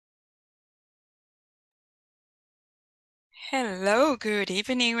Hello, good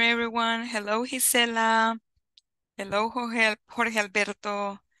evening, everyone. Hello, Gisela. Hello, Jorge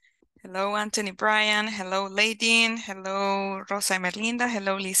Alberto. Hello, Anthony Bryan. Hello, Ladine. Hello, Rosa Merlinda.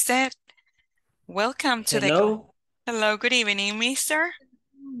 Hello, Lisette. Welcome to the class. Hello, Hello, good evening, mister.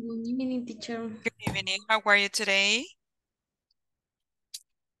 Good evening, teacher. Good evening. How are you today?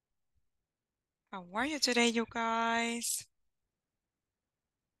 How are you today, you guys?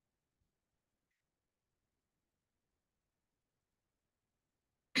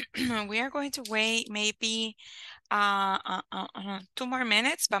 We are going to wait maybe 2 more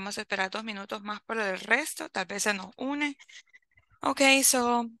minutes. Vamos a esperar 2 minutos más por el resto. Tal vez se nos une. Okay,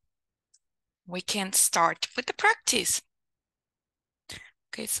 so we can start with the practice.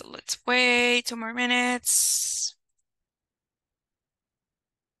 Okay, so let's wait 2 more minutes.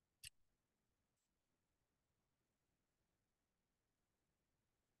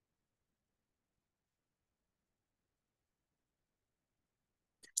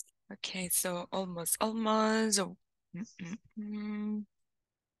 Okay, so almost. Oh,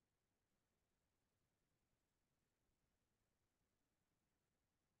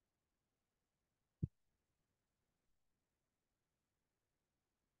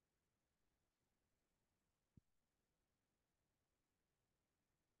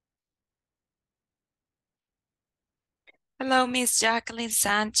 Hello, Miss Jacqueline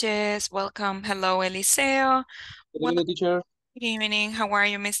Sanchez. Welcome. Hello, Eliseo. good Well, evening, teacher. good evening. How are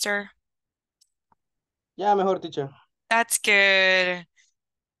you, mister? Ya, mejor, teacher. That's good.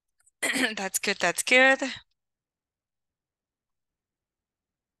 That's good. That's good.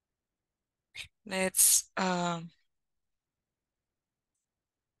 Let's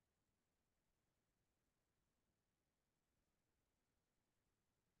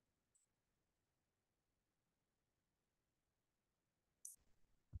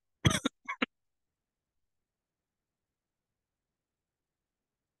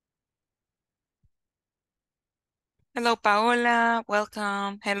Hello, Paola.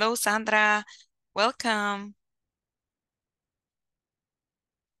 Welcome. Hello, Sandra. Welcome.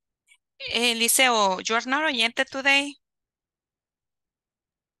 Eliseo, you are not oyente today?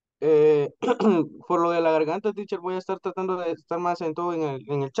 Por lo de la garganta, teacher, voy a estar tratando de estar más en todo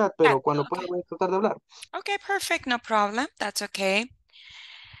en el chat, pero cuando pueda Okay. voy a tratar de hablar. Okay, perfect. No problem. That's okay.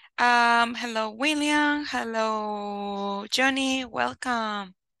 Hello, William. Hello, Johnny.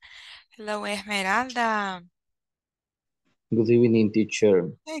 Welcome. Hello, Esmeralda. Good evening, teacher.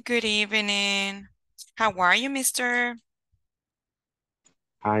 Hey, good evening. How are you, mister?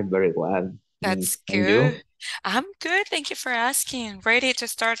 I'm very well. That's And you? good. I'm good. Thank you for asking. Ready to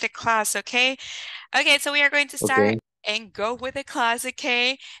start the class, okay? Okay, so we are going to start Okay. and go with the class,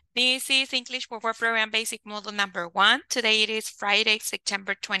 okay? This is English for Work Program Basic Model number 1. Today it is Friday,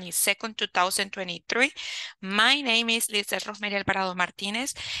 September 22nd, 2023. My name is Lizeth Rosemary Alvarado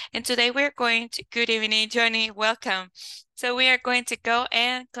Martinez, and today we're going to, good evening, Johnny, welcome. So we are going to go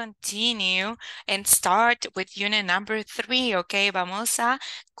and continue and start with unit number 3, okay? Vamos a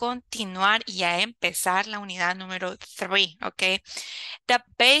continuar y a empezar la unidad número 3, okay? That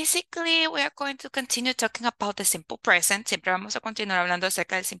basically we are going to continue talking about the simple present. Siempre vamos a continuar hablando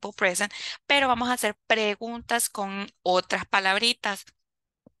acerca del simple present, pero vamos a hacer preguntas con otras palabritas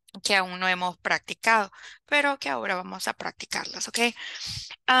que aún no hemos practicado, pero que ahora vamos a practicarlas, ¿ok?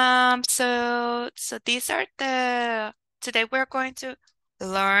 So these are today we're going to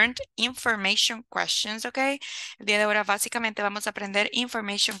learn information questions, ¿ok? El día de ahora básicamente vamos a aprender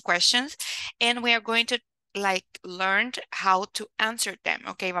information questions and we are going to learn how to answer them,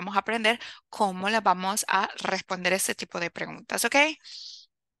 ¿ok? Vamos a aprender cómo le vamos a responder ese tipo de preguntas, ¿ok?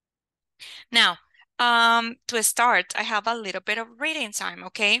 Now, to start, I have a little bit of reading time,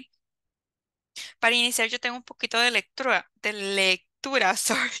 ¿ok? Para iniciar yo tengo un poquito de lectura,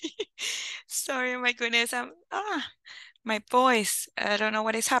 sorry. Sorry, my goodness, my voice. I don't know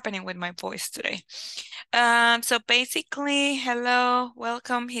what is happening with my voice today. So basically, hello,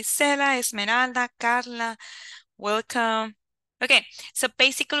 welcome, Gisela, Esmeralda, Carla, welcome. Okay, so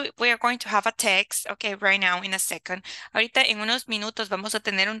basically we are going to have a text, okay, right now in a second. Ahorita en unos minutos vamos a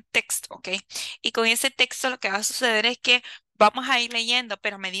tener un texto, okay. Y con ese texto lo que va a suceder es que vamos a ir leyendo,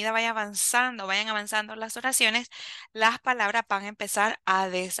 pero a medida vayan avanzando las oraciones, las palabras van a empezar a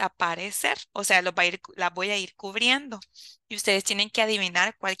desaparecer. O sea, las voy a ir cubriendo. Y ustedes tienen que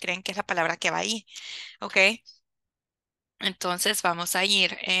adivinar cuál creen que es la palabra que va ahí, ¿ok? Entonces vamos a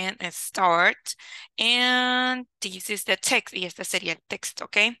ir en Start and this is the text y este sería el texto,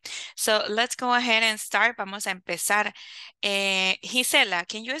 ¿ok? So let's go ahead and start. Vamos a empezar. Gisela,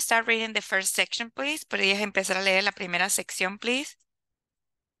 can you start reading the first section, please? ¿Podrías empezar a leer la primera sección, please?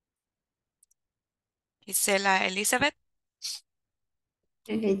 Gisela Elizabeth.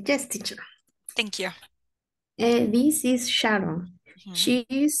 Yes, teacher. Thank you. This is Sharon. Mhm.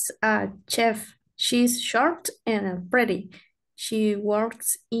 She's a chef. She's short and pretty. She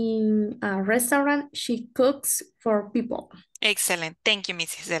works in a restaurant. She cooks for people. Excellent. Thank you,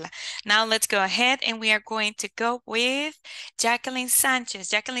 Miss Gisela. Now let's go ahead and we are going to go with Jacqueline Sanchez.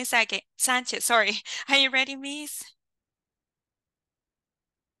 Sanchez, sorry. Are you ready, Miss?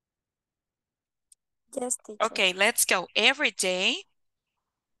 Yes, teacher. Okay, let's go. Every day.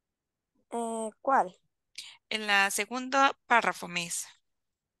 ¿Cuál? En la segunda párrafo, Miss.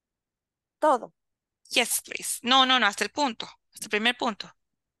 Todo. Yes, please. No, hasta el punto. Hasta el primer punto.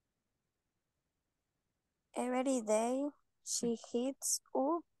 Every day she gets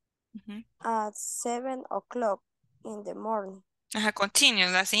up Ujú. at 7 o'clock in the morning. Ajá, continue.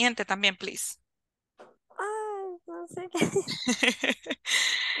 La siguiente también, please. Ay, no sé qué.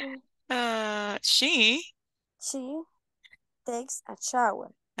 She. She takes a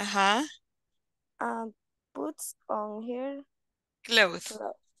shower Ajá. and puts on her Clothes.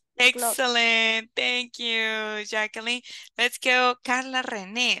 clothes. Excellent. Thank you, Jacqueline. Let's go. Carla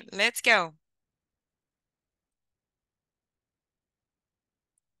René. Let's go.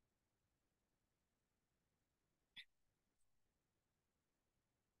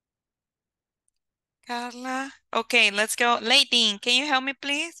 Carla. Okay, let's go. Lady, can you help me,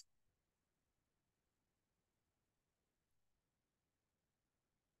 please?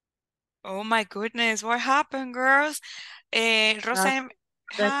 Oh my goodness, what happened, girls? Rosa,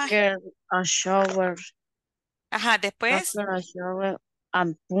 hi. Take a shower Ajá, después. after a shower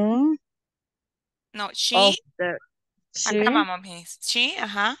and boom No, of she. the Acá she vamos, miss. She,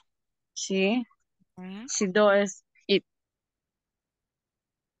 ajá. she Mm, she does it.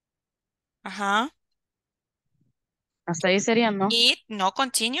 Ajá. Hasta ahí sería, ¿no? Eat, no,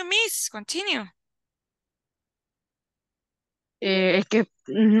 continue, miss. Continue. Es que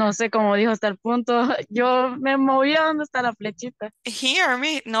no sé cómo dijo hasta el punto. Yo me movía donde está la flechita. Here,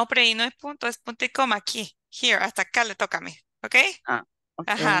 miss. No, pero ahí no es punto y coma aquí. Here, hasta acá le toca a mí. ¿Ok? Ah,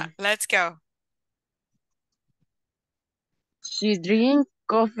 okay. Ajá, let's go. She drink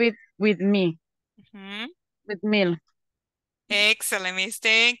coffee with me, Ujú. with milk. Excellent, miss.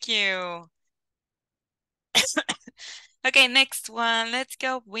 Thank you. Okay, next one. Let's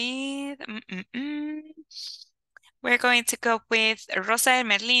go with. We're going to go with Rosa and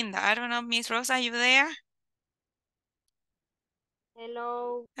Merlinda. I don't know, Miss Rosa, you there?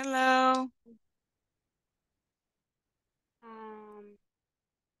 Hello. Hello. Um,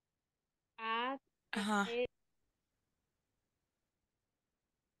 at Ajá. the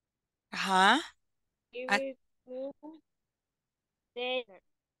Ajá. At- favorite food there.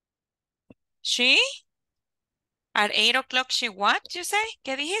 She? At 8 o'clock, she what, you say?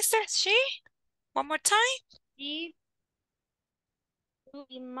 ¿Qué dijiste? She? One more time. She to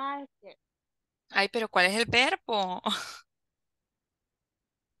the market. Ay, pero ¿cuál es el verbo?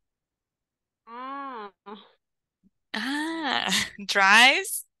 Ah, Ah,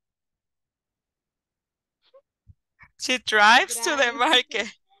 drives. She drives to the drive, market.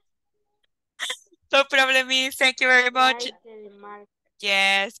 No problem, Miss. Thank you very much. drive to the market.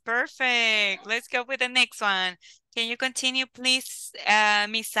 Yes, perfect. Let's go with the next one. Can you continue, please,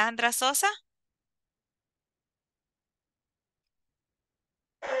 Miss Sandra Sosa?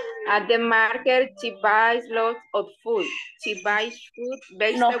 At the market, she buys lots of food. She buys fruit,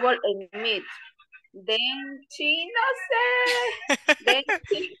 No. vegetable, and meat. Then she, no sé. Then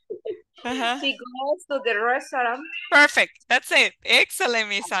Uh-huh. she goes to the restaurant. Perfect. That's it. Excellent,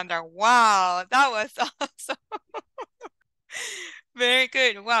 Miss Sandra. Wow, that was awesome. Very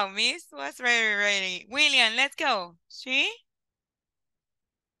good. Wow, Miss was very ready. William, let's go. She?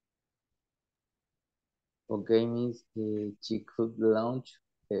 Okay, Miss, she could launch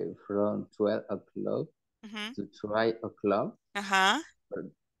from 12 o'clock Mhm. to 3 o'clock. Uh-huh.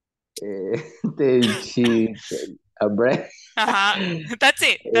 Then she take a break. Uh-huh. That's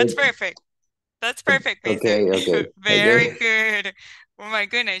it. That's perfect. That's perfect, Mister. Very Okay. good. Oh my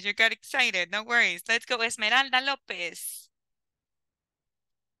goodness, you got excited. No worries. Let's go, Esmeralda Lopez.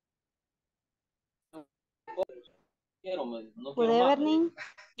 Good evening.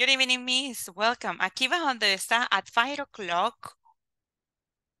 Good evening, Miss. Welcome. Aquí va donde está at 5 o'clock.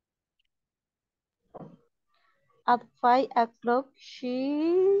 At 5 o'clock,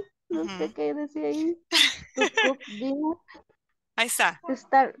 she, no sé Ujú. qué decía ahí, to cook dinner, Ahí está. to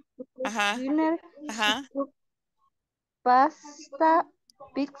start to cook Ajá. dinner, she Ajá. cook pasta,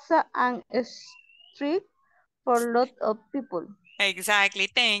 pizza, and street for lot of people. Exactly.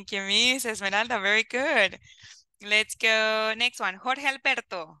 Thank you, Miss Esmeralda. Very good. Let's go. Next one. Jorge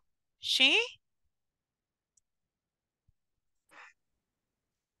Alberto. She?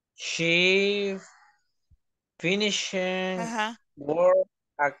 She finishing Ajá, work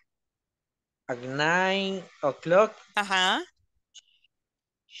at, at 9 o'clock. ajá.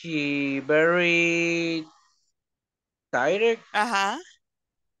 She very tired. Ajá.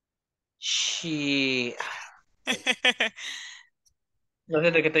 She no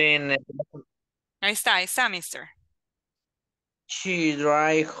sé de qué estoy en Ahí está, mister. She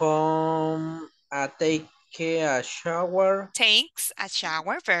drive home take a shower. Takes a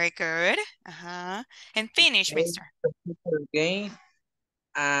shower, very good. Ajá. And finish, mister. Again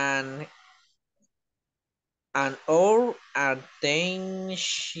and an hour and then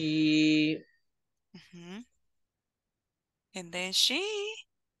Ujú. And then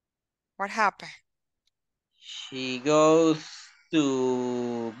what happened? she goes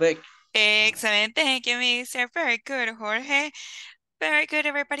to bed. Excellent. Thank you, mister. Very good, Jorge. Very good,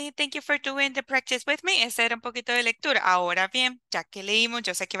 everybody. Thank you for doing the practice with me. Esa era un poquito de lectura. Ahora bien, ya que leímos,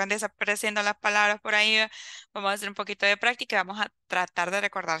 yo sé que van desapareciendo las palabras por ahí. Vamos a hacer un poquito de práctica. Vamos a tratar de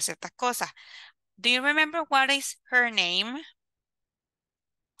recordar ciertas cosas. Do you remember what is her name?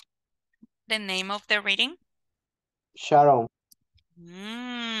 The name of the reading? Sharon.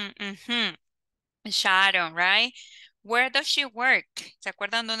 Mhm. Sharon, right? Where does she work? ¿Se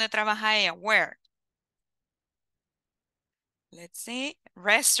acuerdan dónde trabaja ella? Where? Let's see.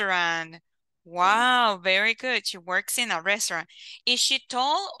 Restaurant. Wow, very good. She works in a restaurant. Is she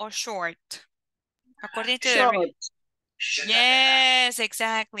tall or short? According to the Short. Yes,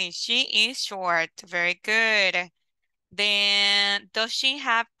 exactly. She is short. Very good. Then, does she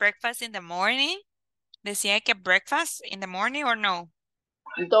have breakfast in the morning? Decía que breakfast in the morning or no?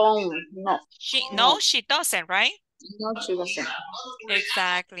 Don't. No. No, she doesn't, right? No, she doesn't.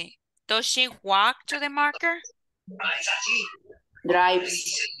 Exactly. Does she walk to the marker?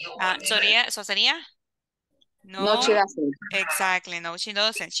 Drives. Eso sería? No, she No, doesn't. exactly. No, she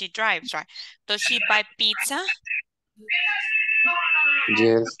doesn't. She drives, right? Does she buy pizza?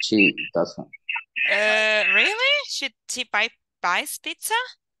 Yes, she doesn't. Really? She buys pizza?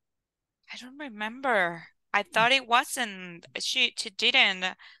 I don't remember. I thought it wasn't. She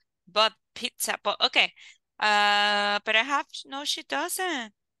didn't but pizza. But okay. But I have no, she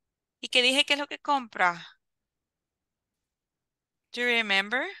doesn't. ¿Y qué dije que es lo que compra? Do you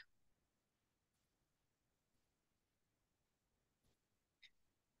remember?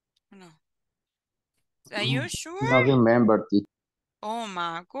 No. Are you No sure? remember it. Oh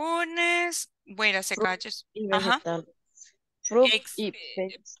my goodness. Wait a second. Y Ajá. vegetal. Fruit Ex- y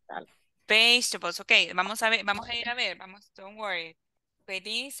vegetal. Vegetables. Ok, vamos a ver, vamos a ir a ver. Vamos, don't worry. ¿Qué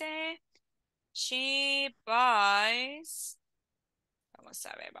dice? She buys. Vamos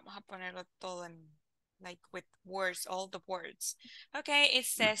a ver, vamos a ponerlo todo en, like with words, all the words. Okay, it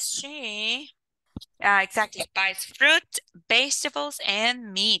says she, exactly, buys fruit, vegetables,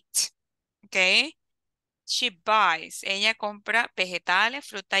 and meat. Okay. She buys, ella compra vegetales,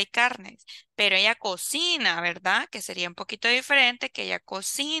 fruta y carnes, pero ella cocina, ¿verdad? Que sería un poquito diferente, que ella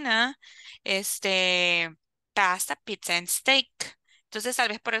cocina, pasta, pizza and steak. Entonces, tal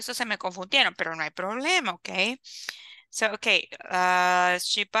vez por eso se me confundieron, pero no hay problema, ¿ok? So, okay,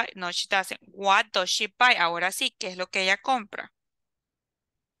 she buy, no, she doesn't. What does she buy? Ahora sí, ¿qué es lo que ella compra?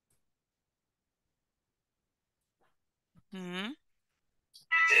 Mm,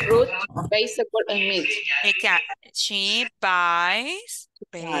 Fruit, vegetable, and meat. She buys,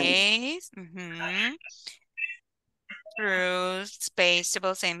 Right. fruits,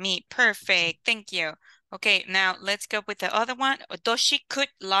 vegetables, and meat. Perfect. Thank you. Okay, now let's go with the other one. Does she cook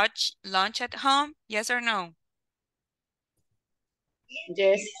lunch at home? Yes or no?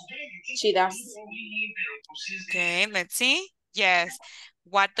 Yes, she does. Okay, let's see. Yes.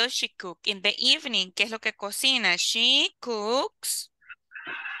 What does she cook in the evening? ¿Qué es lo que cocina? She cooks.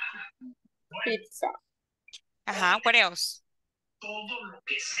 Pizza. What else?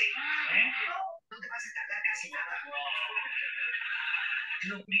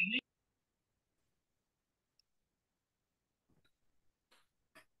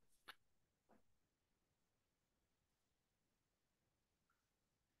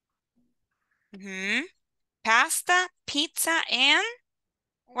 Pasta, pizza, and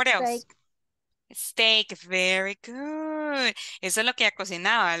what else? Steak. Steak, very good. Eso es lo que ella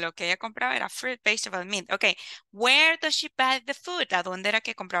cocinaba, lo que ella compraba era fruit, vegetable, meat. Okay, where does she buy the food? ¿A dónde era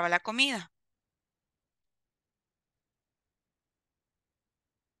que compraba la comida?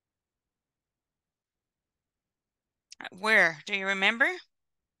 Where? Do you remember?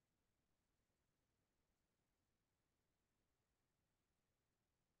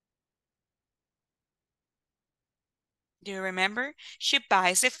 Do you remember? She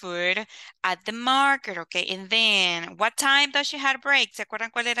buys the food at the market, okay? And then, what time does she have a break? ¿Se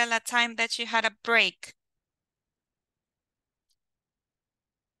acuerdan cuál era la time that she had a break?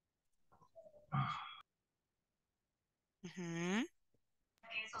 Ujú.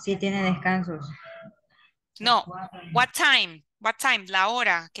 Sí tiene descansos. No, what time? What time? La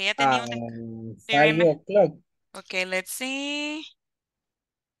hora que ella tenía una... Do you 5 remember? o'clock. Okay, let's see.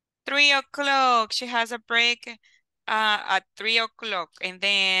 3 o'clock. She has a break at 3 o'clock. And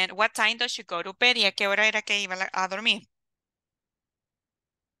then, what time does she go to bed? ¿Y a qué hora era que iba a dormir?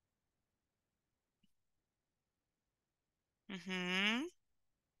 Ujú.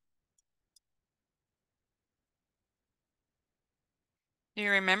 Do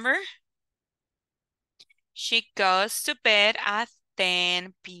you remember? She goes to bed at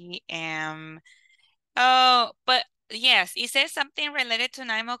 10 p.m. Oh, but yes, it says something related to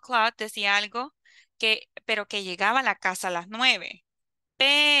 9 o'clock. Decía algo pero que llegaba a la casa a las 9.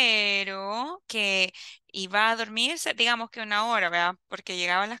 Pero que iba a dormirse, digamos que una hora, ¿verdad? Porque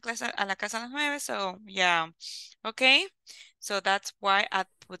llegaba a a la casa a las 9, so yeah. Okay, so that's why I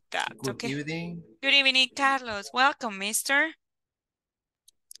put that, Good okay? evening. Good evening, Carlos. Welcome, mister.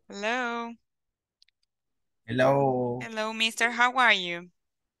 Hello. Hello. Hello, mister. How are you?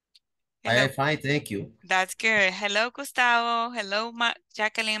 I Hello. am fine, thank you. That's good. Hello, Gustavo. Hello,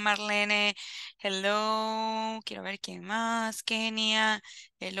 Jacqueline Marlene. Hello. Quiero ver quién más. Kenia.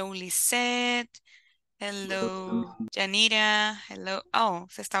 Hello, Lisette. Hello, Janita. Hello. Oh,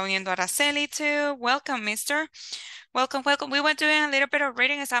 se está uniendo Araceli too. Welcome, mister. Welcome, welcome. We were doing a little bit of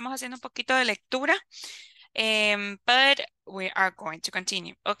reading. Estamos haciendo un poquito de lectura. But we are going to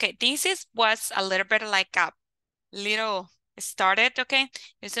continue. Okay, was a little bit like a little started, okay.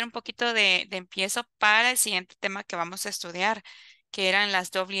 Este era un poquito de empiezo para el siguiente tema que vamos a estudiar, que eran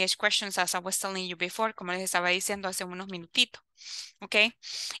las WH questions, as I was telling you before, como les estaba diciendo hace unos minutitos. Okay,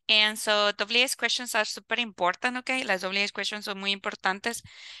 and so WH questions are super important, okay. Las WH questions son muy importantes,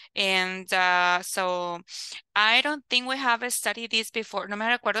 and so I don't think we have studied this before. No me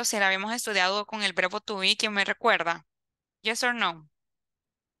recuerdo si la habíamos estudiado con el verbo to be. ¿Quién me recuerda? Yes or no?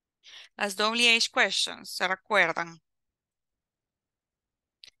 Las WH questions, ¿se recuerdan?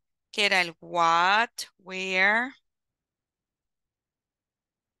 Que era el what, where,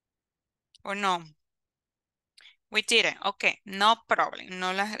 o no. We didn't. Okay, no problem.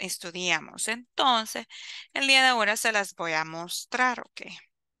 No las estudiamos. Entonces, el día de ahora se las voy a mostrar, okay.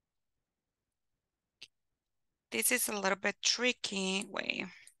 This is a little bit tricky. Wait.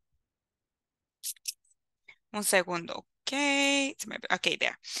 Un segundo. Okay. Okay,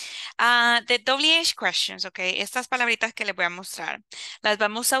 there. The WH questions, okay. Estas palabritas que les voy a mostrar, las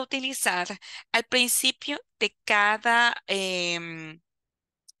vamos a utilizar al principio de cada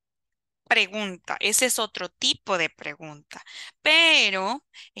pregunta. Ese es otro tipo de pregunta, pero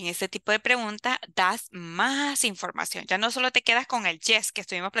en este tipo de pregunta das más información. Ya no solo te quedas con el yes que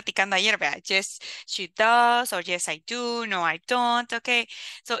estuvimos platicando ayer, ¿verdad? Yes, she does, or yes, I do, no, I don't, okay?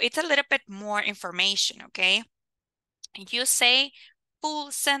 So it's a little bit more information, okay? You say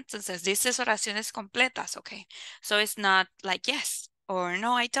full sentences. This is oraciones completas, okay? So it's not like yes or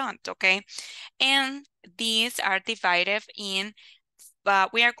no, I don't, okay? And these are divided in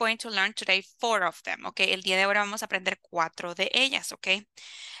we are going to learn today 4 of them, okay? El día de ahora vamos a aprender 4 de ellas, okay?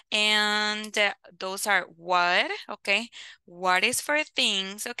 And those are what, okay? What is for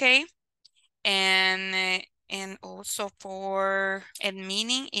things, okay? And also for, and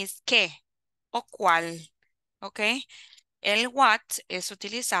meaning is qué o cuál, okay? El what es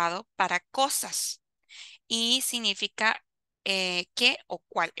utilizado para cosas y significa qué o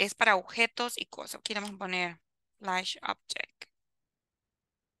cuál. Es para objetos y cosas. Aquí vamos a poner slash object.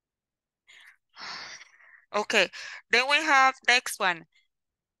 Okay, then we have next one.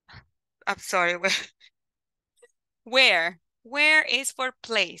 I'm sorry. Where? Where is for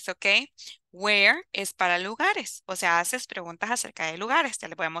place, okay? Where es para lugares. O sea, haces preguntas acerca de lugares. Ya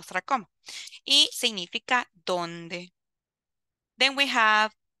les voy a mostrar cómo. Y significa dónde. Then we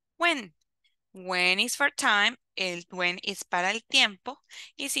have when. When is for time. El when es para el tiempo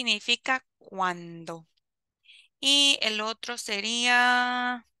y significa cuándo. Y el otro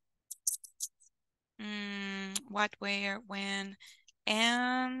sería what, where, when,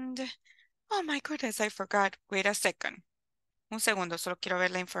 and oh my goodness, I forgot. Wait a second. Un segundo, solo quiero ver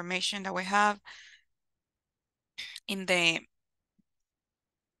la information that we have in the,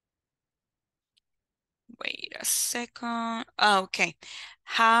 wait a second. Oh, okay.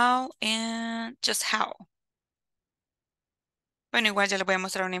 How and just how. Bueno, igual ya les voy a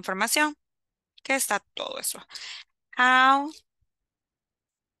mostrar una información que está todo eso. How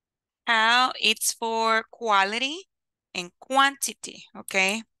it's for quality. en quantity, ¿ok?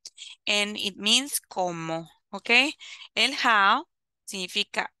 And it means como, ¿ok? El how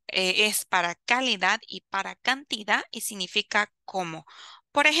significa, es para calidad y para cantidad y significa como.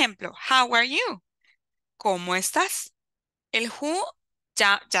 Por ejemplo, how are you? ¿Cómo estás? El who,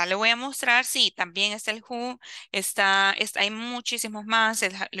 ya le voy a mostrar, sí, también está el who, hay muchísimos más,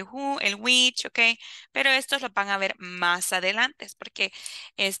 el who, el which, ¿ok? Pero estos los van a ver más adelante, porque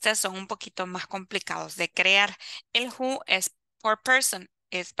estos son un poquito más complicados de crear. El who es for person,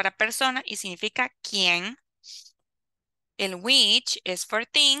 es para persona y significa quién. El which es for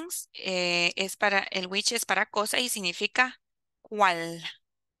things, el which es para cosa y significa cuál.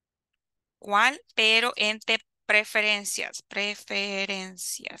 ¿Cuál? Pero entre preferencias,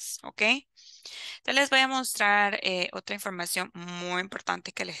 ¿ok? Entonces les voy a mostrar otra información muy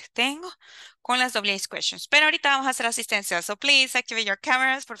importante que les tengo con las WH questions. Pero ahorita vamos a hacer asistencia. So please activate your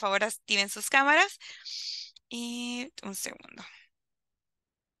cameras. Por favor, activen sus cámaras. Y un segundo.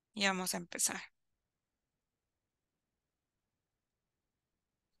 Y vamos a empezar.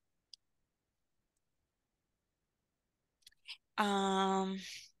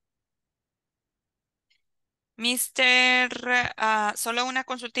 Mister, solo una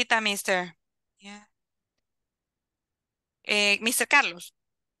consultita, Mister. Yeah. Mister Carlos.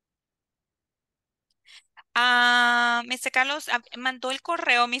 Mr. Carlos, mandó el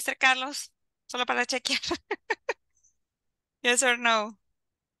correo, Mr. Carlos, solo para chequear. Yes or no.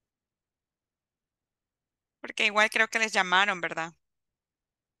 Porque igual creo que les llamaron, ¿verdad?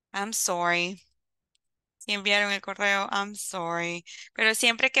 I'm sorry. Si enviaron el correo, I'm sorry. Pero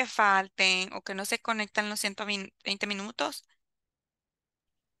siempre que falten o que no se conectan los 120 minutos,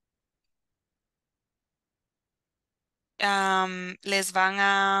 les van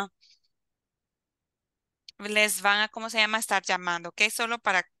a, ¿cómo se llama? Estar llamando, ¿ok? Solo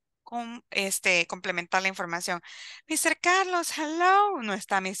para complementar la información. Mr. Carlos, hello. No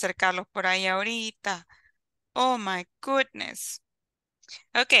está Mr. Carlos por ahí ahorita. Oh my goodness.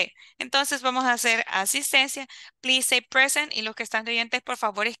 Ok, entonces vamos a hacer asistencia. Please say present y los que están oyentes, por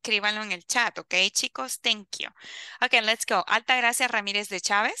favor, escríbanlo en el chat, ok, chicos? Thank you. Ok, let's go. Altagracia Ramírez de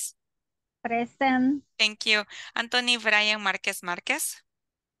Chávez. Present. Thank you. Anthony Brian Márquez Márquez.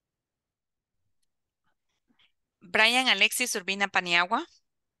 Brian Alexis Urbina Paniagua.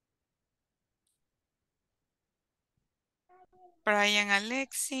 Brian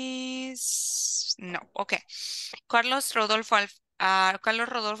Alexis. No, ok. Carlos Rodolfo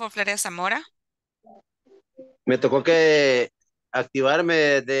Flores Zamora. Me tocó que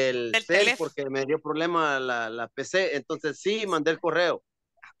activarme del Del cel teléfono. porque me dio problema la PC. Entonces sí, mandé el correo.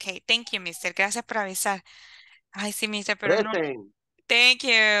 Ok, thank you, mister. Gracias por avisar. Ay, sí, mister, pero no. Present. Thank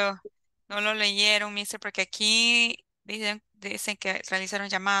you. No lo leyeron, mister, porque aquí dicen que realizaron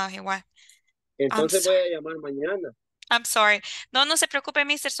llamadas igual. I'm Entonces voy sorry. a llamar mañana. I'm sorry. No, no se preocupe,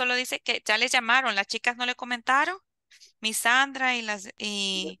 mister. Solo dice que ya les llamaron. Las chicas no le comentaron. Mi Sandra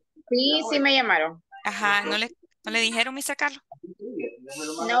Sí, sí me llamaron. Ajá, no le dijeron, mister Carlos.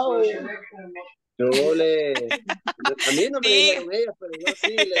 No. A mí no me Sí. dijeron ellas, pero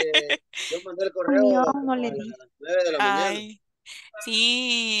yo mandé el Unión, correo no como le a di. las 9 de la mañana. Ay.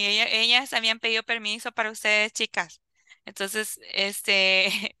 Sí, ellas habían pedido permiso para ustedes, chicas. Entonces,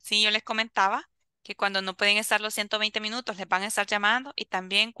 sí, yo les comentaba que cuando no pueden estar los 120 minutos, les van a estar llamando y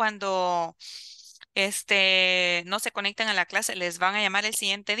también cuando, no se conectan a la clase, les van a llamar el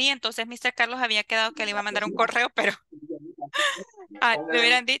siguiente día. Entonces, Mr. Carlos había quedado que le iba a mandar un correo, pero le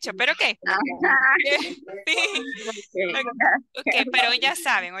hubieran dicho, pero ¿qué? Sí, ok, pero hoy ya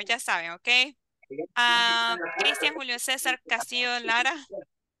saben, ¿ok? Cristian Julio César Castillo Lara.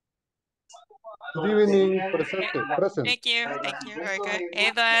 Good evening, presente, present. Thank you, very good.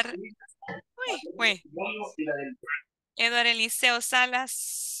 Edward, wait. Edward Eliseo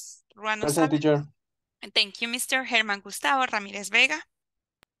Salas, Ruano Present, Salas. teacher. Thank you, Mr. Germán Gustavo Ramírez Vega.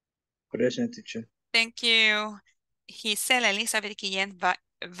 Present, teacher. Thank you, Gisela Elizabeth Guillén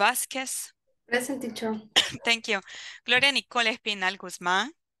Vázquez. Present, teacher. Thank you. Gloria Nicole Espinal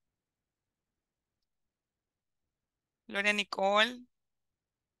Guzmán. Gloria Nicole.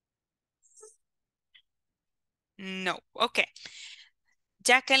 No, ok.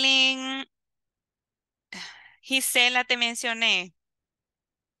 Jacqueline Gisela, te mencioné.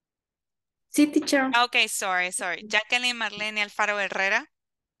 Sí, teacher. Ok, sorry. Jacqueline Marlene Alfaro Herrera.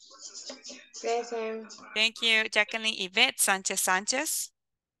 Present. Thank you. Jacqueline Yvette Sánchez.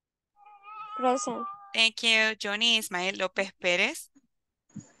 Present. Thank you. Johnny Ismael López Pérez.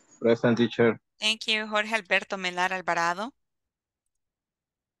 Present, teacher. Thank you. Jorge Alberto Melar Alvarado.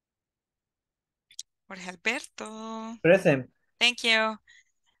 Jorge Alberto. Present. Thank you.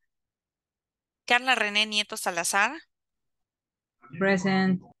 Carla René Nieto Salazar.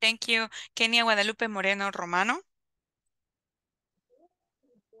 Present. Thank you. Kenia Guadalupe Moreno Romano.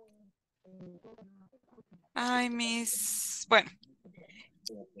 Ay, Miss. Bueno.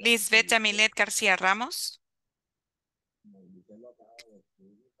 Lisbeth Yamilet García Ramos.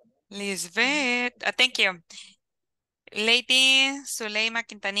 Lisbeth. Thank you. Lady Zuleima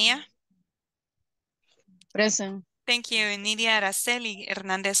Quintanilla. Present. Thank you. Nidia Araceli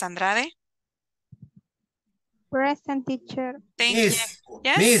Hernández Andrade. Present, teacher. Thank you. Miss,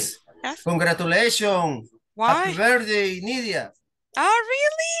 Yes? Miss, Yes? congratulations. Why? Happy birthday, Nidia. Oh,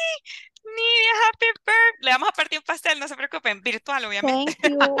 really? Nidia, happy birthday. Le vamos a partir un pastel, no se preocupen. Virtual, obviamente.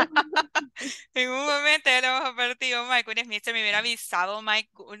 Thank you. En un momento ya le vamos a partir. Oh, my goodness, se me hubiera avisado, my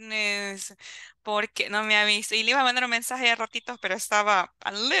goodness. Porque no me avisó. Y le iba a mandar un mensaje de ratitos, pero estaba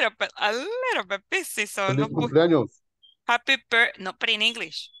a little bit busy. So Feliz no pude. cumpleaños. Happy birthday. No, but in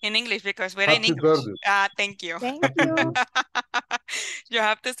English. In English, because we're in Happy English. birthday. Thank you. Thank you. You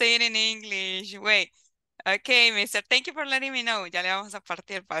have to say it in English. Wait. Okay, mister. Thank you for letting me know. Ya le vamos a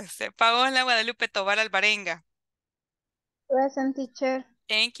partir el pastel. Paola Guadalupe Tobar Alvarenga. Present, teacher.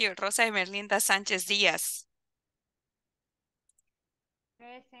 Thank you. Rosa Emerlinda Sánchez Díaz.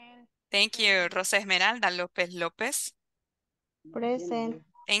 Present. Thank you. Rosa Esmeralda López López. Present.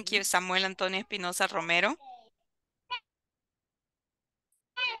 Thank you. Samuel Antonio Espinosa Romero.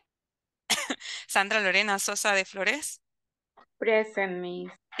 Sandra Lorena Sosa de Flores. Present, Miss.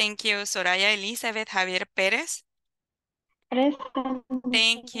 Thank you. Soraya Elizabeth Javier Pérez. Present.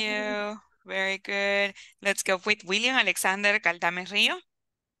 Thank you. Very good. Let's go with William Alexander Galdames Río.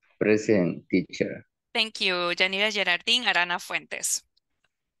 Present, teacher. Thank you. Yanira Gerardín Arana Fuentes.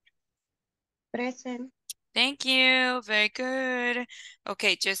 Present. Thank you. Very good.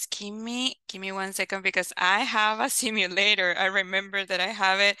 Okay, just give me 1 second because I have a simulator. I remember that I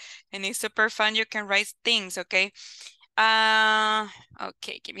have it and it's super fun. You can write things, okay?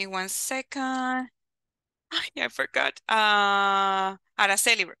 Okay, give me 1 second. I forgot.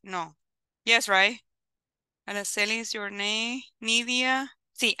 Araceli, no. Yes, right? Araceli is your name. Nidia.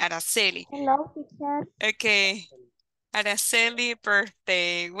 Sí, Araceli. Hello, teacher. Okay. Araceli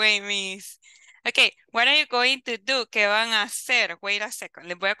birthday. Wait, miss. Okay, what are you going to do? ¿Qué van a hacer? Wait a second.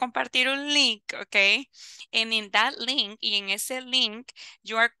 Les voy a compartir un link, okay? And in that link, y en ese link,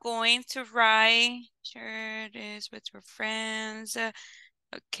 you are going to write, share this with your friends.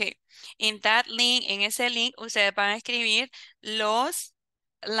 Okay. In that link, en ese link, ustedes van a escribir los,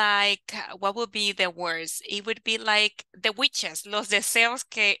 like, what would be the words? It would be like the wishes, los deseos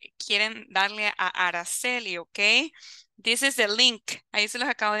que quieren darle a Araceli, okay? This is the link. Ahí se los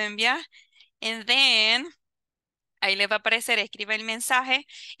acabo de enviar. And then, ahí les va a aparecer, escribe el mensaje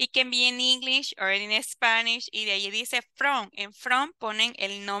y que envíe en English o en Spanish y de ahí dice from. En from ponen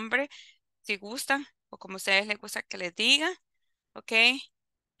el nombre si gustan o como a ustedes les gusta que les diga, okay?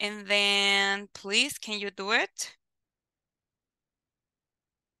 And then, please, can you do it?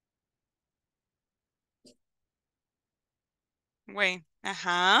 Wait,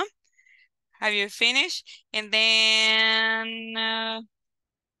 have you finished? And then,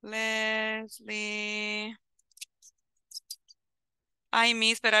 Leslie. I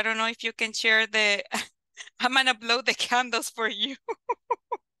miss, but I don't know if you can share the, I'm gonna blow the candles for you.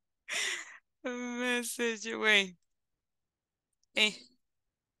 Message, wait. Hey,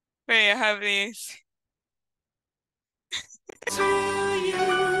 wait, I have this. To you.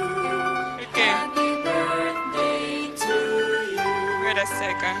 Okay. Happy birthday to you. Wait a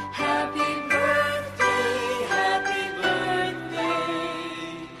second. Happy birthday, happy birthday.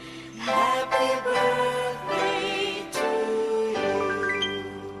 Happy birthday to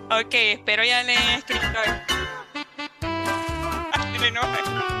you. Okay, espero ya le he escrito. I know.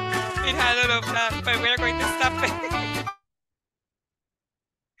 It had a lot of that, but we're going to stop it.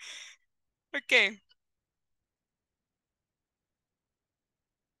 Okay.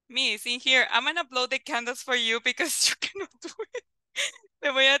 Miss, in here, I'm gonna blow the candles for you because you cannot do it.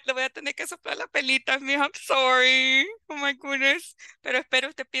 Le voy a tener que soplar la pelita, miss. I'm sorry. Oh my goodness. Pero espero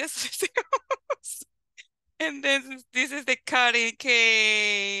usted pida sus deseos. And this is the cutting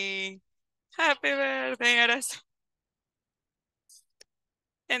cake. Happy birthday, Araceli.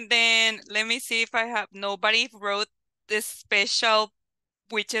 And then let me see if I have, nobody wrote the special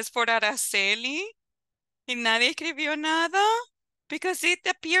wishes for Araceli. Y nadie escribió nada. Because it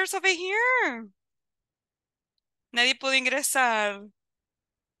appears over here. Nadie pudo ingresar.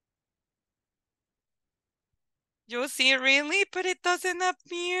 You see, really? But it doesn't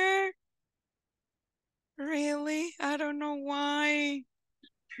appear. Really? I don't know why.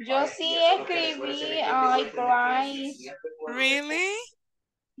 Yo sí escribí, I tried. Really?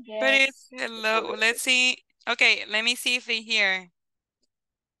 But Yes. it's, hello, let's see. Okay, let me see if it's here.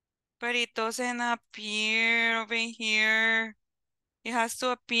 But it doesn't appear over here. It has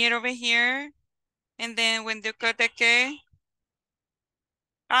to appear over here. And then when you cut the K,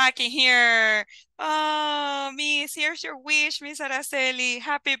 I can hear. Oh, Miss, here's your wish, Miss Araceli.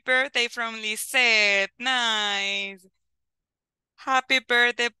 Happy birthday from Lisette. Nice. Happy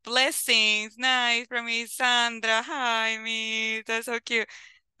birthday, blessings. Nice from Miss Sandra. Hi, Miss. That's so cute.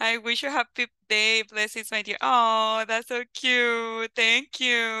 I wish you a happy day, blessings, my dear. Oh, that's so cute. Thank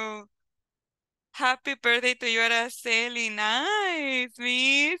you. Happy birthday to you, Araceli. Nice,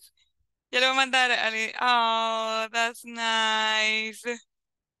 Miss. Ya le voy a mandar oh, that's nice.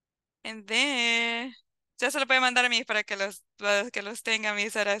 And then, ya se lo puede mandar a mí para que los tenga,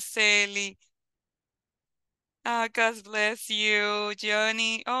 Miss Araceli. Oh, God bless you,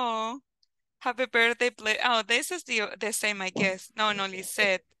 Johnny. Oh, happy birthday. Oh, this is the same, I guess. No,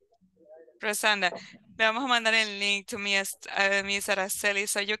 Lisette. Rosanda. Le vamos a mandar el link to Miss Araceli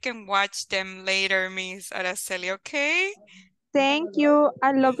so you can watch them later, Miss Araceli, okay? Thank you.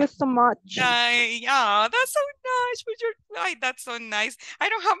 I love you so much. Yeah, that's so nice. That's so nice. I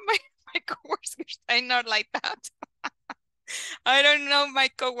don't have my coworkers. I'm not like that. I don't know my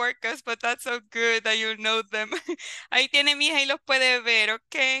coworkers, but that's so good that you know them. Ahí tiene mi hija y los puede ver,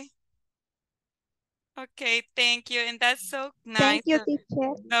 okay? Okay, thank you. And that's so nice. Thank you,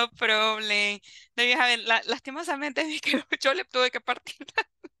 teacher. No problem. There you have it. Lastimosamente yo le tuve que partir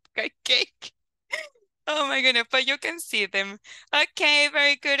la cake. Oh my goodness, but you can see them. Okay,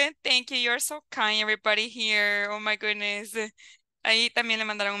 very good. And thank you. You're so kind, everybody here. Oh my goodness. Ahí también le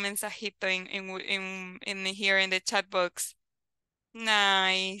mandaron un mensajito in here in the chat box.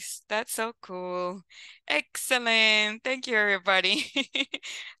 Nice. That's so cool. Excellent. Thank you, everybody.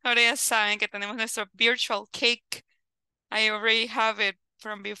 Ahora ya saben que tenemos nuestro virtual cake. I already have it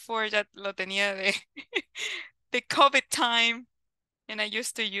from before, ya lo tenía de the COVID time, and I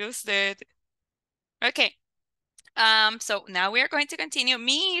used to use it. Okay. So now we are going to continue.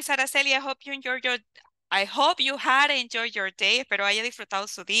 Miss Araceli, I hope you had enjoyed your day. Espero haya disfrutado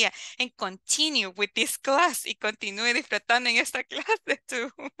su día. And continue with this class. Y continúe disfrutando en esta clase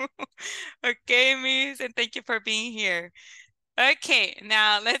too. Okay, Miss, and thank you for being here. Okay,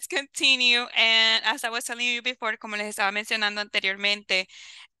 now let's continue. And as I was telling you before, como les estaba mencionando anteriormente,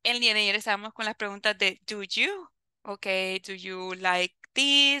 el día de ayer estábamos con las preguntas de do you, okay, do you like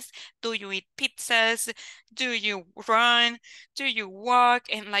this, do you eat pizzas, do you run, do you walk,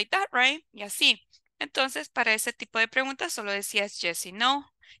 and like that, right? Y así. Entonces, para ese tipo de preguntas solo decías yes y no.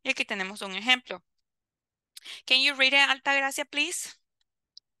 Y aquí tenemos un ejemplo. Can you read it, Altagracia, please?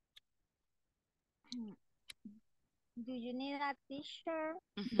 Do you need a teacher?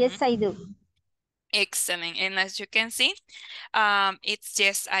 Yes, I do. Excellent. And as you can see, it's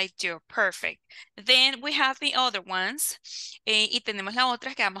yes, I do. Perfect. Then we have the other ones. Y tenemos la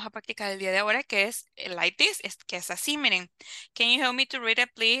otra que vamos a practicar el día de ahora, que es like this, que es así, miren. Can you help me to read it,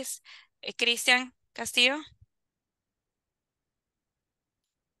 please? Cristian Castillo.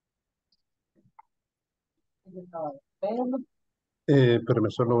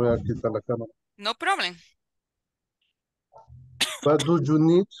 Pero solo voy a quitar la cámara. No problem. What do you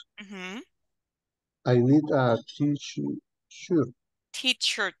need? Mhm. I need a t-shirt.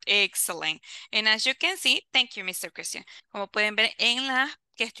 Teacher, excellent. And as you can see, thank you, Mr. Christian. Como pueden ver en la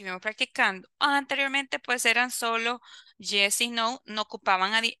que estuvimos practicando anteriormente, pues eran solo yes y no, no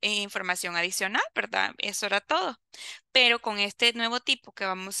ocupaban información adicional, ¿verdad? Eso era todo. Pero con este nuevo tipo que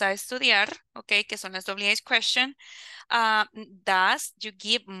vamos a estudiar, ¿ok? Que son las WH question, does you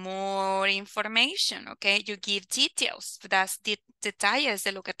give more information, ¿ok? You give details, das detalles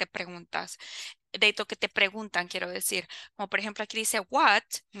de lo que te preguntas, de lo que te preguntan, quiero decir. Como por ejemplo aquí dice what,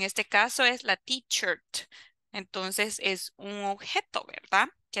 en este caso es la t-shirt. Entonces es un objeto, ¿verdad?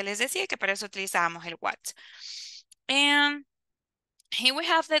 Que les decía que para eso utilizábamos el what. And here we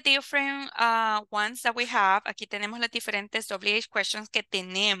have the different ones that we have. Aquí tenemos las diferentes WH questions que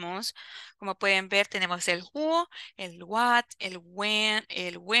tenemos. Como pueden ver, tenemos el who, el what, el when,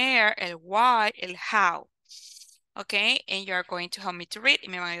 el where, el why, el how. Okay, and you are going to help me to read. Y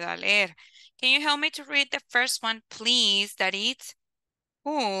me van a ayudar a leer. Can you help me to read the first one, please? That is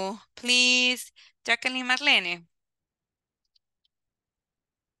who, please. Jacqueline Marlene.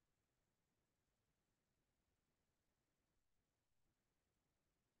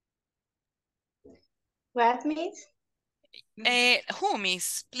 What, miss? Who,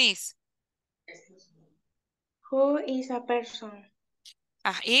 miss, please? Who is a person?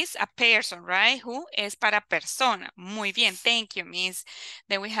 Is a person, right? Who es para persona. Muy bien, thank you, miss.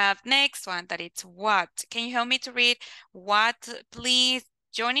 Then we have next one that it's what. Can you help me to read what, please,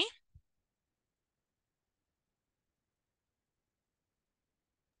 Johnny?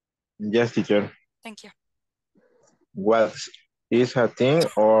 Yes, teacher. Thank you. What is a thing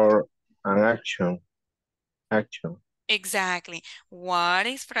or an action? Action. Exactly. What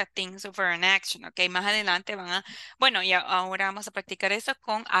is for a thing over an action? Ok, más adelante van a... Bueno, y ahora vamos a practicar eso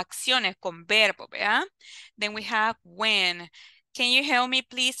con acciones, con verbos, ¿verdad? Then we have when. Can you help me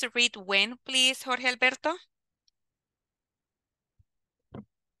please to read when, please, Jorge Alberto?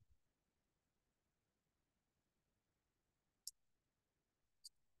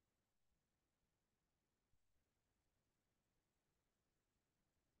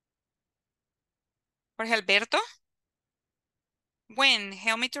 Jorge Alberto? When,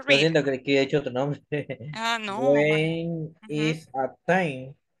 help me to Lo read. siento, creí que he hecho otro nombre. Ah, no, Jorge. When is a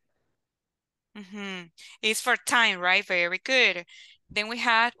time? It's for time, right? Very good. Then we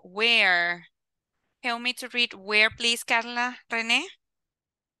had where. Help me to read where, please, Carla, René.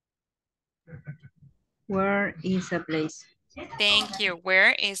 Where is a place? Thank you.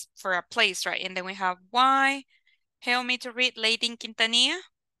 Where is for a place, right? And then we have why. Help me to read Lady in Quintanilla.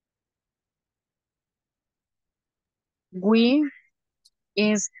 We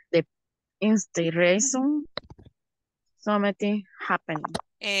is the reason something happening.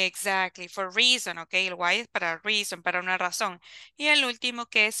 Exactly, for reason, ok. El why es para reason, para una razón. Y el último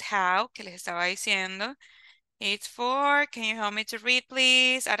que es how, que les estaba diciendo. It's for, can you help me to read,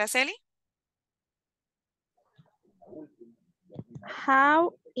 please, Araceli?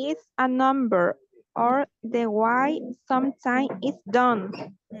 How is a number or the why sometimes is done.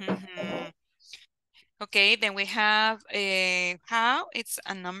 Okay, then we have how, it's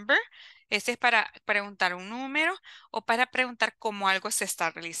a number. Este es para preguntar un número o para preguntar cómo algo se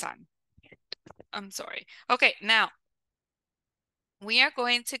está realizando. I'm sorry. Okay, now we are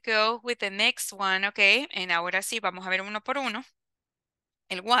going to go with the next one, okay? And ahora sí, vamos a ver uno por uno.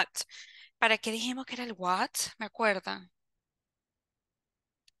 El what. ¿Para qué dijimos que era el what? ¿Me acuerdan?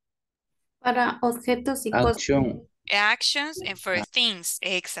 Para objetos y cosas. Action. Actions and for things.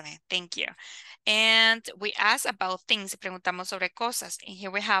 Excellent, thank you. And we ask about things, preguntamos sobre cosas. And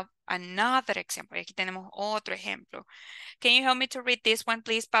here we have another example. Aquí tenemos otro ejemplo. Can you help me to read this one,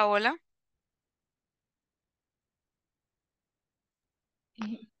 please, Paola?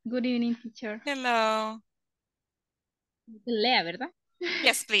 Good evening, teacher. Hello. Lea, ¿verdad?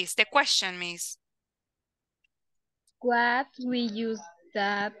 Yes, please. The question, miss. What we use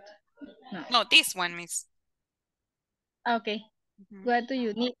that? No, this one, miss. Okay. What do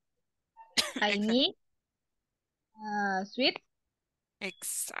you need? I need sweet.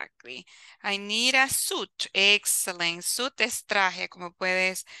 Exactly. I need a suit. Excellent. Suit es traje, como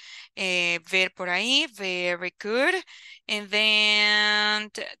puedes ver por ahí. Very good. And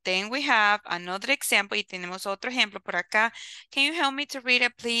then we have another example. Y tenemos otro ejemplo por acá. Can you help me to read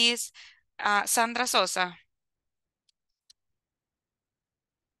it, please? Sandra Sosa.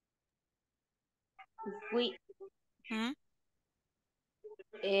 We Hmm?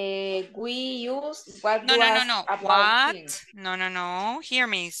 we use what No, you no, no, ask no. about What? him. No, no, no. Here,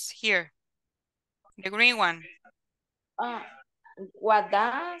 miss. Here. The green one. What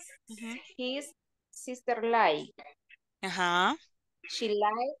does his sister like? She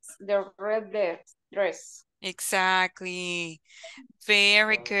likes the red dress. Exactly.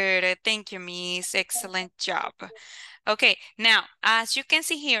 Very good. Thank you, miss. Excellent job. Okay, now, as you can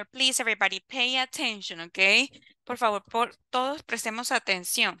see here, please, everybody, pay attention, okay? Por favor, todos prestemos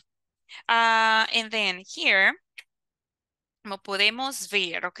atención. And then here, como podemos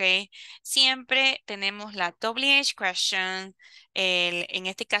ver, ok, siempre tenemos la WH question, en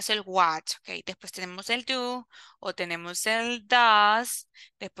este caso el what, ok, después tenemos el do o tenemos el does,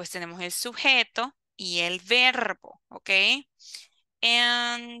 después tenemos el sujeto y el verbo, ok.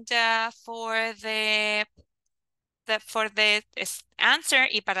 And for the answer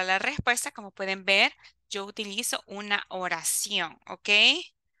y para la respuesta, como pueden ver, yo utilizo una oración, ok.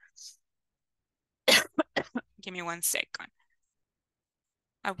 Give me one second.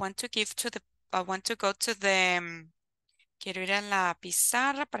 I want to go to the, quiero ir a la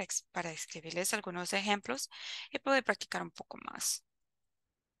pizarra para escribirles algunos ejemplos y poder practicar un poco más.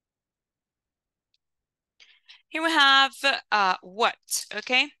 Here we have what,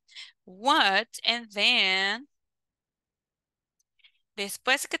 okay? What, and then,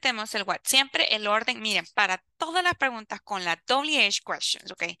 después que tenemos el what, siempre el orden, miren, para todas las preguntas con la WH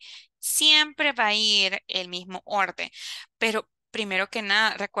questions, okay? Siempre va a ir el mismo orden, pero primero que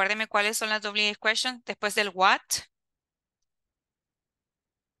nada, recuérdenme cuáles son las WH questions después del what.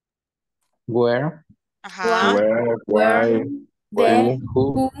 Where. Ajá. Where, Where, why, then,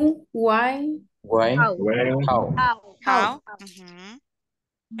 who, who, why, why, when, How.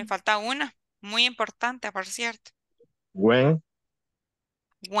 Me falta una, muy importante, por cierto. when,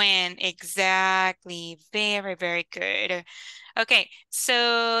 When, exactly. Very, very good. Okay,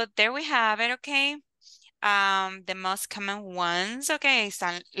 so there we have it, okay. The most common ones, okay,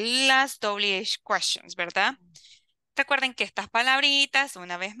 están las WH questions, ¿verdad? Recuerden que estas palabritas,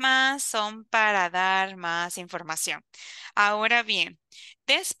 una vez más, son para dar más información. Ahora bien,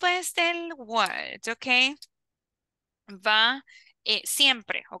 después del what, ok, va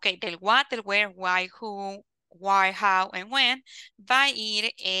siempre, ok, del what, del where, why, who, why, how, and when, va a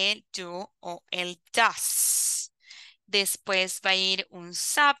ir el do o el does. Después va a ir un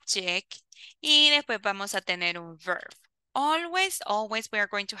subject y después vamos a tener un verb. Always, always we are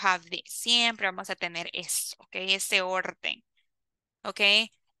going to have this. Siempre vamos a tener eso, ok, ese orden.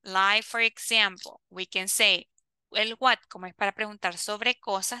 Okay, like for example, we can say el what, como es para preguntar sobre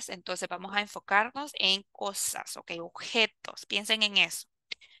cosas, entonces vamos a enfocarnos en cosas, ok, objetos, piensen en eso.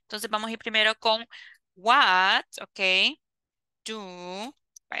 Entonces vamos a ir primero con what, ok, do,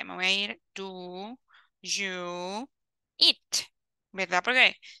 vamos a ir do, you, eat, ¿verdad?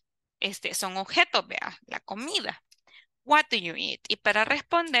 Porque son objetos, vea, la comida. What do you eat? Y para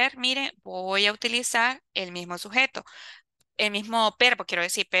responder, miren, voy a utilizar el mismo sujeto. El mismo verbo, quiero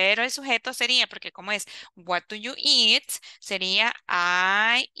decir, pero el sujeto sería, porque como es what do you eat, sería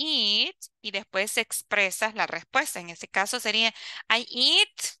I eat y después expresas la respuesta. En este caso sería I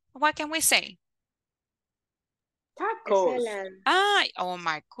eat, what can we say? Tacos. Ay, oh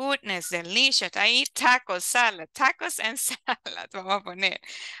my goodness, delicious. I eat tacos, salad, tacos and salad. Vamos a poner.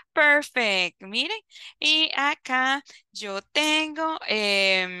 Perfect. Miren, y acá yo tengo,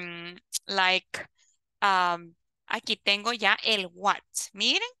 like, aquí tengo ya el what.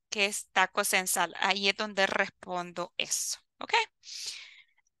 Miren que es tacos en sal. Ahí es donde respondo eso. ¿Ok?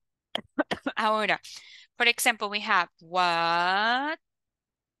 Ahora, for example, we have what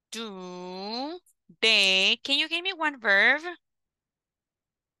do they. Can you give me one verb?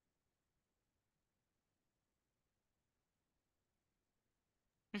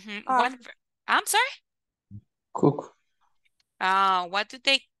 One verb. I'm sorry? Cook. What do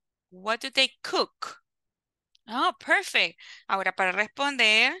they cook? Oh, perfect. Ahora para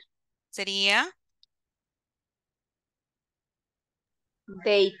responder sería,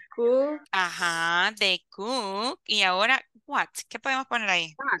 They cook. ajá, they cook. Y ahora, what? ¿Qué podemos poner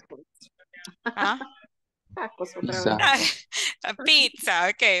ahí? Tacos. ¿Ah? Tacos otra Pizza. vez. Pizza,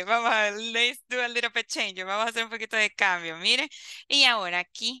 ok, vamos a, let's do a little bit change. Vamos a hacer un poquito de cambio, miren. Y ahora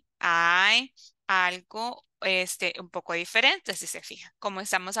aquí hay algo, un poco diferente, si se fijan. Como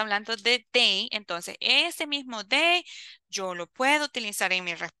estamos hablando de they, entonces ese mismo they, yo lo puedo utilizar en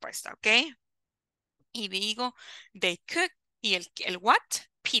mi respuesta, ¿ok? Y digo, they cook, y el what?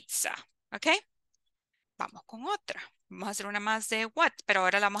 Pizza, ¿ok? Vamos con otra. Vamos a hacer una más de what, pero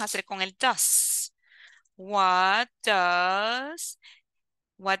ahora la vamos a hacer con el does. What does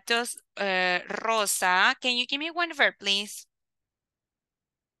Rosa, can you give me one verb, please?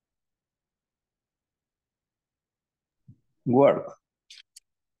 Work.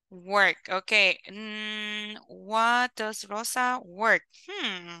 Work, okay. What does Rosa work?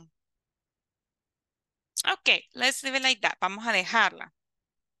 Okay, let's leave it like that. Vamos a dejarla.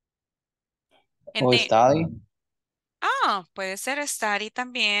 And O then, study. puede ser study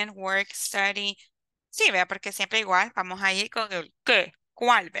también, work, study. Sí, vea, porque siempre igual. Vamos a ir con el qué,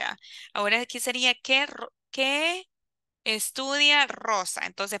 cuál, vea. Ahora aquí sería qué estudia Rosa.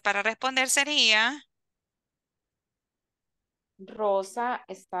 Entonces, para responder sería... Rosa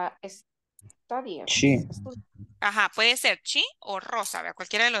está bien. She. Ajá, puede ser chi o rosa, vea,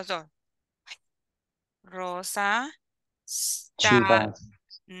 cualquiera de los dos. Rosa She está... does.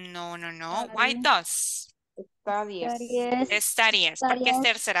 No. Why does? Studies, porque es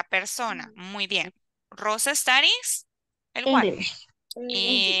tercera persona. Muy bien. Rosa studies. ¿El what? English.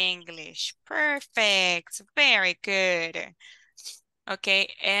 English. Perfect. Very good. Ok,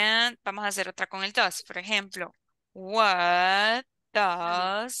 and vamos a hacer otra con el does. Por ejemplo, what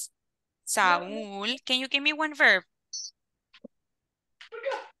does Saúl? Can you give me one verb?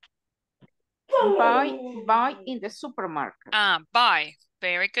 Buy in the supermarket. Buy.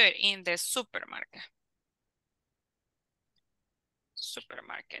 Very good. In the supermarket.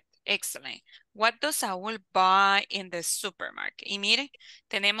 Supermarket. Excellent. What does Saúl buy in the supermarket? Y miren,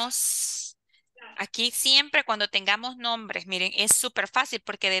 tenemos aquí siempre cuando tengamos nombres, miren, es súper fácil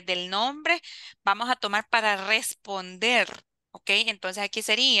porque desde el nombre vamos a tomar para responder. ¿Ok? Entonces aquí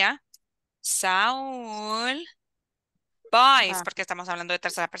sería Saúl buys, porque estamos hablando de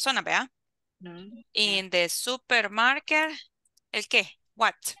tercera persona, ¿vea? In the supermarket, ¿el qué?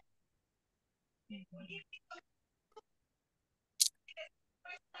 What?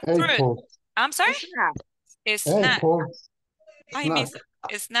 Fruit. Apple. I'm sorry? Snack. Apple. Ay, Snack.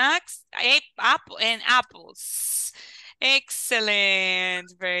 snacks, apple, and apples.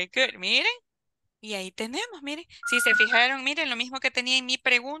 Excellent. Very good. Miren. Y ahí tenemos, miren. Si se fijaron, miren, lo mismo que tenía en mi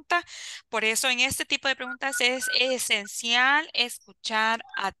pregunta. Por eso en este tipo de preguntas es esencial escuchar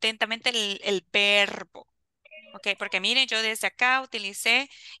atentamente el verbo. Ok, porque miren, yo desde acá utilicé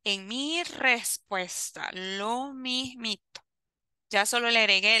en mi respuesta lo mismito. Ya solo le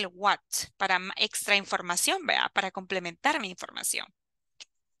agregué el what para extra información, ¿verdad? Para complementar mi información.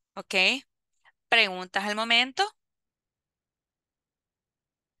 Ok, preguntas al momento.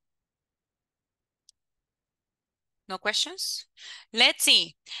 No questions? Let's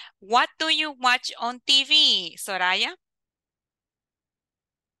see. What do you watch on TV, Soraya?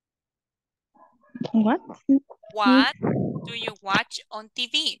 What? What do you watch on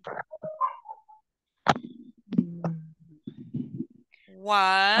TV?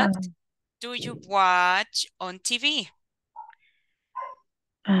 What do you watch on TV?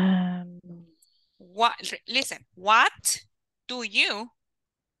 Listen, what do you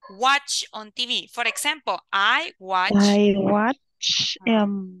watch on TV? For example, I watch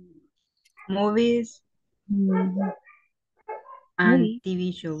movies mm, and movie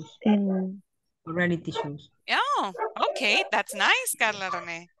TV shows, and reality shows. Oh, okay, that's nice, Carla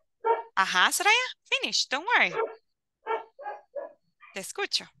René. Ajá, Soraya, finish, don't worry. Te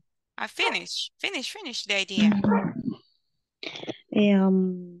escucho. I finish the idea.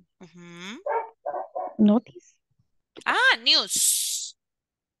 Ujú. notice. Ah, news.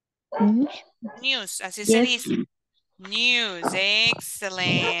 News. News, así se Yes. dice. News,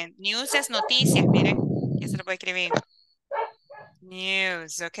 excelente. News es noticias, miren. Ya se lo puedo escribir.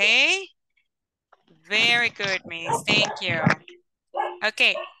 News, okay? Very good, miss. Thank you.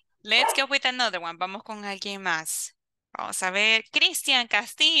 Okay, let's go with another one. Vamos con alguien más. Vamos a ver. Cristian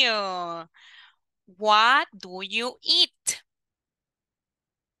Castillo. What do you eat?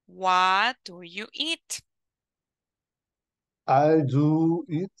 What do you eat? I do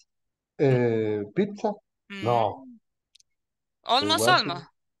eat pizza. No. Mm. Almost, What do- almost.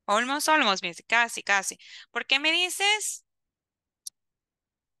 Almost, almost, miss. Casi, casi. ¿Por qué me dices?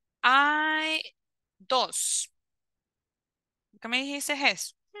 Hay dos. ¿Qué me dices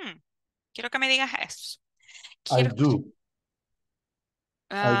eso? Quiero que me digas eso. I Quiero... do.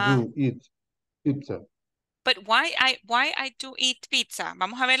 I Ah, do eat pizza. but why I do eat pizza?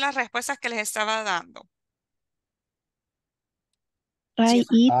 Vamos a ver las respuestas que les estaba dando. I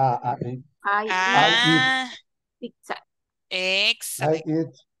eat. I eat. I eat Ah, pizza. I excelente.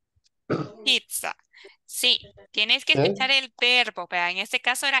 eat. Pizza. Sí, tienes que ¿Eh? escuchar el verbo, pero en este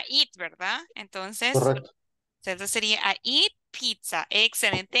caso era eat, ¿verdad? Entonces, Correcto. eso sería I eat pizza.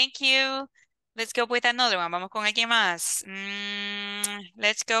 Excellent, thank you. Let's go with another one. Vamos con alguien más.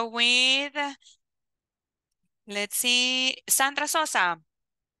 Let's go with, let's see, Sandra Sosa.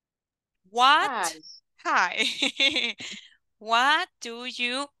 What? Hi. What do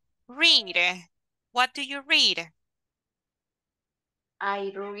you read? What do you read?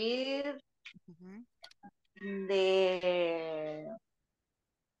 I read the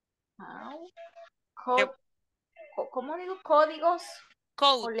 ¿cómo digo? Códigos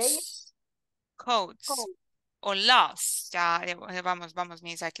o leyes. Codes. O laws. Ya, vamos,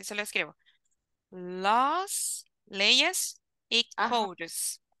 Misa, aquí se lo escribo. Laws, leyes y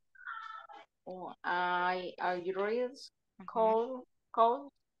codes. I read code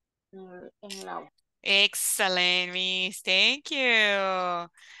in law. Excellent, Miss. Thank you.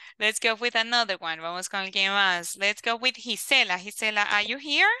 Let's go with another one. Vamos con alguien más. Let's go with Gisela. Gisela, are you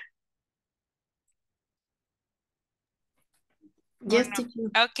here? Yes,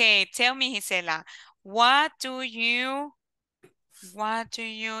 teacher. Okay, tell me, Gisela, what do you,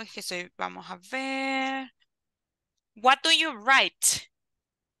 vamos a ver. What do you write?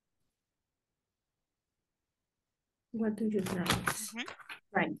 What do you write?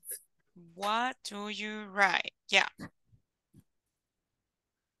 Right. What do you write? Yeah.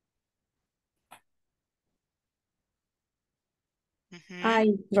 I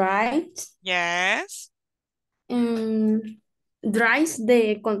write. Yes. Drives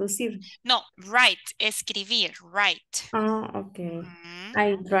de conducir. No, write, escribir, write. Ah, okay.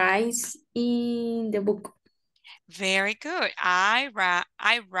 I write in the book. Very good. I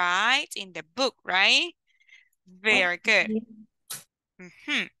write in the book, right? Very good.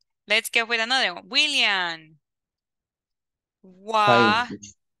 Let's go with another one. William. What?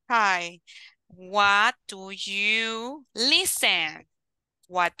 Hi. What do you listen?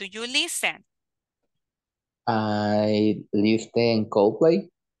 What do you listen? I listen Coldplay.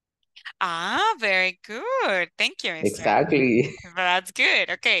 Ah, very good. Thank you, mister. Exactly. That's good.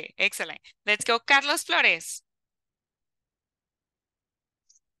 Okay, excellent. Let's go, Carlos Flores.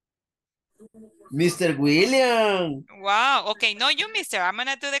 Mr. William. Wow. Okay. No, you, mister. I'm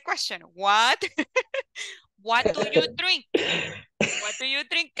gonna do the question. What? What do you drink? What do you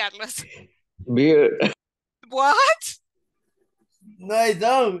drink, Carlos? Beer. What? No, I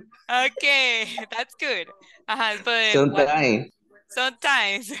don't. Okay, that's good. But what? Sometimes.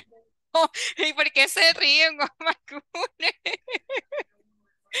 Sometimes. Oh, ¿y por qué se ríen, Guamacune?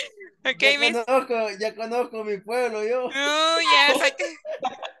 Okay, miss. Ya conozco mi pueblo, yo. Oh, yes.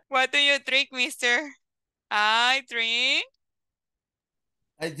 What do you drink, mister? I drink.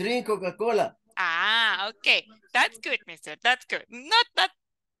 I drink Coca-Cola. Ah, okay. That's good, mister. That's good. Not that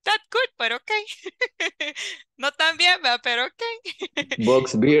good, but okay. No tan bien, pero okay.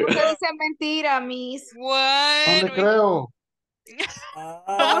 Box beer. ¿Cómo se dice mentira, Miss? No What? le creo.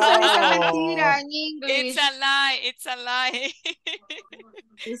 ¿Cómo se dice Ah, mentira en It's English? a lie. It's a lie.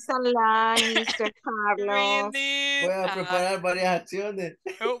 It's a lie, Mr. Carlos. voy Really? a preparar varias acciones.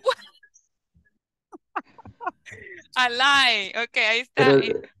 Oh, a lie. Okay, ahí está.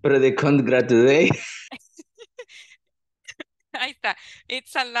 Pero de congratulate. Ahí está.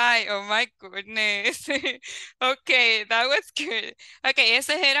 It's a lie. Oh my goodness. Okay, that was good. Okay,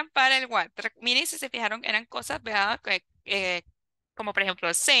 esos eran para el what. Miren, si se fijaron, eran cosas, vea, como por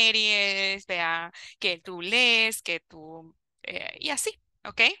ejemplo series, vea, que tú lees, que tú, y así,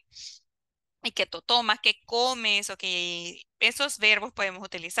 ¿ok? Y que tú tomas, que comes, ok, esos verbos podemos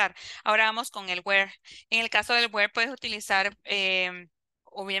utilizar. Ahora vamos con el where. En el caso del where puedes utilizar,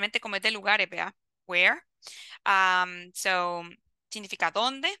 obviamente como es de lugares, vea, where. So, significa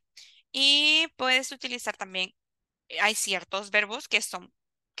dónde. Y puedes utilizar también, hay ciertos verbos que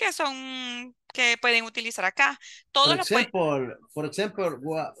pueden utilizar acá. Todos los pueden. For example,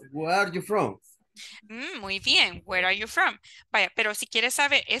 where are you from? Muy bien. Where are you from? Vaya, pero si quieres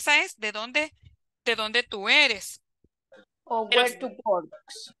saber, esa es de dónde tú eres. O Pero, where to work.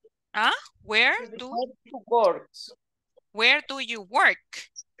 where to work. Where do you work?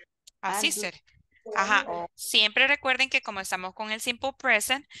 Así And ser. Ajá. Siempre recuerden que como estamos con el simple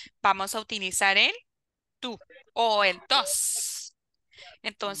present, vamos a utilizar el tú o el does.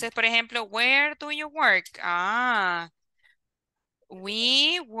 Entonces, por ejemplo, where do you work?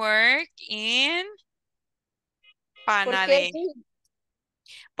 We work in panadería.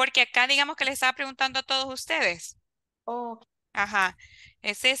 Porque acá digamos que le estaba preguntando a todos ustedes. Ajá.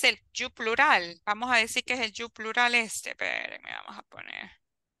 Ese es el you plural. Vamos a decir que es el you plural este. Espérenme, vamos a poner.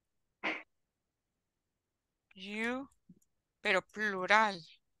 You, pero plural.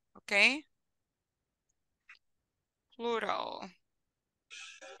 ¿Ok? Plural.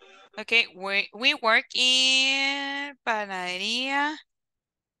 Ok, we work in panadería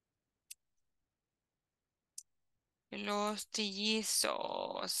Los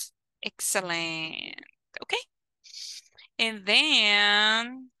Tillizos. Excellent. Okay. And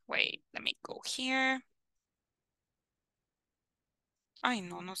then, wait, let me go here. Ay,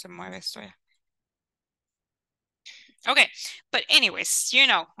 no se mueve esto ya. Okay, but anyways, you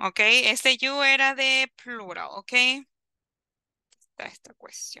know, okay, este you era de plural, okay. Esta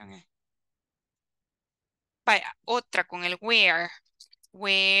cuestión es. Vaya, otra con el where.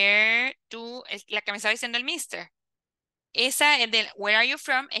 Where do, es la que me estaba diciendo el mister. Esa, el del where are you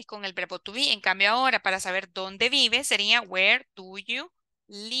from, es con el verbo to be. En cambio ahora, para saber dónde vive, sería where do you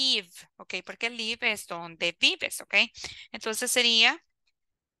live. Ok, porque live es donde vives, ok. Entonces sería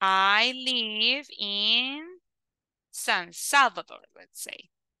I live in San Salvador, let's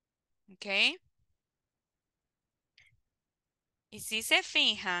say. Ok. Y si se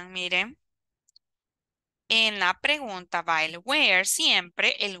fijan, miren, en la pregunta va el where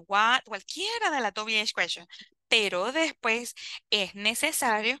siempre, el what, cualquiera de las WH questions, pero después es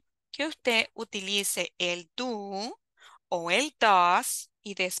necesario que usted utilice el do o el does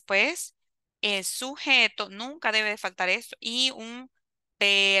y después el sujeto, nunca debe de faltar esto, y un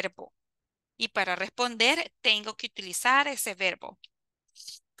verbo. Y para responder tengo que utilizar ese verbo.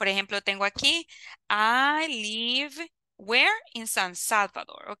 Por ejemplo, tengo aquí, I live where? In San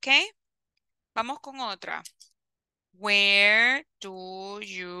Salvador, ¿ok? Vamos con otra. Where do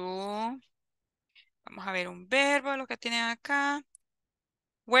you... Vamos a ver un verbo, lo que tienen acá.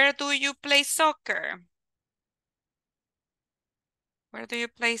 Where do you play soccer? Where do you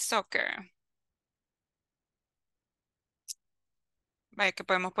play soccer? Vaya, que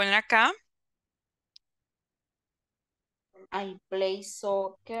podemos poner acá. I play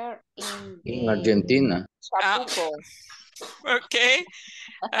soccer En Argentina. Chapuco. Okay.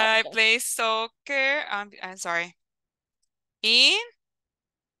 I play soccer. I'm sorry. In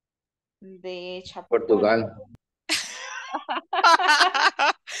De Chapuco. Portugal.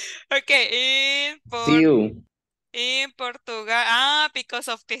 Okay, in See you. In Portugal. Ah, because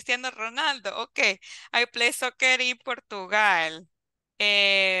of Cristiano Ronaldo. Okay. I play soccer in Portugal.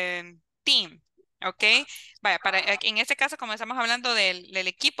 Team. Ok. Vaya, en este caso, como estamos hablando del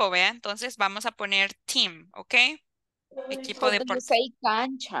equipo, vea, entonces vamos a poner team, ¿ok? Equipo How de do you say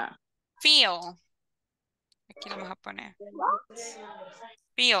cancha? Field. Aquí lo vamos a poner.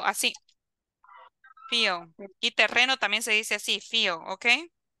 Field, así. Field. Y terreno también se dice así, field, ¿ok?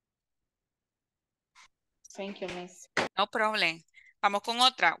 Thank you, miss. No problem. Vamos con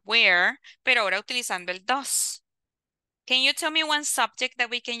otra, where, pero ahora utilizando el does. Can you tell me one subject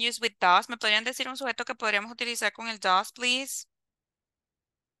that we can use with does? ¿Me podrían decir un sujeto que podríamos utilizar con el does, please?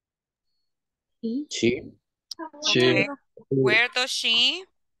 She. Okay. Where does she?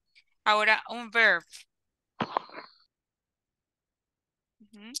 Ahora un verb.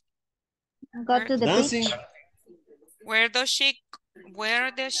 Go to the Dancing. beach. Where does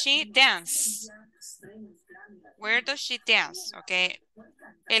she dance? Where does she dance? Okay.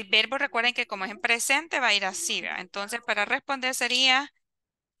 El verbo, recuerden que como es en presente va a ir así, ¿verdad? Entonces para responder sería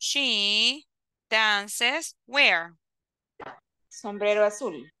she dances where? Sombrero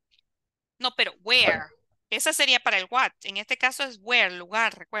azul. No, pero where. Esa sería para el what. En este caso es where,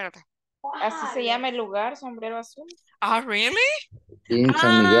 lugar, recuerda. Así se llama el lugar, sombrero azul. Ah, really? In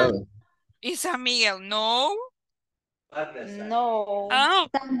San Miguel. ¿Y San Miguel? No. No. Oh,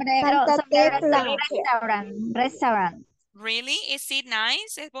 Sombrero, Santa sombrero es Tecla. restaurant. really? Is it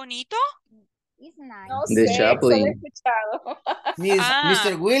nice? ¿Es bonito? It's nice. No The sé, solo he Chaplin. escuchado.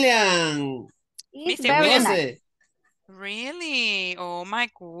 Mr. William. It's Mr. very William. nice. Conoce. Really? Oh my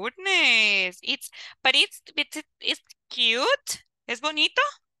goodness. It's cute. ¿Es bonito?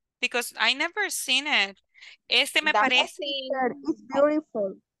 Because I never seen it. Este me parece. It's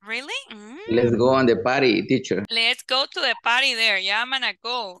beautiful. Really? Let's go on the party, teacher. Let's go to the party there. Yeah, I'm gonna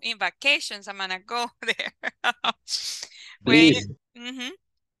go. In vacations, I'm gonna go there. Please.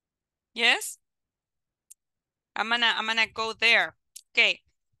 Yes? I'm gonna go there. Okay.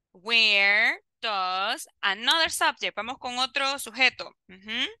 Where does another subject? Vamos con otro sujeto.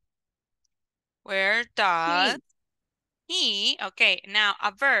 Where does he? Okay, now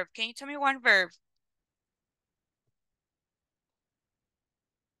a verb. Can you tell me one verb?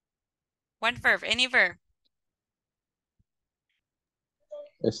 One verb, any verb.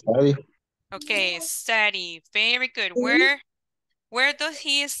 Study. Okay, study. Very good. Where does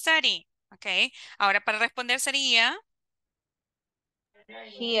he study? Okay. Ahora para responder sería.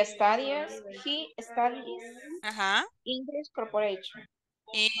 He studies Ajá. English Corporation.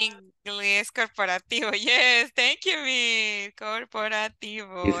 Inglés corporativo. Yes, thank you, Miss.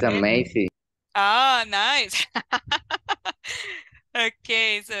 Corporativo. It's amazing. Oh, nice.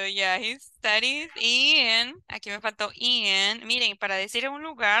 Okay, so yeah, he studies in, aquí me faltó in, miren, para decir un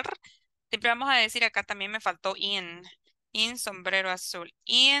lugar, siempre vamos a decir acá también me faltó in sombrero azul,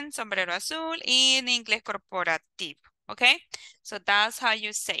 in sombrero azul y en inglés corporativo, okay? So that's how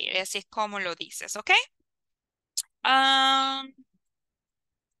you say it, así es como lo dices, okay?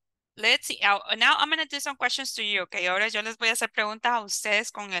 Let's see, now I'm going to do some questions to you, okay? Ahora yo les voy a hacer preguntas a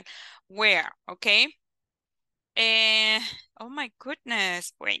ustedes con el where, okay? Oh my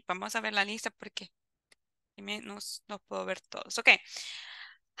goodness. Wait, vamos a ver la lista porque no puedo ver todos. Ok.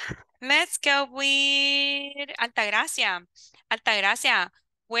 Let's go with Altagracia. Altagracia,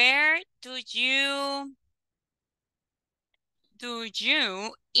 where do you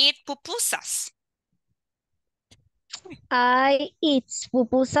eat pupusas? I eat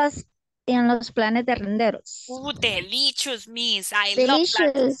pupusas en los planes de renderos. Delicious, miss.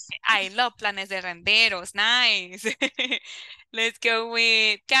 Delicious. I love planes de renderos. Nice. Let's go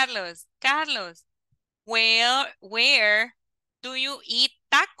with Carlos. Carlos, where do you eat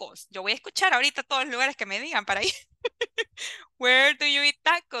tacos? Yo voy a escuchar ahorita todos los lugares que me digan para ir. Where do you eat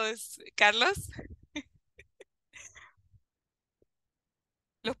tacos, Carlos?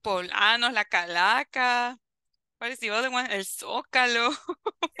 Los poblanos, la calaca. What is the other one? El Zócalo.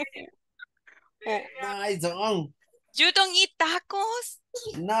 No, I don't. You don't eat tacos?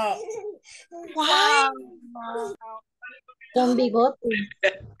 No. Why? Con bigote.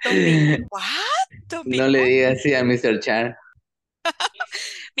 What? No le diga así a Mr. Chan.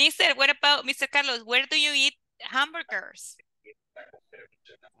 What about Mr. Carlos? Where do you eat hamburgers?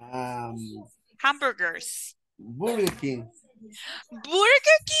 Hamburgers. Burger King.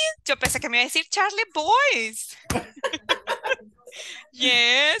 Burger King? Yo pensé que me iba a decir Charlie Boys.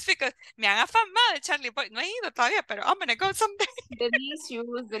 Yes, because me han afamado de Charlie Boys. No he ido todavía, pero I'm gonna go someday.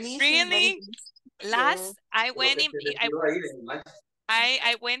 Delicious. Really? Yes. I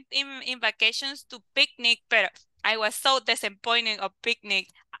went in vacations to picnic, but I was so disappointed of picnic.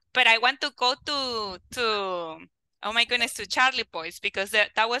 But I want to go to Oh my goodness, to Charlie Boys, because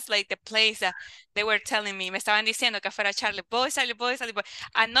that was like the place that they were telling me. Me estaban diciendo que fuera Charlie Boys, Charlie Boys, Charlie Boys.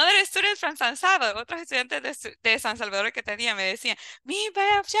 Another student from San Salvador, otros estudiantes de San Salvador que tenía me decían,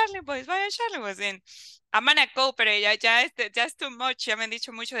 vaya Charlie Boys, vaya Charlie Boys. And I'm gonna go, pero ya es too much. Ya me han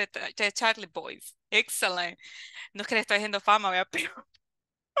dicho mucho de Charlie Boys. Excellent. No es que le estoy haciendo fama, ¿verdad? Pero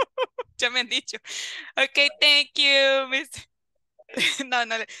ya me han dicho. Okay, thank you, Miss. No.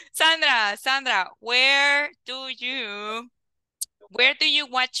 Sandra, where do you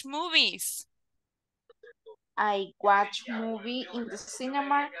watch movies? I watch movie in the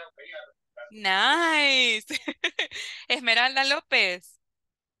cinema. Nice. Esmeralda López.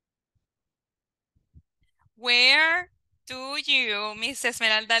 Where do you, Miss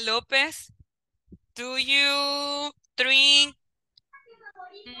Esmeralda López, do you drink?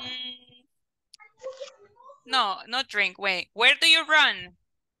 No, not drink, wait. Where do you run?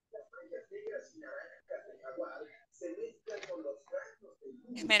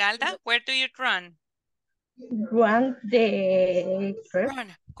 Esmeralda, where do you run? Run the trip.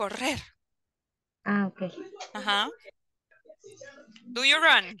 Run, correr. Ah, okay. Uh-huh. Do you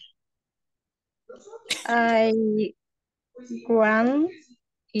run? I run.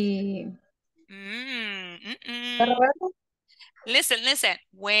 Listen.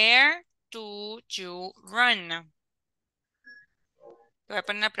 Where do you run? Te voy a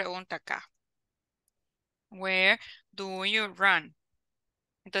poner una pregunta acá. Where do you run?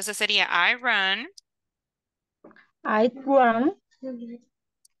 Entonces sería I run.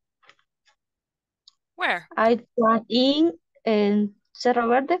 Where? I run in Cerro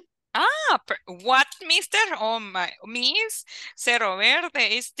Verde. Ah, what, mister? Oh my, miss? Cerro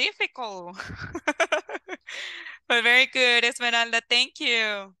Verde is difficult. But very good, Esmeralda. Thank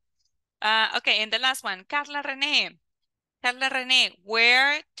you. Okay, and the last one, Carla René. Carla René,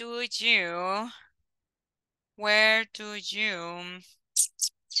 where do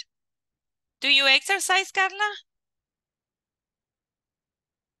you exercise, Carla?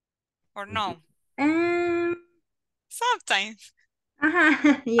 Or no? Sometimes.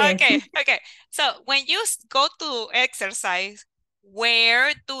 Yes. Okay. So when you go to exercise,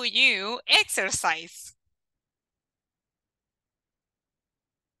 where do you exercise?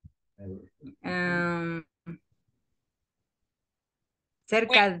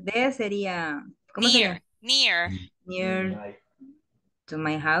 Cerca de sería, ¿cómo sería? Near. Near to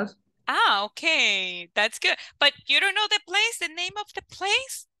my house. Ah, okay. That's good. But you don't know the place, the name of the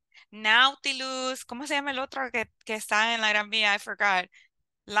place? Nautilus. ¿Cómo se llama el otro que está en la Gran Vía? I forgot.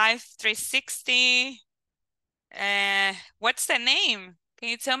 Life 360. What's the name? Can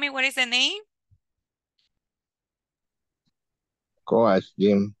you tell me what is the name? Coach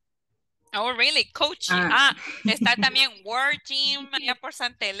Gym. Oh, really? Coachy. Está también World Gym allá por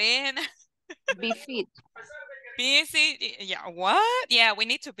Santa Elena. Be fit. Busy. Yeah, what? Yeah, we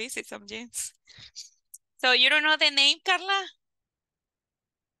need to visit some gyms. So you don't know the name, Carla?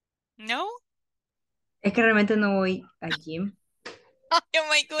 No? Es que realmente no voy al gym. Oh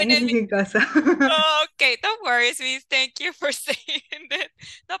my goodness. En casa. Okay, don't worry, Miss. Thank you for saying that.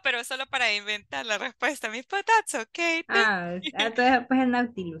 No, pero solo para inventar la respuesta, Miss, but that's okay. Entonces pues el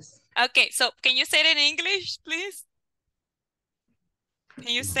Nautilus. Okay, so can you say it in English, please?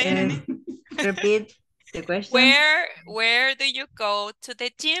 Can you say it in English? Repeat the question. Where do you go to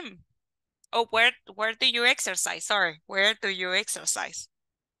the gym? Oh, where do you exercise? Sorry, where do you exercise?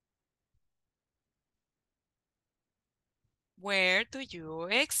 Where do you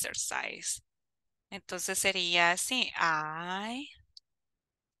exercise? Entonces sería así, I.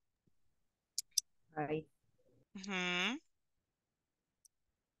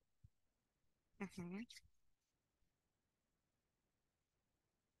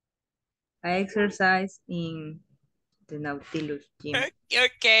 I exercise in the Nautilus gym.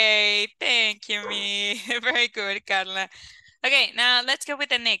 Okay, thank you, me. Very good, Carla. Okay, now let's go with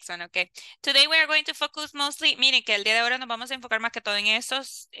the next one, okay. Today we are going to focus mostly, miren que el día de ahora nos vamos a enfocar más que todo en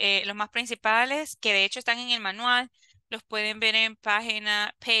esos, los más principales, que de hecho están en el manual. Los pueden ver en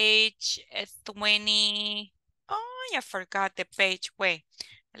page 20. Oh, I forgot the page. Wait,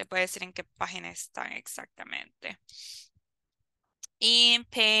 le puedo decir en qué página están exactamente. In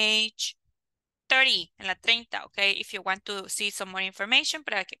page 30, en la 30, okay, if you want to see some more information,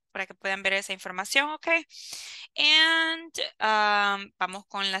 para que puedan ver esa información, okay. And vamos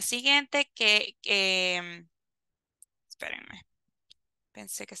con la siguiente espérenme,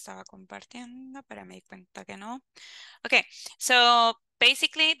 pensé que estaba compartiendo, pero me di cuenta que no. Okay, so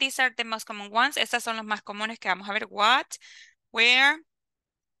basically these are the most common ones. Estas son los más comunes que vamos a ver. What, where,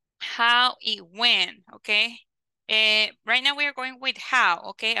 how y when, okay. Right now we are going with how,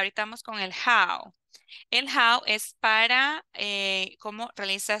 okay. Ahorita vamos con el how. El how es para cómo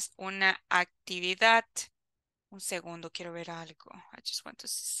realizas una actividad. Un segundo, quiero ver algo. I just want to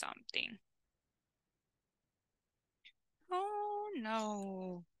see something. Oh,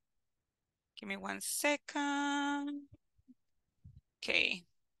 no. Give me 1 second. Okay.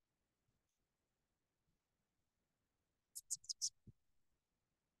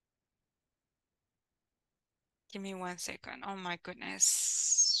 Give me 1 second. Oh my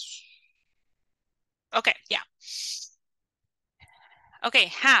goodness. Okay, yeah. Okay,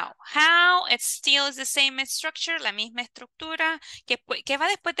 how. How, it still is the same structure, la misma estructura. ¿Qué va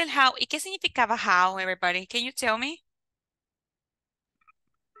después del how? ¿Y qué significaba how, everybody? Can you tell me?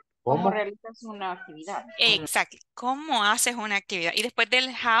 ¿Cómo ¿Cómo? realizas una actividad? Exacto. ¿Cómo haces una actividad? Y después del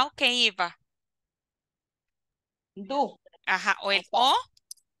how, ¿qué iba? Do. Ajá, o el o.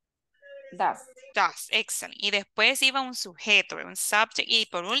 Das. Does, excellent. Y después iba un sujeto, un subject. Y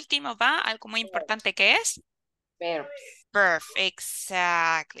por último va algo muy importante que es Verbs. verb.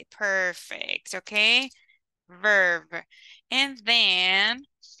 Exactly, perfect, okay? Verb. And then,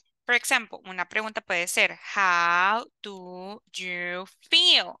 for example, una pregunta puede ser, how do you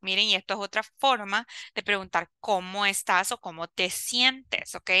feel? Miren, y esto es otra forma de preguntar cómo estás o cómo te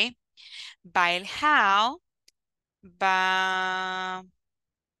sientes, ¿ok? Va el how, va...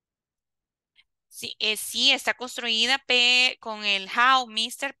 Sí, sí, está construida con el how,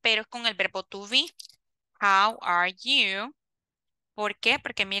 mister, pero es con el verbo to be. How are you? ¿Por qué?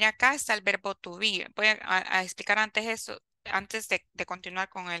 Porque mira, acá está el verbo to be. Voy a explicar antes eso, antes de continuar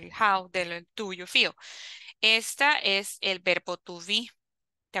con el how del do you feel. Esta es el verbo to be,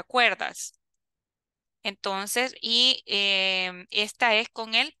 ¿te acuerdas? Entonces, y esta es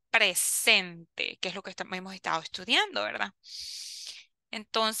con el presente, que es lo que hemos estado estudiando, ¿verdad?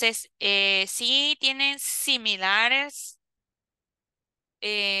 Entonces, sí tienen similares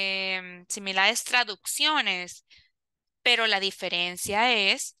traducciones, pero la diferencia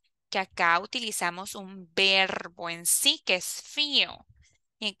es que acá utilizamos un verbo en sí, que es feel.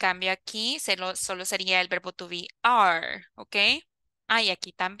 Y en cambio aquí solo sería el verbo to be are, ¿ok? Ah, y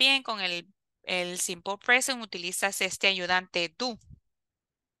aquí también con el simple present utilizas este ayudante do,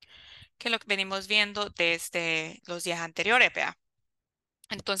 que es lo que venimos viendo desde los días anteriores, vea.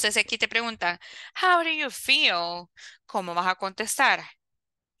 Entonces aquí te preguntan, how do you feel? ¿Cómo vas a contestar?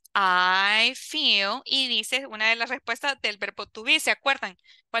 I feel, y dice una de las respuestas del verbo to be, ¿se acuerdan?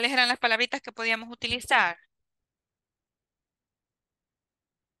 ¿Cuáles eran las palabritas que podíamos utilizar?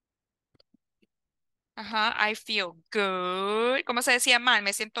 Ajá, I feel good. ¿Cómo se decía mal?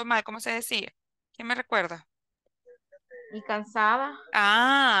 Me siento mal. ¿Cómo se decía? ¿Quién me recuerda? Y cansada.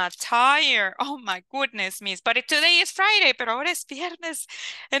 Ah, tired. Oh my goodness, miss. But today is Friday, pero ahora es viernes.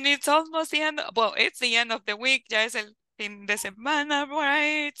 And it's almost the end. Well, it's the end of the week. Ya es el fin de semana,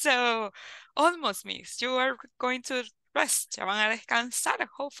 right? So, almost, miss. You are going to rest. Ya van a descansar,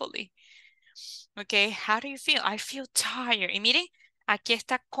 hopefully. Okay, how do you feel? I feel tired. Y miren, aquí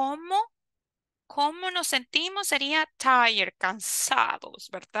está cómo nos sentimos. Sería tired, cansados,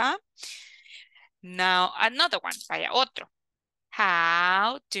 ¿verdad? Now, another one. Vaya, otro.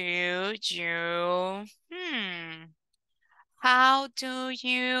 How do you, how do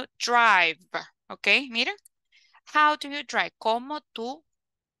you drive? Ok, miren. How do you drive? ¿Cómo tú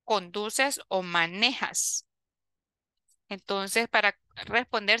conduces o manejas? Entonces, para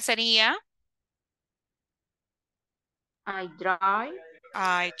responder sería I drive.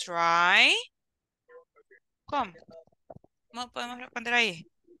 I try. ¿Cómo? ¿Cómo podemos responder ahí?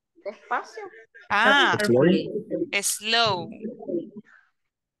 Despacio. Ah, Carefully. slow.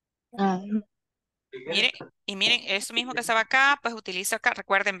 Ah, Miren, y miren, eso mismo que estaba acá, pues utiliza acá,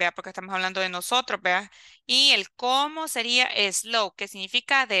 recuerden, vea, porque estamos hablando de nosotros, vea. Y el cómo sería slow, que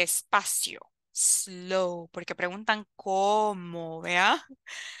significa despacio. Slow, porque preguntan cómo, vea.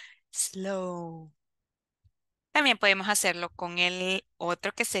 Slow. También podemos hacerlo con el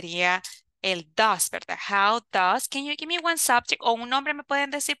otro que sería el does, ¿verdad? How does, can you give me one subject o un nombre me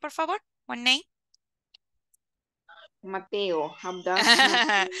pueden decir, por favor? One name. Mateo. How does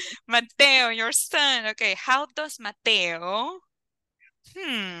Mateo? Mateo, your son. Okay, how does Mateo?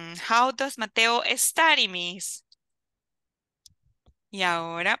 How does Mateo study, miss? Y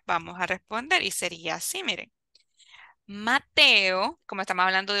ahora vamos a responder y sería así, miren. Mateo, como estamos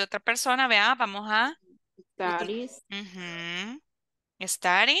hablando de otra persona, vea, vamos a... Studies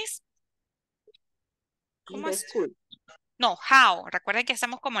Studies. in ¿Cómo the es? school. No, how. Recuerden que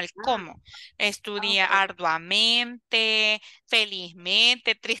estamos como el cómo. Estudia Okay. arduamente,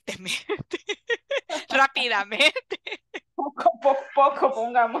 felizmente, tristemente, rápidamente. Poco,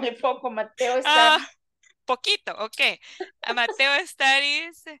 pongámosle poco. Mateo Ah, está. poquito, ok. Mateo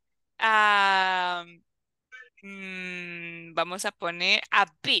studies Ah, vamos a poner a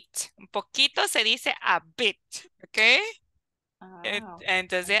bit. Un poquito se dice a bit, ¿ok?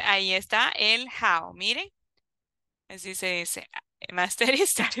 Entonces ahí está el how. Miren, así se dice. Master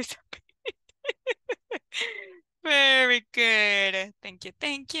is that is a bit. Very good. Thank you,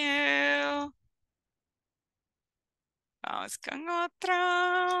 thank you. Vamos con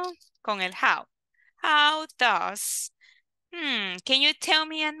otro. Con el how. How does. Can you tell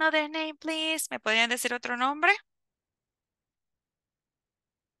me another name, please? ¿Me podrían decir otro nombre?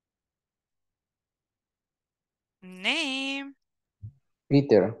 Name.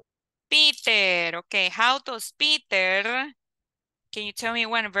 Peter. Peter. Okay. How does Peter? Can you tell me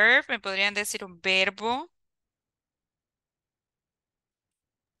one verb? ¿Me podrían decir un verbo?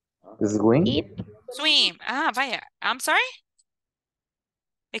 Swim. Swim. Ah, vaya. I'm sorry.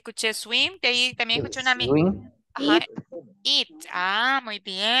 Escuché swim. De ahí también escuché una Swim. Ajá. Eat. Ah, muy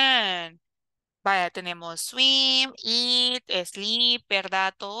bien. Vaya, tenemos swim, eat, sleep,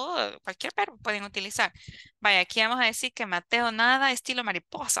 ¿verdad? Todo, cualquier verbo pueden utilizar. Vaya, aquí vamos a decir que Mateo nada estilo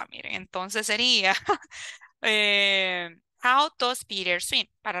mariposa, miren. Entonces sería, how does Peter swim?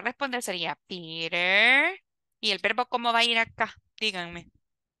 Para responder sería Peter. ¿Y el verbo cómo va a ir acá? Díganme.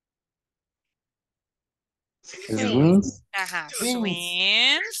 Swims. Ajá,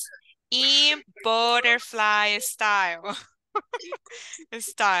 swims. Y butterfly style.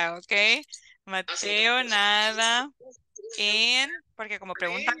 Style, ¿ok? Mateo nada porque como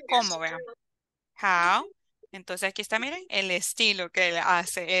preguntan cómo, vean. How. Entonces aquí está, miren, el estilo que él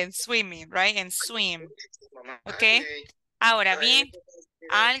hace en swimming, right? En swim. ¿Ok? Ahora bien,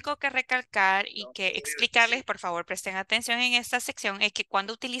 algo que recalcar y que explicarles, por favor, presten atención en esta sección, es que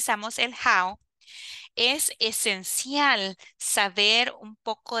cuando utilizamos el how, es esencial saber un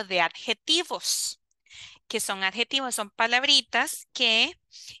poco de adjetivos. Que son adjetivos, son palabritas que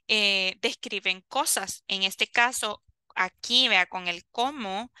describen cosas. En este caso, aquí, vea, con el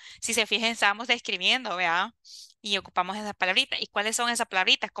cómo, si se fijan, estábamos describiendo, vea, y ocupamos esas palabritas. ¿Y cuáles son esas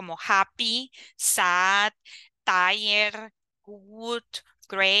palabritas? Como happy, sad, tired, good,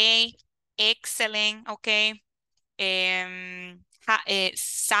 great, excellent, ok,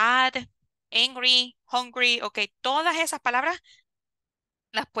 sad, angry, hungry, ok, todas esas palabras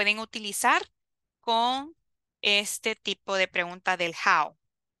las pueden utilizar con este tipo de pregunta del how.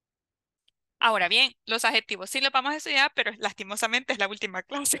 Ahora bien, los adjetivos sí los vamos a estudiar, pero lastimosamente es la última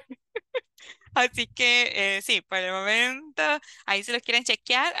clase. Así que sí, por el momento, ahí si los quieren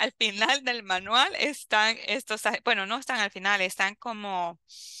chequear, al final del manual están estos, bueno, no están al final, están como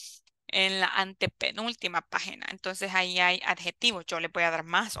en la antepenúltima página. Entonces ahí hay adjetivos. Yo les voy a dar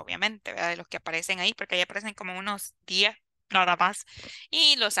más, obviamente, ¿verdad? De los que aparecen ahí, porque ahí aparecen como unos 10 nada más.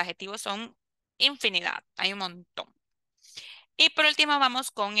 Y los adjetivos son infinidad, hay un montón. Y por último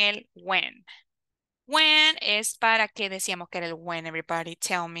vamos con el when. When es para qué decíamos que era el when, everybody,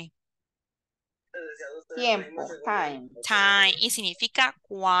 tell me. Tiempo, time. Time y significa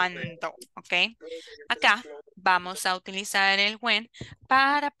cuándo, ¿ok? Acá vamos a utilizar el when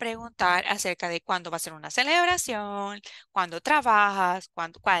para preguntar acerca de cuándo va a ser una celebración, cuándo trabajas,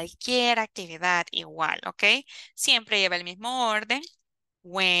 cuándo cualquier actividad igual, ¿ok? Siempre lleva el mismo orden.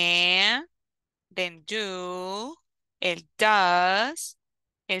 When, then do, el does,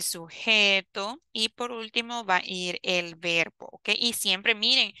 el sujeto y por último va a ir el verbo, ¿ok? Y siempre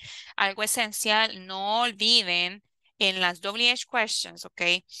miren, algo esencial, no olviden en las WH questions, ¿ok?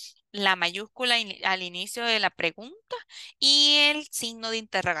 La mayúscula al inicio de la pregunta y el signo de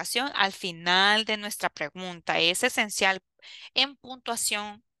interrogación al final de nuestra pregunta. Es esencial en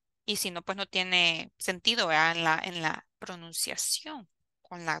puntuación y si no, pues no tiene sentido, ¿verdad? En la pronunciación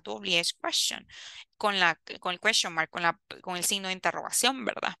con la WH question con el question mark, con el signo de interrogación,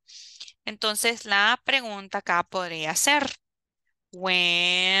 ¿verdad? Entonces, la pregunta acá podría ser,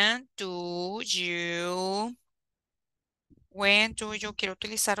 when do you, quiero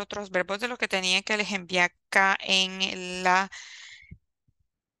utilizar otros verbos de los que tenía que les envié acá en la,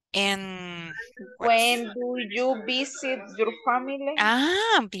 When do you visit your family?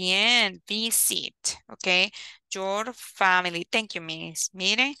 Ah, bien, visit, ok, your family, thank you, Miss.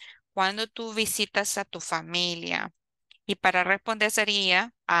 Miren, cuando tú visitas a tu familia. Y para responder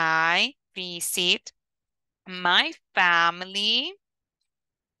sería, I visit my family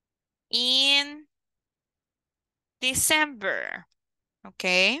in December.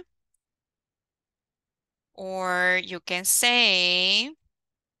 Okay. Or you can say,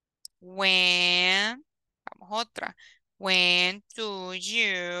 when, vamos otra. When do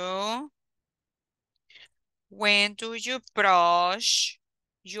you brush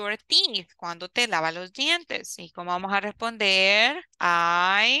your teeth? Cuando te lavas los dientes. ¿Y cómo vamos a responder?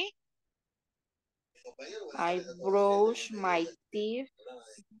 I I brush my teeth.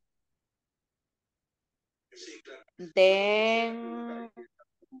 Then.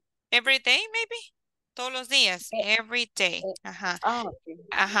 Every day, maybe. Todos los días. Every day. Ajá. Ok.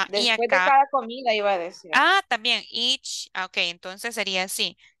 Ajá. Y Después de acá. cada comida iba a decir. También. Each. Ok, entonces sería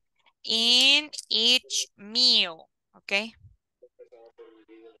así. In each meal. Ok.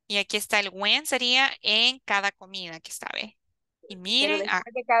 Y aquí está el when, sería en cada comida. Aquí está, ¿ve? Y Pero miren.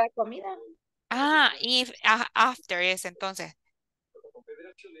 después de cada comida. After es entonces.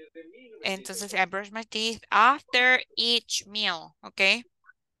 Entonces, I brush my teeth after each meal. Ok.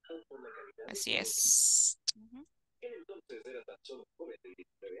 Así es.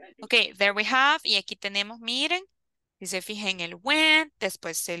 Ok, there we have. Y aquí tenemos, miren. Si se fijan el when,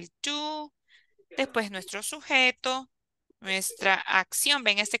 después el do, después nuestro sujeto, nuestra acción.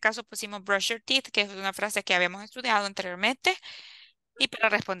 En este caso pusimos brush your teeth, que es una frase que habíamos estudiado anteriormente. Y para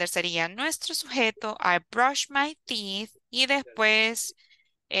responder sería nuestro sujeto, I brush my teeth. Y después,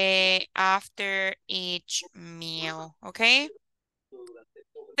 after each meal. Ok.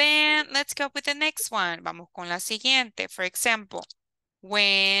 Then let's go with the next one. Vamos con la siguiente. For example,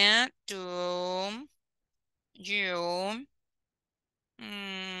 when do you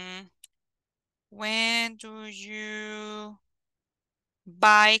when do you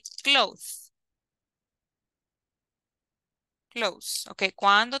buy clothes? Clothes. Ok,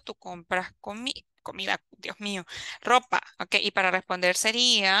 cuando tú compras comida, Dios mío, ropa. Ok, y para responder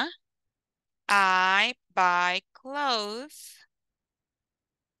sería I buy clothes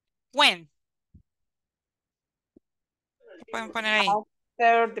when. ¿Qué pueden poner ahí?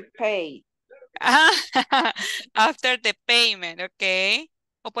 After the pay. After the payment, ok.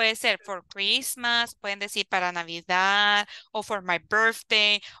 O puede ser for Christmas, pueden decir para Navidad, o for my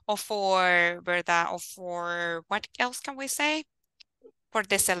birthday, o for, ¿verdad? O for, what else can we say? For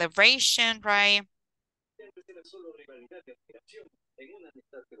the celebration, right?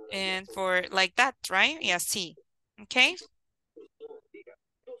 And for like that, right? Y así, ok.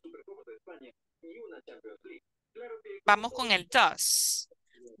 Vamos con el does.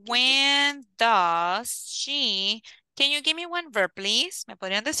 When does she... Can you give me one verb, please? ¿Me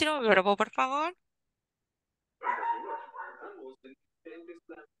podrían decir un verbo, por favor?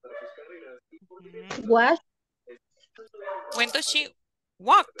 Wash. When does she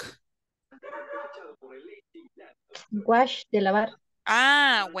walk? Wash, de lavar.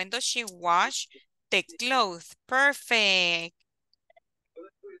 When does she wash the clothes? Perfect.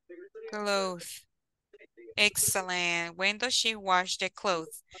 Clothes. Excellent. When does she wash the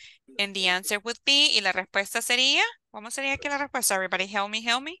clothes? And the answer would be, y la respuesta sería, ¿cómo sería aquí la respuesta? Everybody help me,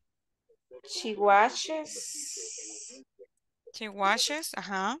 help me. She washes. She washes,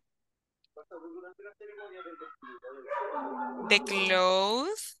 the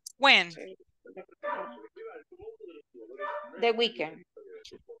clothes, when? The weekend.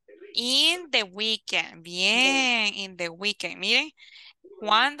 In the weekend. Bien, in the weekend. Miren,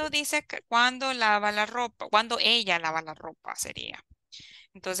 cuando dice, cuando lava la ropa, cuando ella lava la ropa sería.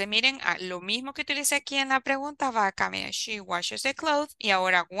 Entonces, miren, lo mismo que utilicé aquí en la pregunta va acá. Miren, she washes the clothes. Y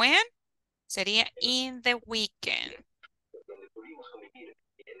ahora, when sería in the weekend.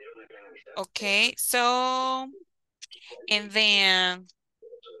 Okay, so, and then,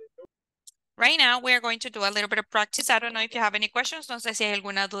 right now, we are going to do a little bit of practice. I don't know if you have any questions. No sé si hay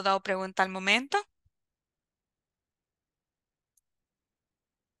alguna duda o pregunta al momento.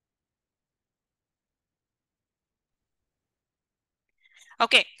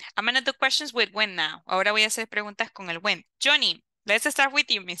 Okay, I'm going to do questions with when now. Ahora voy a hacer preguntas con el when. Johnny, let's start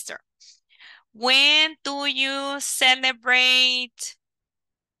with you, mister. When do you celebrate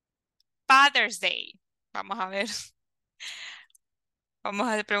Father's Day? Vamos a ver. Vamos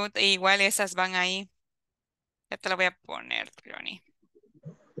a hacer preguntas. Igual esas van ahí. Ya te la voy a poner, Johnny.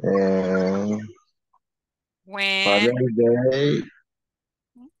 When Father's Day.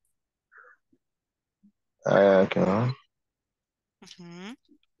 Okay.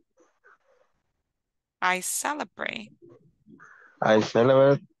 I celebrate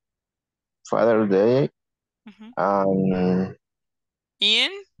Father's Day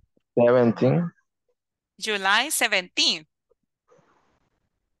in 17. July 17th.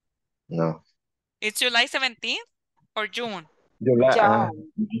 No. It's July 17th or June? July.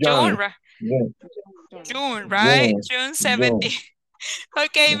 June, June. right? June. June, right? June June. 17th.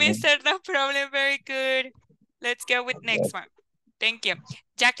 Okay, mister, no problem. Very good. Let's go with next one. Thank you.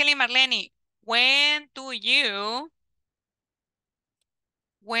 Jacqueline Marlene, when do you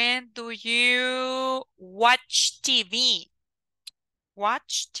watch TV?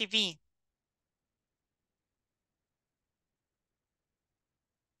 Watch TV.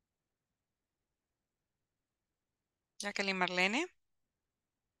 Jacqueline Marlene.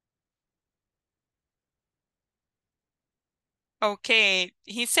 Okay,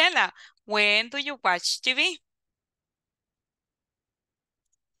 Gisela, when do you watch TV?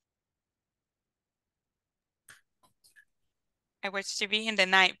 I watch TV in the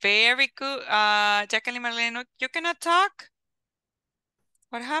night. Very good. Jacqueline Marlene, you cannot talk?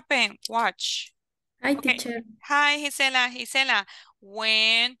 What happened? Watch. Hi, Okay. teacher. Hi, Gisela. Gisela,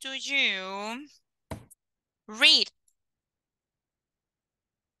 when do you read?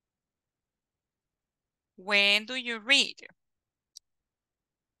 When do you read?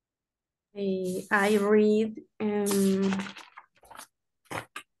 I read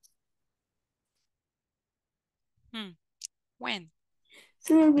When?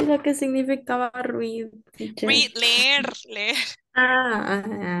 se me olvidó qué significaba read, teacher. Read, leer, leer.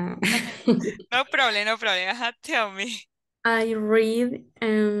 No problem, no problem. Tell me. I read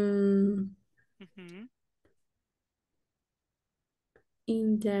in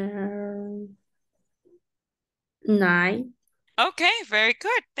the night. Okay, very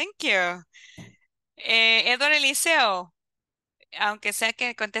good. Thank you. Edward Eliseo, aunque sea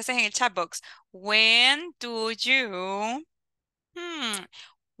que contestes en el chat box. When do you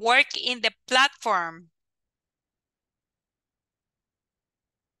work in the platform?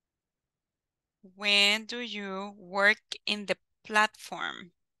 When do you work in the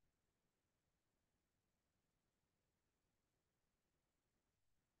platform?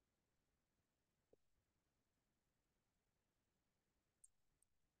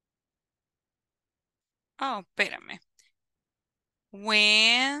 Oh, espérame.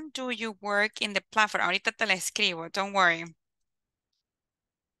 When do you work in the platform? Ahorita te la escribo, don't worry.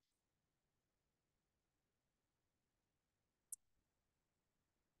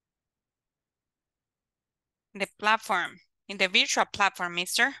 The platform, in the virtual platform,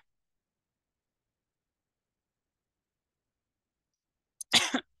 mister.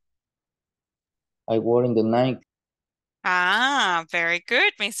 I work in the night. Ah, very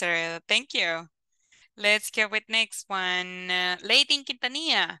good, mister. Thank you. Let's go with next one. Lady in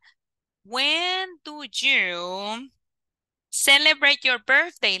Quintanilla, when do you celebrate your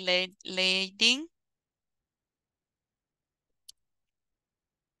birthday, lady?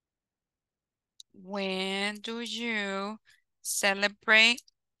 When do you celebrate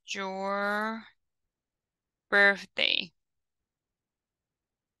your birthday?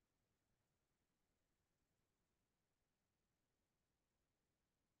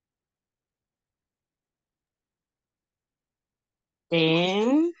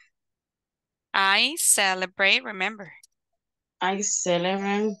 Then I celebrate, remember. I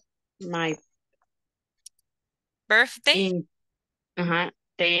celebrate my Birthday?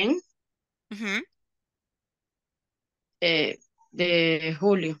 Then de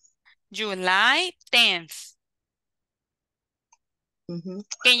julio. July 10th.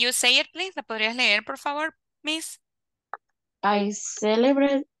 Can you say it, please? ¿La podrías leer, por favor, miss? I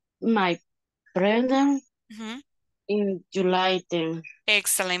celebrate my birthday in July 10th.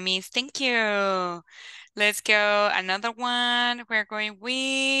 Excellent, miss. Thank you. Let's go. Another one. We're going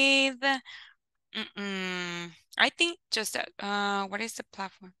with... I think just that. What is the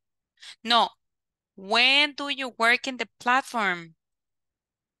platform? No. When do you work in the platform?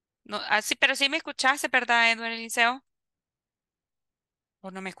 No, así, pero sí me escuchaste, ¿verdad, Eduardo Eliseo? ¿O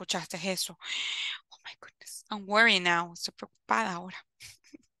no me escuchaste eso? Oh my goodness. I'm worried now. Estoy preocupada ahora.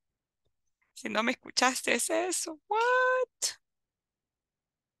 Si no me escuchaste es eso. What?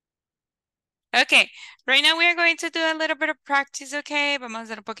 Okay, right now we are going to do a little bit of practice, okay? Vamos a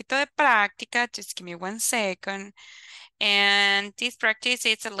hacer un poquito de práctica. Just give me 1 second. And this practice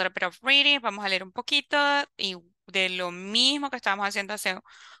is a little bit of reading. Vamos a leer un poquito y de lo mismo que estábamos haciendo hace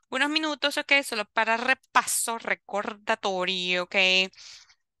unos minutos, okay? Solo para repaso, recordatorio, okay?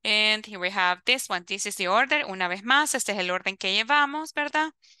 And here we have this one. This is the order. Una vez más, este es el orden que llevamos,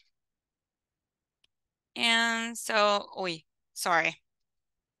 ¿verdad? And so, sorry.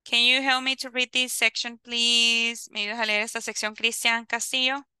 Can you help me to read this section, please? ¿Me ayudas a leer esta sección, Cristian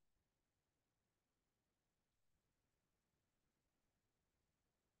Castillo?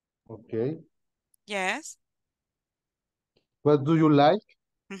 Okay. Yes. What do you like?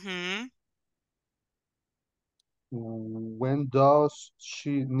 Mm-hmm. When does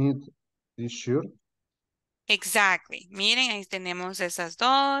she need this shirt? Exactly. Miren, ahí tenemos esas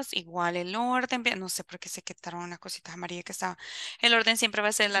dos. Igual el orden. No sé por qué se quitaron unas cositas amarillas que estaban. El orden siempre va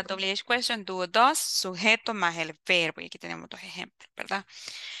a ser la WH question, do, does, sujeto más el verbo. Y aquí tenemos dos ejemplos, ¿verdad?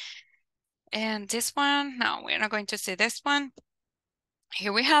 And this one, no, we're not going to see this one.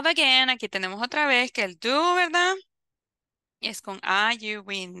 Here we have again. Aquí tenemos otra vez que el do, ¿verdad? Es con I, you,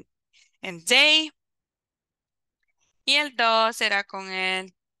 we, and they. Y el 2 será con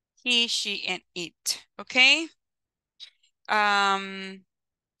el he, she, and it. ¿Ok?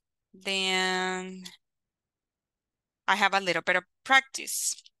 Then I have a little bit of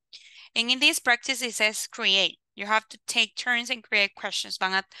practice. And in this practice it says create. You have to take turns and create questions.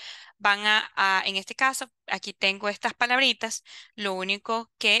 En este caso, aquí tengo estas palabritas. Lo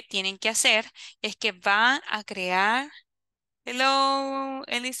único que tienen que hacer es que van a crear, hello,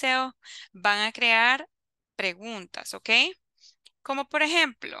 Eliseo, van a crear preguntas, ¿ok? Como por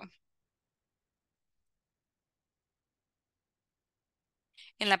ejemplo,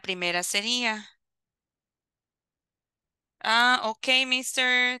 en la primera sería, ok,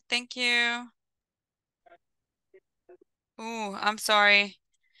 mister, thank you. I'm sorry.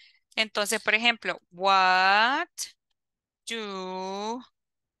 Entonces, por ejemplo, what do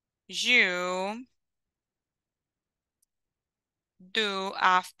you do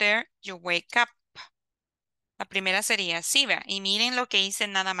after you wake up? La primera sería, sí, vea, y miren lo que hice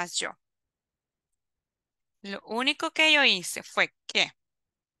nada más yo. Lo único que yo hice fue que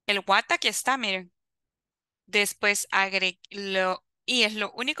el what aquí está, miren. Después y es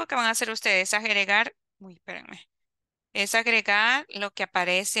lo único que van a hacer ustedes, agregar, uy, espérenme, es agregar lo que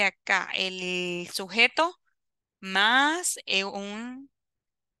aparece acá, el sujeto más un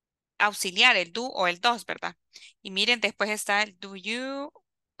auxiliar, el do o el dos, ¿verdad? Y miren, después está el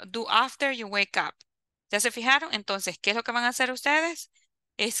do after you wake up. ¿Ya se fijaron? Entonces, ¿qué es lo que van a hacer ustedes?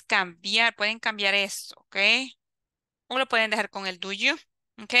 Es cambiar, pueden cambiar esto, ¿ok? O lo pueden dejar con el do you,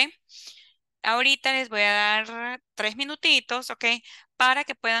 ¿ok? Ahorita les voy a dar 3 minutitos, ¿ok? Para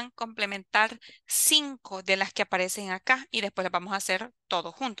que puedan complementar 5 de las que aparecen acá y después las vamos a hacer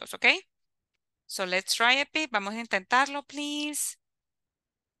todos juntos, ¿ok? So let's try it, please. Vamos a intentarlo, please.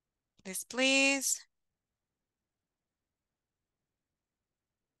 Please.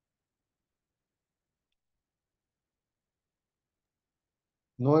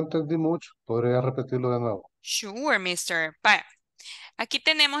 No entendí mucho. ¿Podría repetirlo de nuevo? Sure, mister. Vaya, aquí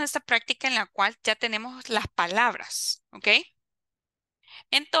tenemos esta práctica en la cual ya tenemos las palabras, ¿ok?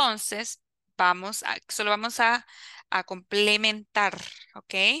 Entonces, solo vamos a complementar,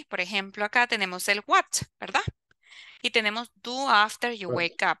 ¿ok? Por ejemplo, acá tenemos el what, ¿verdad? Y tenemos do after you Bueno,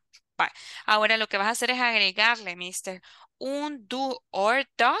 wake up. Vaya, ahora lo que vas a hacer es agregarle, mister, un do or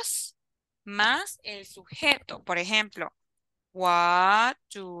does más el sujeto. Por ejemplo, what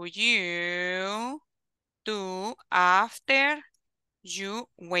do you do after you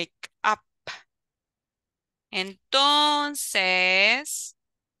wake up? Entonces,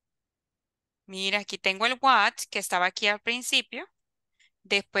 mira, aquí tengo el what que estaba aquí al principio.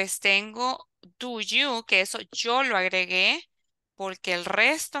 Después tengo do you, que eso yo lo agregué, porque el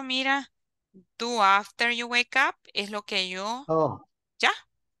resto, mira, do after you wake up es lo que yo, oh, ¿ya?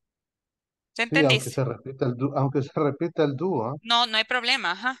 ¿Ya sí, aunque entendiste? se repita aunque se repita el do, ¿ah? No, no hay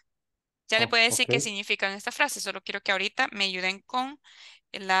problema, ajá. Ya le Oh, puedo decir ok, qué significan estas frases, solo quiero que ahorita me ayuden con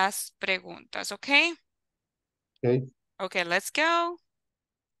las preguntas, ¿ok? ok. Ok, let's go.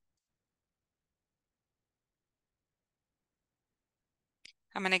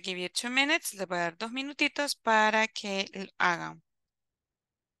 I'm gonna give you 2 minutes. Le voy a dar 2 minutitos para que lo hagan.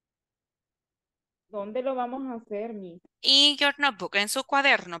 ¿Dónde lo vamos a hacer, mi? Y your notebook, en su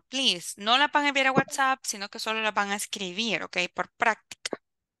cuaderno, please. No la van a enviar a WhatsApp, sino que solo la van a escribir, ¿ok? Por práctica.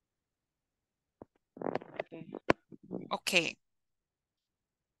 Ok.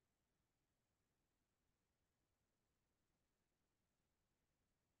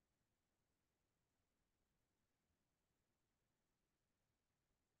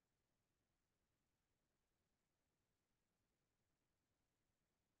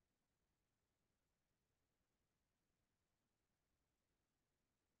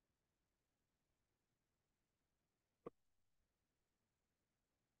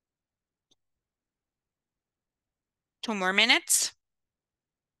 2 more minutes.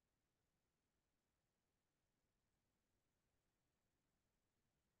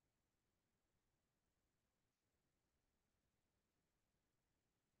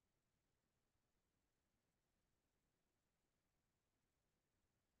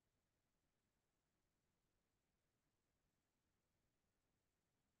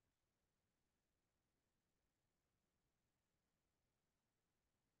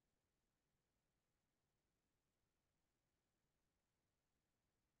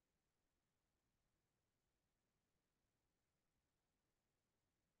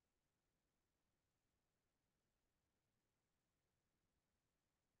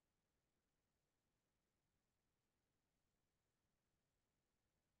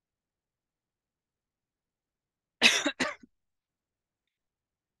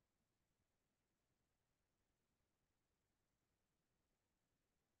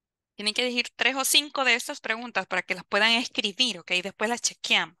 Tienen que elegir 3 o 5 de estas preguntas para que las puedan escribir, ¿ok? Después las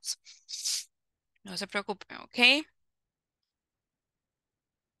chequeamos. No se preocupen, ¿ok?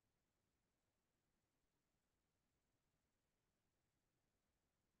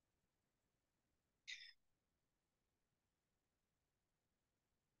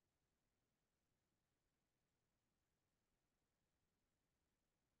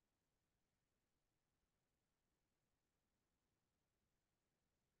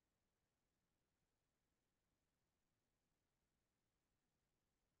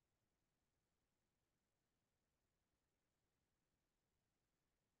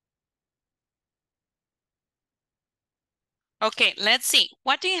 Okay, let's see.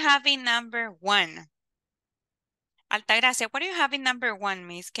 What do you have in number 1? Altagracia, what do you have in number 1,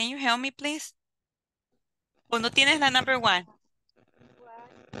 miss? Can you help me, please? ¿O no tienes la number 1?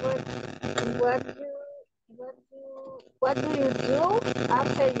 What do you do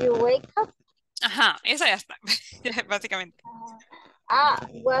after you wake up? Ajá, esa ya está, básicamente.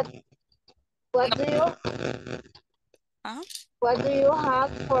 What No. do you Ajá. what do you have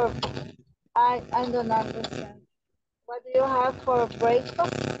for I don't understand. What do you have for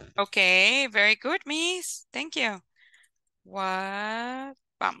breakfast? Okay, very good, miss. Thank you. What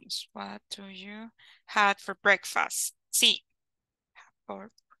do you have for breakfast? Sí.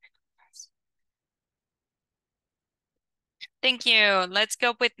 For breakfast. Thank you. Let's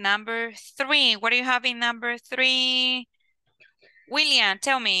go with number 3. What do you have in number 3? William,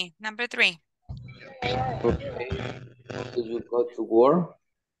 tell me, number 3. Okay. Do you go to work?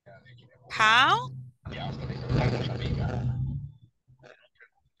 How?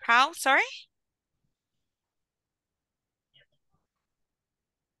 How? Sorry?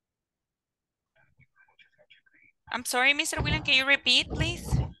 I'm sorry, Mr. William, can you repeat, please?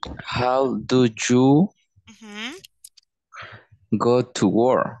 How do you go to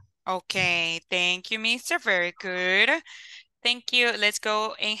work? Okay, thank you, Mr. Very good. Thank you. Let's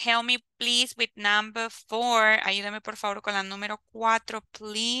go and help me, please, with number 4. Ayúdame, por favor, con la número 4,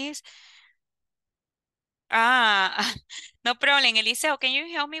 please. No problem. Eliseo, can you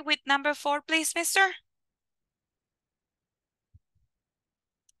help me with number 4, please, mister?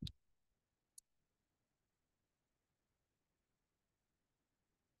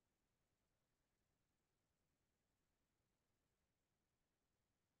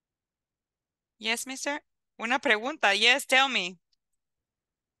 Yes, mister. Una pregunta. Yes, tell me.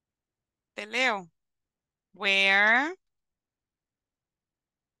 Te leo. Where?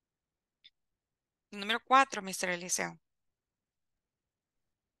 Número 4, Mr. Eliseo.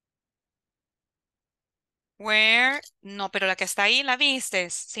 Where? No, pero la que está ahí la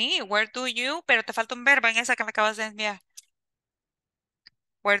vistes. Sí, where do you? Pero te falta un verbo en esa que me acabas de enviar.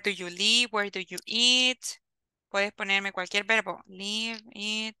 Where do you live? Where do you eat? Puedes ponerme cualquier verbo. Live,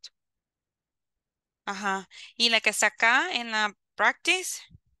 eat. Ajá. Y la que está acá en la practice.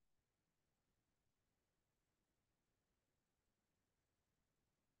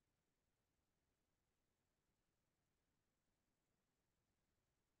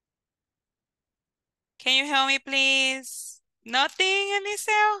 Can you help me, please? Nothing,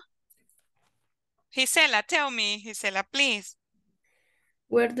 Eliseo? Gisela, tell me, Gisela, please.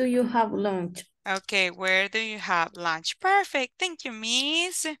 Where do you have lunch? Okay, where do you have lunch? Perfect. Thank you,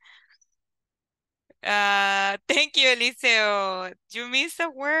 miss. Thank you, Eliseo. You missed a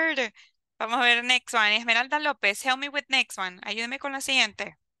word. Vamos a ver next one. Esmeralda López, help me with next one. Ayúdeme con la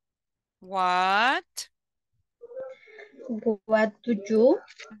siguiente. What? What do you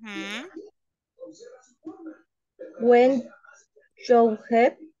Ujú. when you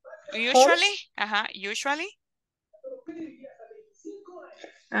have Usually. Ajá, usually.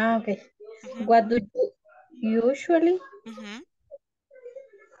 Okay. Ujú, What do you usually ujú.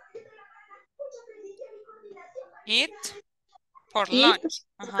 Eat for eat lunch.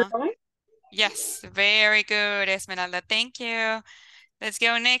 for Ajá. lunch? Yes, very good, Esmeralda. Thank you. Let's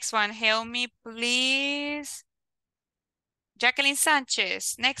go next one. Help me, please. Jacqueline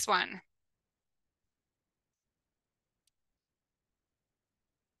Sanchez, next one.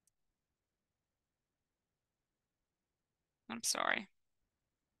 I'm sorry.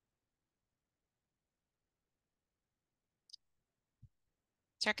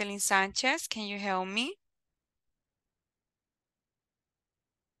 Jacqueline Sanchez, can you help me?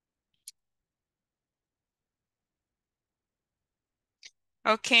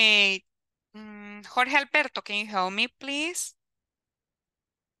 Okay. Jorge Alberto, can you help me, please?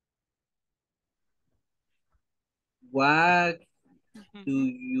 What Ujú, do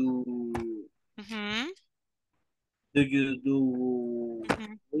you ujú, do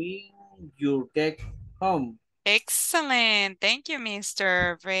ujú. when you get home? Excellent. Thank you,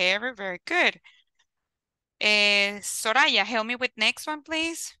 mister. Very, very good. Soraya, help me with next one,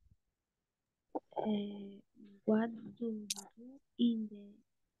 please. What do you do in the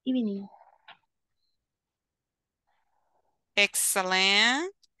evening?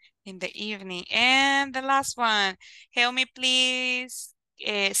 Excellent. In the evening. And the last one. Help me, please.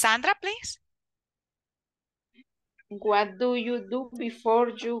 Sandra, please. What do you do before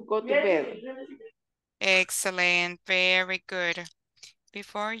you go to bed? Excellent. Very good.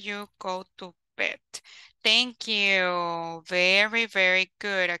 Before you go to bed. Thank you. Very, very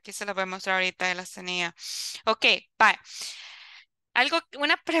good. Aquí se lo voy a mostrar ahorita, ya las tenía. Ok, bye.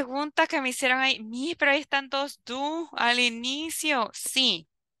 Una pregunta que me hicieron ahí. Pero ahí están dos do al inicio. Sí.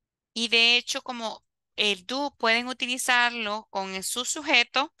 Y de hecho, como el do pueden utilizarlo con su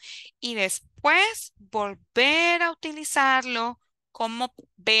sujeto y después volver a utilizarlo como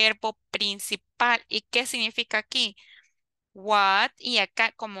verbo principal. ¿Y qué significa aquí? What, y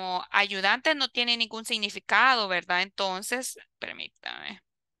acá como ayudante no tiene ningún significado, ¿verdad? Entonces, permítame.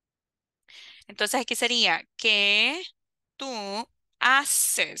 Entonces aquí sería, ¿qué tú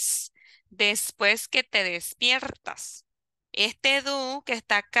haces después que te despiertas? Este do que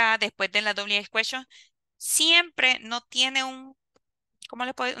está acá después de la doble question siempre no tiene ¿cómo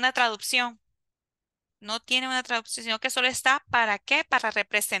le puedo? Una traducción. No tiene una traducción, sino que solo está ¿para qué? Para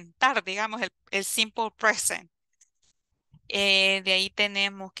representar, digamos, el simple present. De ahí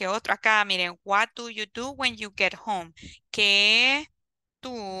tenemos que otro acá, miren, what do you do when you get home? ¿Qué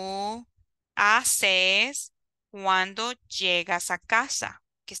tú haces cuando llegas a casa?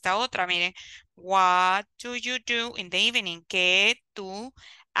 Aquí está otra, miren, what do you do in the evening? ¿Qué tú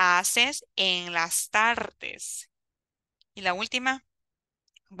haces en las tardes? Y la última,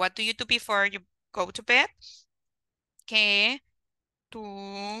 what do you do before you go to bed? ¿Qué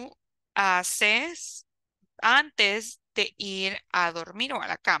tú haces antes de ir a dormir o a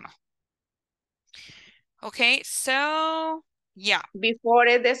la cama? Okay, so, yeah.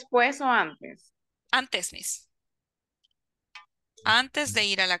 Before es después o antes. Antes, miss. Antes de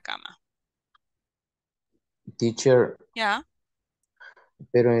ir a la cama. Teacher, ¿Ya?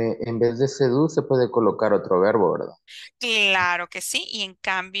 pero en vez de seduce se puede colocar otro verbo, ¿verdad? Claro que sí. Y en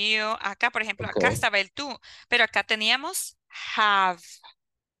cambio, acá, por ejemplo, acá Ok. estaba el tú, pero acá teníamos have.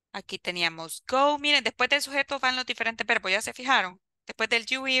 Aquí teníamos go. Miren, después del sujeto van los diferentes verbos, ¿ya se fijaron? Después del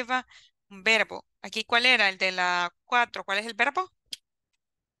you iba un verbo. Aquí, ¿cuál era? El de la 4. ¿Cuál es el verbo?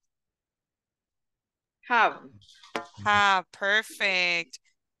 Have. Have, perfect.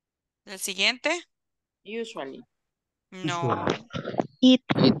 ¿El siguiente? Usually. No. Eat.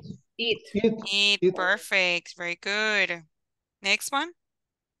 Eat. Eat, perfect. Very good. Next one.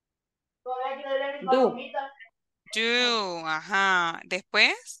 Do. Do, ajá.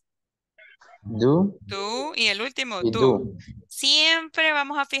 Después, Do do. Y el último, y do. do. Siempre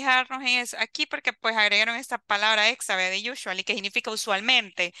vamos a fijarnos en eso. Aquí porque pues agregaron esta palabra extra de usually, que significa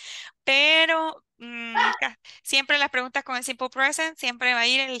usualmente. Pero siempre las preguntas con el simple present, siempre va a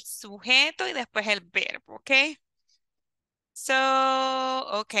ir el sujeto y después el verbo, ¿ok? So,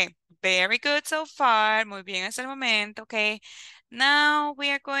 okay, very good so far. Muy bien hasta el momento, okay. Now we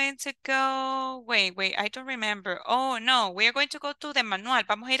are going to go, wait, I don't remember. Oh, no, we are going to go to the manual.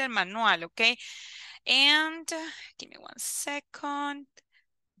 Vamos a ir al manual, okay? And give me 1 second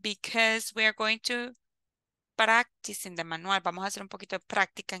because we are going to practice in the manual. Vamos a hacer un poquito de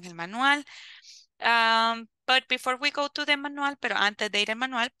práctica en el manual. But before we go to the manual, pero antes de ir al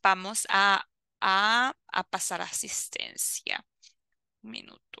manual, vamos a pasar asistencia. Un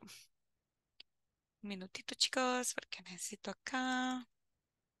minuto. Un minutito, chicos, porque necesito acá.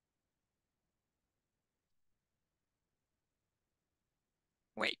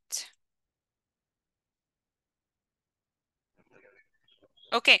 Wait.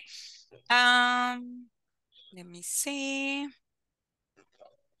 Okay. Let me see.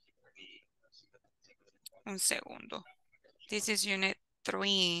 Un segundo. This is unit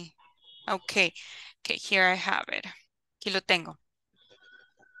 3. Okay. Okay, here I have it. Aquí lo tengo.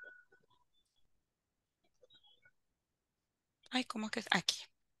 Ay, ¿cómo que? Aquí.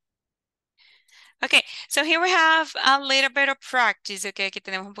 Okay, so here we have a little bit of practice, okay, aquí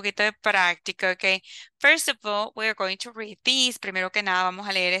tenemos un poquito de práctica, okay. First of all, we're going to read these. Primero que nada, vamos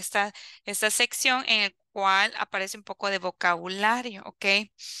a leer esta sección en el cual aparece un poco de vocabulario,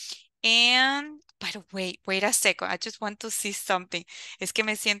 okay. But wait a second, I just want to see something. Es que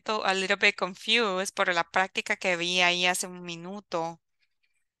me siento a little bit confused por la práctica que vi ahí hace un minuto.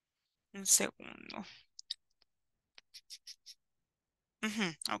 Un segundo.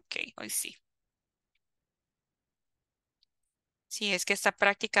 Ok, hoy sí. Sí, es que esta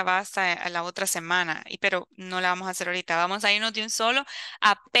práctica va hasta a la otra semana, pero no la vamos a hacer ahorita. Vamos a irnos de un solo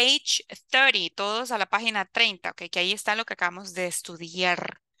a page 30, todos a la página 30, ok, que ahí está lo que acabamos de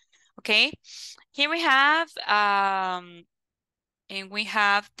estudiar, ok. Here we have, and we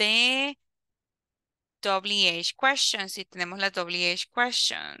have the WH questions, y tenemos las WH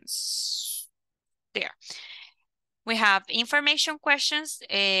questions. There. We have information questions.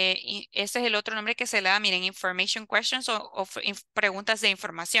 Este es el otro nombre que se le da. Miren, information questions o preguntas de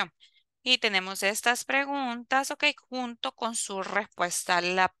información. Y tenemos estas preguntas, ok, junto con su respuesta a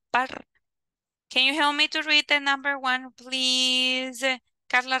la par. Can you help me to read the number one, please?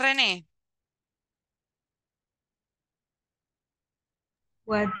 Carla René.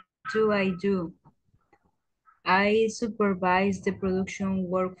 What do I do? I supervise the production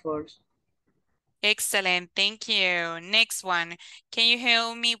workforce. Excellent, thank you. Next one. Can you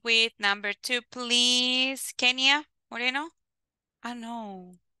help me with number two, please? Kenia Moreno? Ah,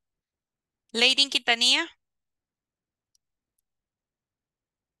 no. Lady Quintanilla?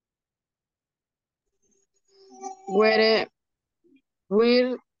 Where,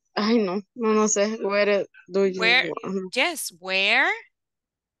 ay no sé, where do you Where? work? Yes, where?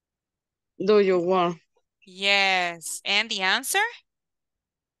 Do you work? Yes. And the answer?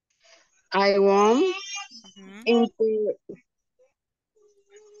 I want into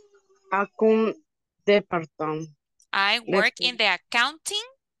account department. I work in the accounting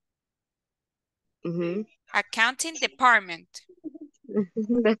department.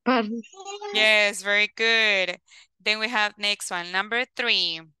 Department. Yes, very good. Then we have next one, number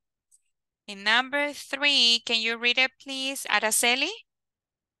three. In number three, can you read it, please, Araceli?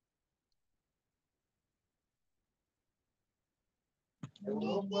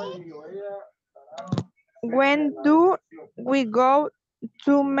 When do we go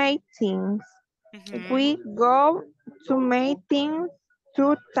to meetings? We go to meetings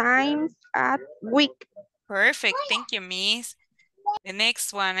 2 times a week. Perfect. Thank you, Miss. The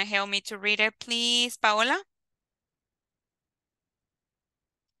next one, help me to read it, please, Paola.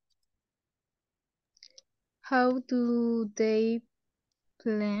 How do they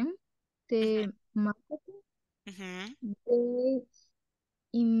plan the marketing?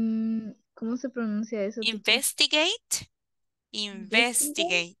 ¿Cómo se pronuncia eso, teacher? Investigate.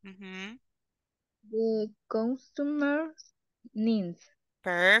 Investigate. The customer's needs.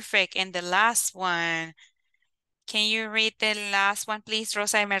 Perfect. And the last one. Can you read the last one, please,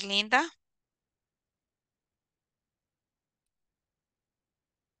 Rosa y Merlinda?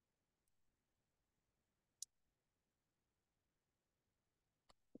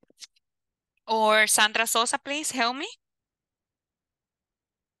 Or Sandra Sosa, please help me.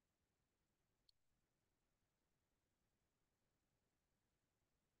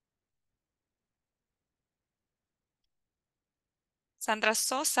 Sandra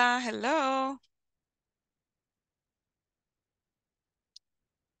Sosa, hello.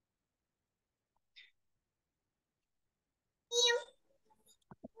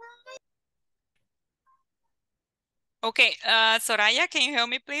 Okay, Soraya, can you help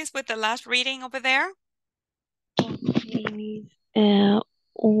me please with the last reading over there?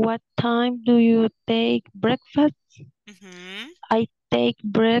 What time do you take breakfast? I take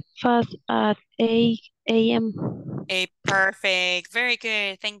breakfast at 8 a.m. Perfect. Very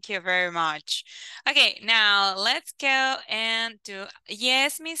good. Thank you very much. Okay, now let's go and do,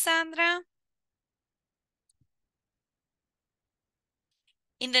 yes, Miss Sandra?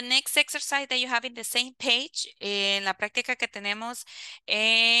 In the next exercise that you have in the same page, en la práctica que tenemos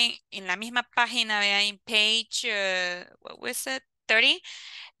en la misma página, vea, en page, what was it, 30,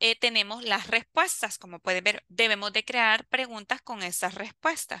 tenemos las respuestas. Como pueden ver, debemos de crear preguntas con esas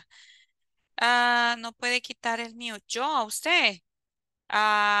respuestas. No puede quitar el mío. Yo a usted.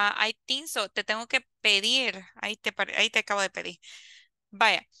 I think so. Te tengo que pedir. Ahí te acabo de pedir.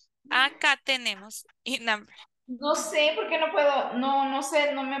 Vaya, acá tenemos. No sé por qué no puedo, no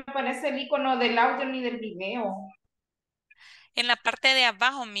sé, no me aparece el icono del audio ni del video. En la parte de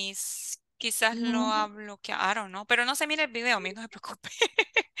abajo, quizás lo ha bloqueado, ¿no? Pero no se mira el video, no se preocupe.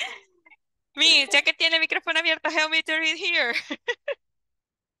 Miss, ya que tiene el micrófono abierto, help me to read here.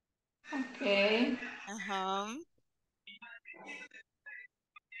 Ok. Ajá.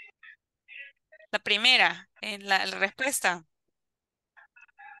 La primera, la respuesta.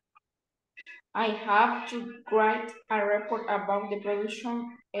 I have to write a report about the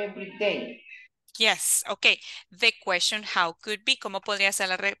production every day. Yes, okay. The question, how could be, ¿cómo podría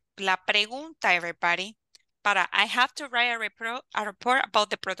ser la pregunta, everybody? Para, I have to write a report about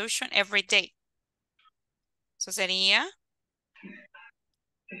the production every day. Eso sería.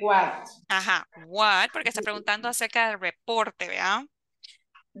 What? Ajá, what, porque está preguntando acerca del reporte, ¿vea?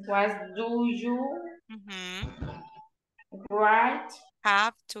 What do you Ujú. write?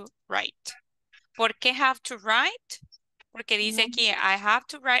 Have to write. ¿Por qué have to write? Porque dice aquí, I have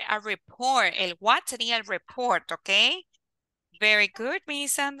to write a report. El what sería el report, ¿ok? Very good,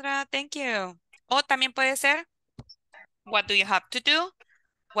 Miss Sandra. Thank you. O también puede ser, what do you have to do?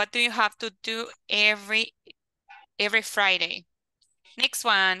 What do you have to do every Friday? Next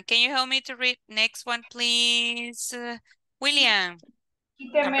one. Can you help me to read next one, please? William.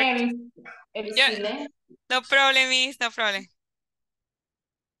 Quíteme el Yeah, silencio. no problem, Miss. No problem.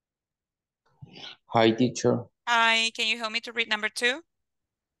 Hi, teacher. Hi, can you help me to read number 2?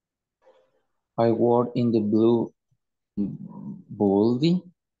 I work in the blue building.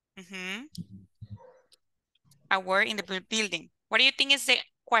 A word in the blue building. What do you think is the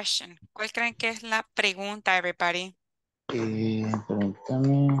question? ¿Cuál creen que es la pregunta, everybody?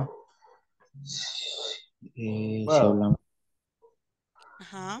 Permítame. Si Well, hablamos.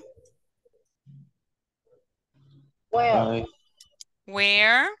 Ajá. Where?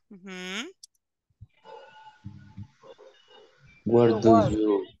 Where? Ujú. Where You do work.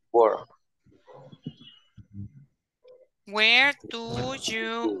 you work? Where do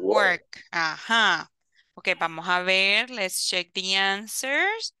you You work. work? Ajá. Ok, vamos a ver. Let's check the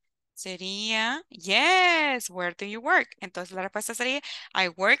answers. Sería, yes, where do you work? Entonces la respuesta sería, I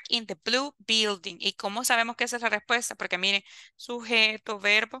work in the blue building. ¿Y cómo sabemos que esa es la respuesta? Porque miren, sujeto,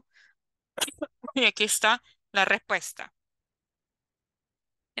 verbo, y aquí está la respuesta.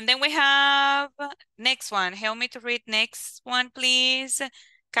 And then we have next one. Help me to read next one, please.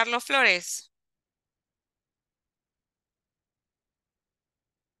 Carlos Flores.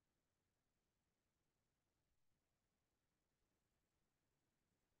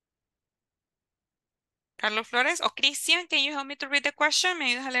 Carlos Flores o Christian, can you help me to read the question?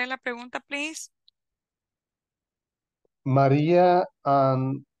 ¿Me ayudas a leer la pregunta, please? Maria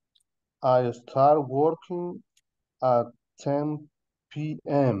and I start working at 10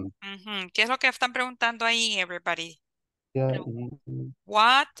 p.m. Ujú. ¿Qué es lo que están preguntando ahí, everybody? Yeah,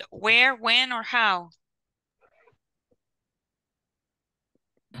 What, where, when, or how?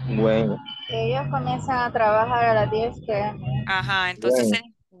 When, Ellos comienzan a trabajar a las 10 p.m. Ajá, entonces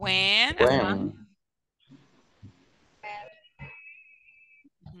when, when, ajá. When?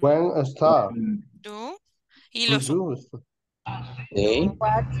 Ujú. when start Do. Y to los, do They do.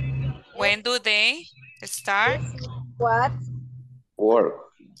 What? When do they start What? work.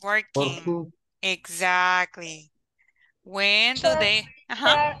 working? working Exactly. When do Chef, they,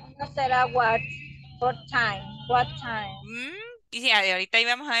 ajá. no será what? What time? What time? Y ahorita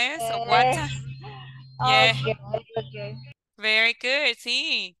íbamos a eso. What Yes. time? Yeah. Okay, okay. Very good,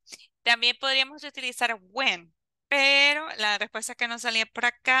 sí. También podríamos utilizar when, pero la respuesta que nos salía por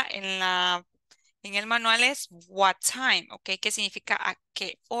acá en el manual es what time, ¿ok? ¿Qué significa a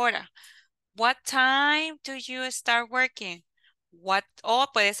qué hora? What time do you start working? O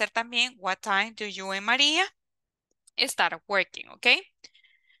puede ser también what time do you and María start working, ¿ok?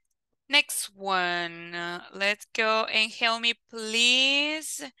 Next one. Let's go and help me,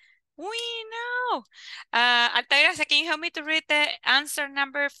 please. We know. Altagracia, can you help me to read the answer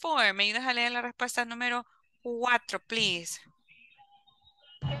number 4? ¿Me ayudas a leer la respuesta número 4, please?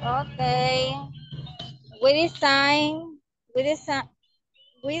 Okay. We design, we design,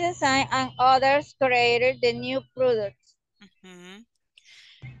 we design and others created the new products.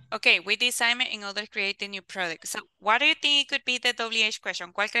 Okay, we design and others create the new product. So, what do you think it could be the WH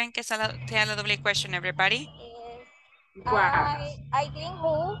question? ¿Cuál creen que sea la WH question, everybody? I think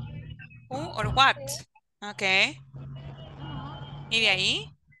who? Who or what? Okay. ¿Y de ahí?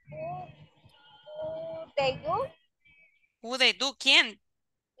 Who they do? Who they do. ¿Quién?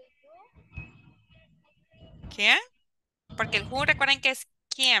 ¿Quién? Porque el who recuerden que es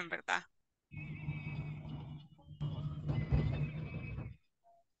quién, ¿verdad?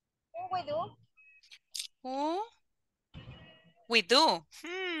 Who we do? Who? We do.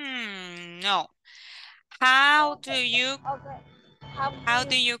 No. How do you Okay. how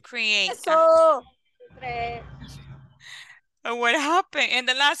do you create? Eso. What happened? And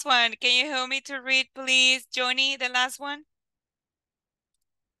the last one, can you help me to read, please, Johnny, the last one?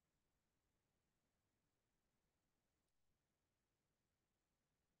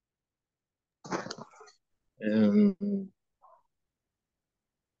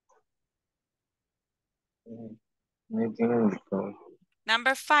 meeting because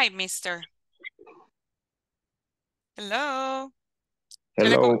Number 5, mister. Hello.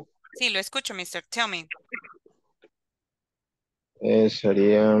 hello, Sí, lo escucho, mister. Tell me.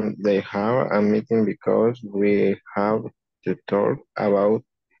 sería they have a meeting because we have to talk about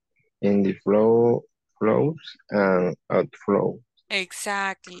in the flows and outflow.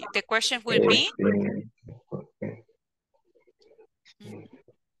 Exactly. The question will be,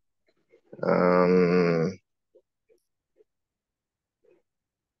 Um,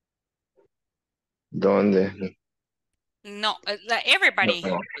 ¿Dónde? no, everybody,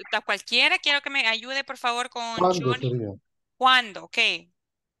 cualquiera, quiero que me ayude por favor con ¿Cuándo Johnny. sería? ¿Cuándo? Ok.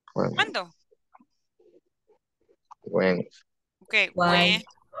 When? ¿Cuándo? When? Ok, Why? when.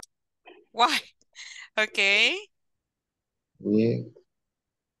 Why? Ok. We,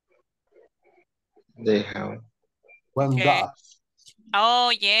 they have. When Ok. does.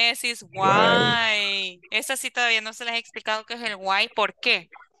 Oh, yes, it's Why? why. Esa sí todavía no se les he explicado qué es el why. ¿Por qué?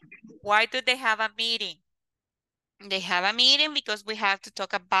 Why do they have a meeting? They have a meeting because we have to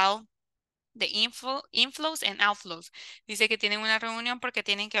talk about the inflows and outflows. Dice que tienen una reunión porque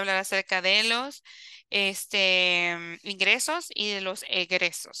tienen que hablar acerca de los ingresos y de los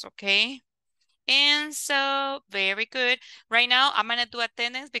egresos, ¿ok? And so, very good. Right now, I'm going to do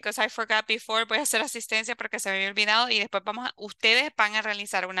attendance because I forgot before. Voy a hacer asistencia porque se me había olvidado. Y después ustedes van a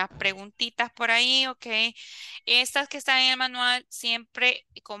realizar unas preguntitas por ahí, ¿ok? Estas que están en el manual siempre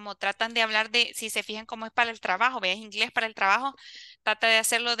como tratan de hablar de, si se fijan cómo es para el trabajo, veas inglés para el trabajo, trata de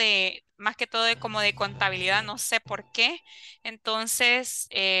hacerlo de, más que todo de como de contabilidad, no sé por qué. Entonces,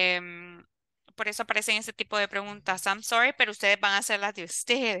 por eso aparecen ese tipo de preguntas. I'm sorry, pero ustedes van a hacer las de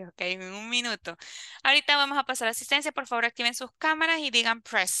ustedes, ¿ok? En un minuto. Ahorita vamos a pasar a asistencia. Por favor, activen sus cámaras y digan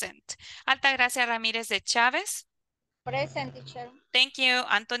present. Altagracia Ramírez de Chávez. Present, teacher. Thank you.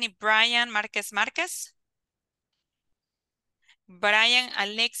 Anthony Brian Márquez Márquez. Brian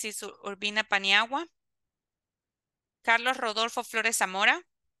Alexis Urbina Paniagua. Carlos Rodolfo Flores Zamora.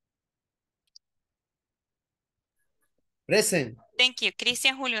 Present. Thank you.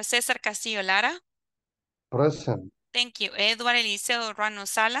 Cristian Julio César Castillo Lara. Present. Thank you. Edward Eliseo Ruano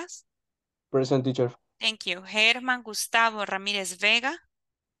Salas. Present, teacher. Thank you. Germán Gustavo Ramírez Vega.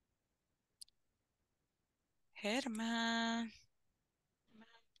 Germán.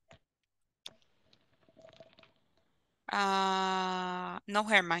 No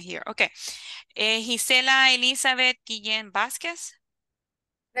Germán here. Okay. Gisela Elizabeth Guillén Vázquez.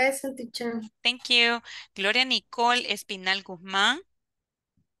 Present, teacher. Thank you. Gloria Nicole Espinal Guzmán.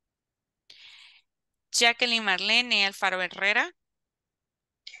 Jacqueline Marlene Alfaro Herrera.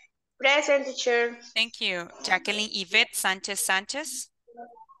 Present, teacher. Thank you. Jacqueline Yvette Sánchez Sánchez.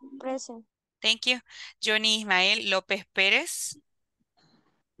 Present. Thank you. Johnny Ismael López Pérez.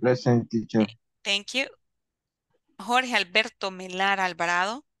 Present, teacher. Thank you. Jorge Alberto Melar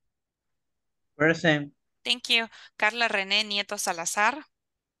Alvarado. Present. Thank you. Carla René Nieto Salazar.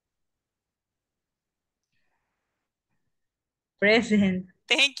 Present.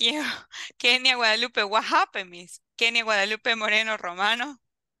 Thank you. Kenia Guadalupe, what happened, miss? Kenia Guadalupe Moreno Romano.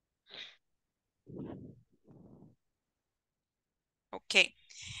 Okay.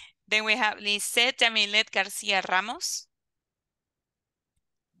 Then we have Lisette Yamilet García Ramos.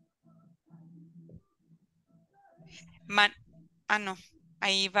 No.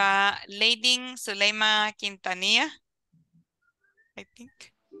 Ahí va Lady Zuleima Quintanilla. I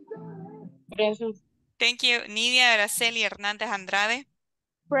think. Present. Thank you. Nidia Araceli Hernández Andrade.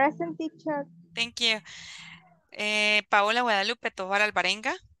 Present, teacher. Thank you. Paola Guadalupe Tovar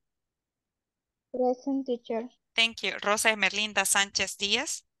Alvarenga. Present, teacher. Thank you. Rosa Emerlinda Sánchez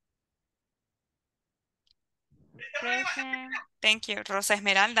Díaz. Present. Thank you. Rosa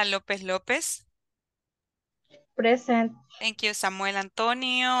Esmeralda López López. Present. Thank you. Samuel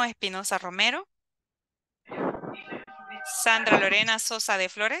Antonio Espinosa Romero. Sandra Lorena Sosa de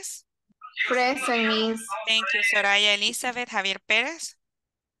Flores. Present, miss. Thank you. Soraya Elizabeth Javier Pérez.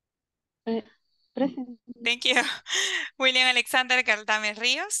 Present. Thank you. William Alexander Galdames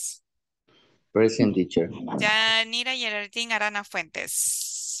Ríos. Present, teacher. Yanira Geraldine Arana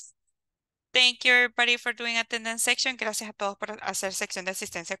Fuentes. Thank you everybody for doing attendance section. Gracias a todos por hacer sección de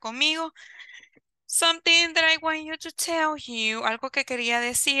asistencia conmigo. Something that I want you to tell you, algo que quería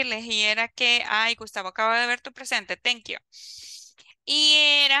decirles y era que, ay, Gustavo, acabo de ver tu presente, thank you. Y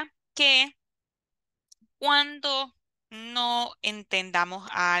era que cuando no entendamos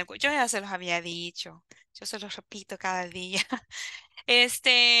algo, yo ya se los había dicho, yo se los repito cada día.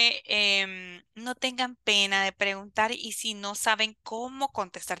 No tengan pena de preguntar y si no saben cómo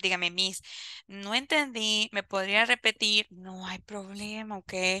contestar, dígame, Miss, no entendí, me podría repetir, no hay problema,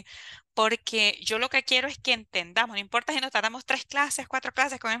 ¿ok? Porque yo lo que quiero es que entendamos, no importa si nos tardamos 3 clases, 4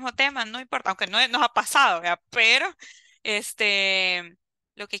 clases con el mismo tema, no importa, aunque no nos ha pasado, ¿verdad? Pero,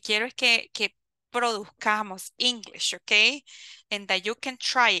 lo que quiero es que produzcamos English, ¿ok? And that you can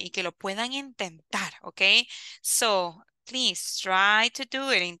try it, y que lo puedan intentar, ¿ok? So, please try to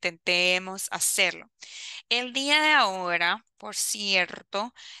do it. Intentemos hacerlo. El día de ahora, por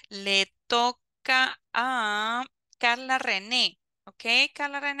cierto, le toca a Carla René. ¿Ok,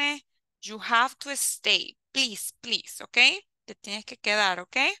 Carla René? You have to stay. Please, please, ¿ok? Te tienes que quedar,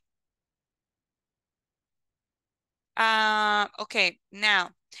 ¿ok? Okay,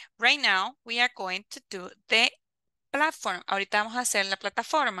 right now, we are going to do the platform. Ahorita vamos a hacer la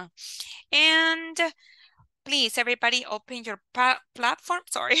plataforma. And please, everybody, open your platform.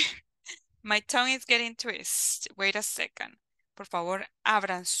 Sorry, my tongue is getting twisted. Wait a second. Por favor,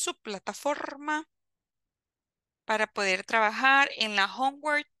 abran su plataforma para poder trabajar en la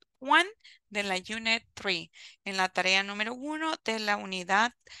homework 1 de la unit 3, en la tarea número 1 de la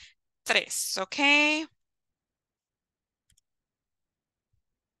unidad 3, ¿ok?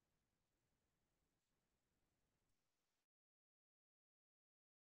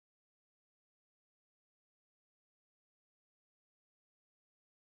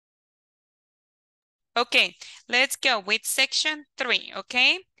 Okay, let's go with section 3,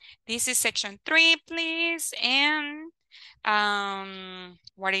 okay? This is section 3, please. And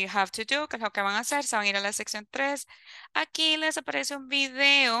what do you have to do? ¿Qué es lo que van a hacer? Se van a ir a la sección 3. Aquí les aparece un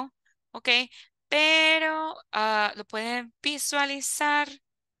video, ok, pero lo pueden visualizar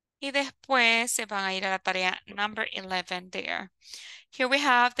y después se van a ir a la tarea number 11 there. Here we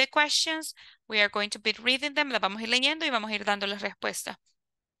have the questions. We are going to be reading them. Las vamos a ir leyendo y vamos a ir dando las respuestas.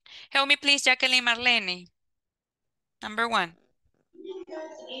 Help me please, Jacqueline Marlene. Number 1.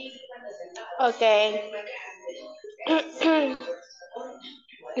 Okay.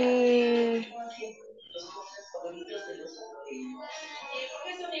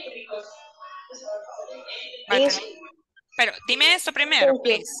 Bátale. Is- Pero dime esto primero, Thank you.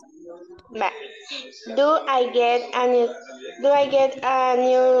 please. Ba- Do I get a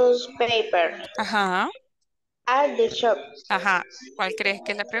newspaper Ajá, at the shop? ajá. ¿Cuál crees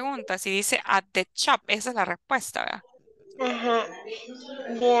que es la pregunta? Si dice at the shop, esa es la respuesta, ¿verdad?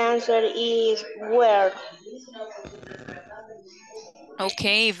 Uh-huh. The answer is where.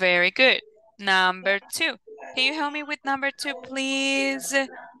 Okay, very good. Number 2. Can you help me with number 2, please?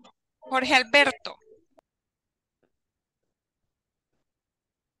 Jorge Alberto.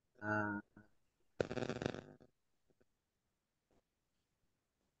 Ah,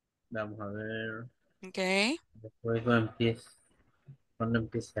 vamos a ver. Okay. El juego empieza. ¿Cuándo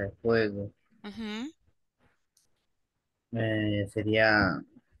empieza el juego? Ujú. Sería.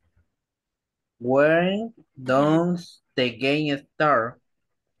 Where Ujú. does the game start?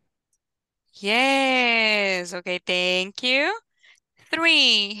 Yes. Okay, thank you.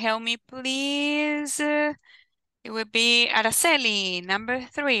 3. Help me, please. It would be Araceli. Number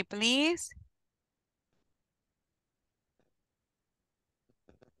 3, please.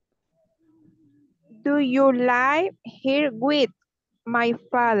 Do you live here with my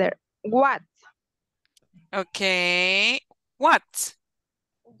father? What? Okay. What?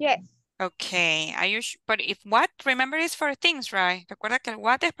 Yes. Okay. Are you but if what, remember is for things, right? Recuerda que el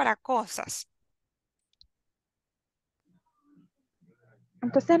what es para cosas.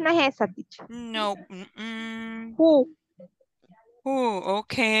 Entonces no es esa, teacher. No. Who? Who,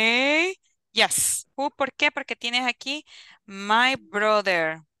 okay. Yes. Who, ¿por qué? Porque tienes aquí my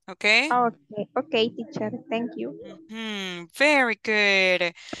brother. Okay. Okay, okay, teacher. Thank you. Very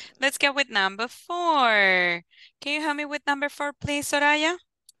good. Let's go with number 4. Can you help me with number 4, please, Soraya?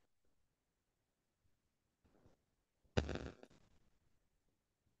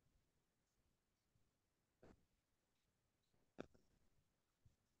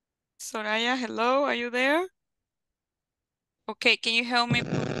 Soraya, hello, are you there? Okay, can you help me?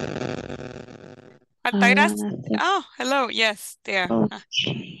 Altagracia. Oh, hello, yes, there.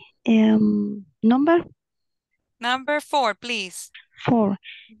 Okay. Number Number 4, please. 4.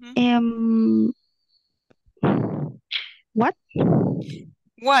 What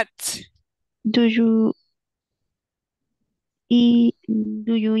What? do you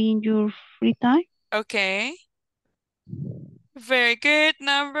in your free time? Okay. Very good.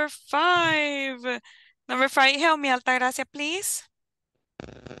 Number 5. Number 5, help me, Altagracia, please.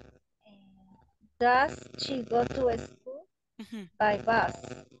 Does she go to school by bus?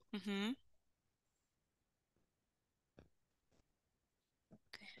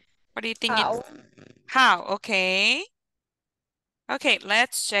 What do you think How? it's? How? Okay. Okay,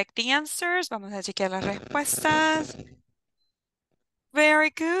 let's check the answers. Vamos a chequear las respuestas. Very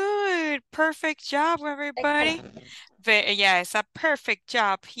good. Perfect job, everybody. Yes, a perfect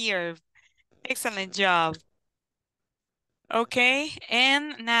job here. Excellent job. Okay,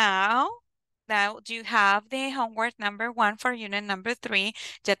 and now now you have the homework number 1 for unit number 3.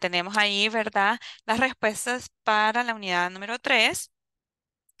 Ya tenemos ahí, ¿verdad? Las respuestas para la unidad número 3.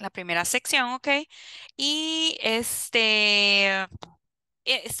 La primera sección, ¿ok? Y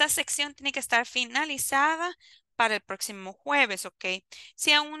esta sección tiene que estar finalizada para el próximo jueves, ¿ok?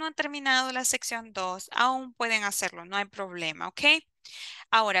 Si aún no han terminado la sección 2, aún pueden hacerlo, no hay problema, ¿ok?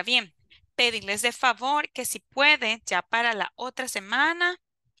 Ahora bien, pedirles de favor que si pueden, ya para la otra semana,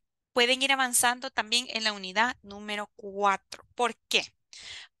 pueden ir avanzando también en la unidad número 4. ¿Por qué?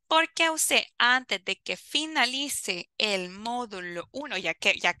 Porque a usted, antes de que finalice el módulo 1, ya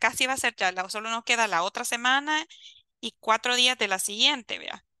que ya casi va a ser, solo nos queda la otra semana y 4 días de la siguiente,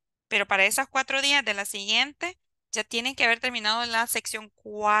 vea. Pero para esas 4 días de la siguiente, ya tienen que haber terminado la sección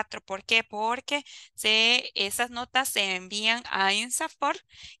 4. ¿Por qué? Porque esas notas se envían a INSAFOR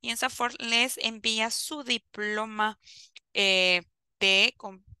y INSAFOR les envía su diploma de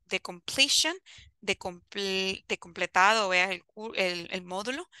completion, de completado, vea, el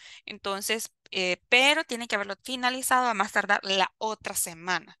módulo. Entonces, pero tienen que haberlo finalizado a más tardar la otra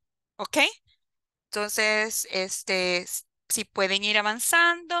semana. ¿Ok? Entonces, si pueden ir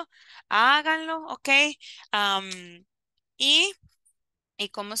avanzando, háganlo, ¿ok? Am, y,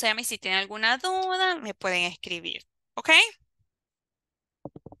 ¿cómo se llama? Y si tienen alguna duda, me pueden escribir, ¿ok?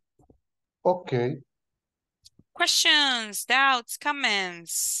 Ok. Questions, doubts,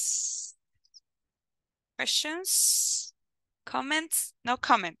 comments? Questions? Comments? No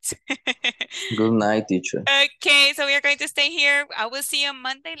comments. Good night, teacher. Okay, so we are going to stay here. I will see you on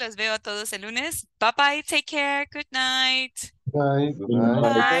Monday. Los veo a todos el lunes. Bye bye. Take care. Good night. Bye. Good Good night.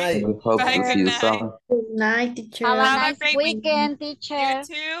 night. Bye. We hope Bye. to Good see you night. soon. Good night, teacher. Have a Have a nice great week. weekend, You teacher.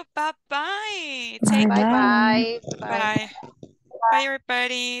 too. Bye bye. Bye Take Bye bye. bye. Bye. bye. Bye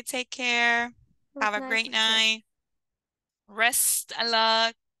everybody. Take care. Good Have a night, great teacher. night. Rest a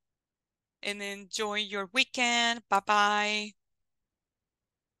lot and enjoy your weekend. Bye bye.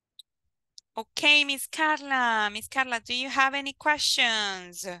 Okay, Miss Carla. Miss Carla, do you have any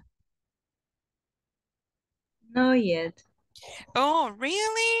questions? No yet. Oh,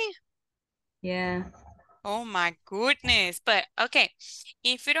 really? Yeah. Oh my goodness. But okay,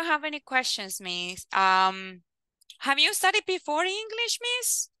 if you don't have any questions, Miss, have you studied before English,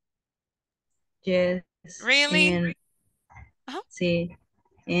 Miss? Yes. Really? And Uh-huh. see,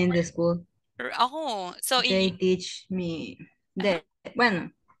 in the school, Oh, so they teach me that, bueno,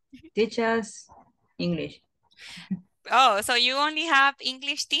 teach us English. oh, so you only have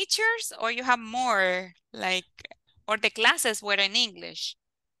English teachers or you have more like, or the classes were in English?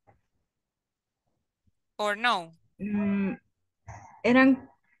 Or no? Eran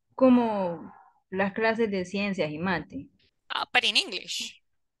como las clases de ciencias y mate. But in English.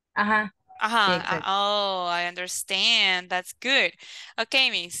 Ajá. Sí, exacto. Oh, I understand. That's good.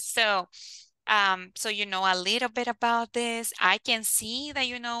 Okay, Miss. So, so you know a little bit about this. I can see that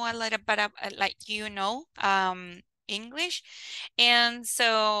you know a little bit of, English. And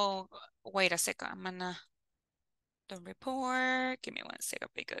so, wait a second. I'm gonna the report. Give me 1 second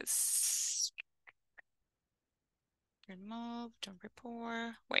because remove, don't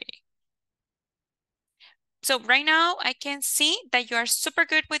report. Wait. So right now I can see that you are super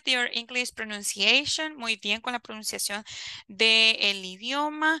good with your English pronunciation. Muy bien con la pronunciación del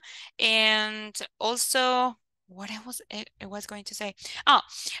idioma. And also, what I was going to say? Oh,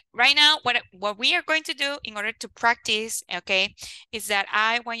 right now, what we are going to do in order to practice, okay, is that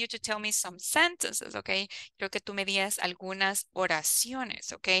I want you to tell me some sentences, okay? Quiero que tú me digas algunas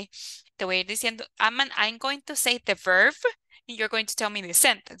oraciones, okay? Te voy a ir diciendo, I'm going to say the verb, and you're going to tell me the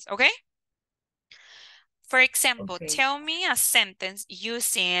sentence, okay? For example, Okay. tell me a sentence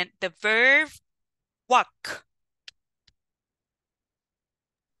using the verb walk.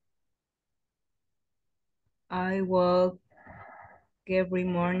 I walk every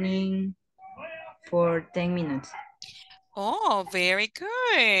morning for 10 minutes. Oh, very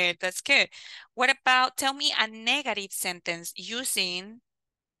good. That's good. What about, tell me a negative sentence using,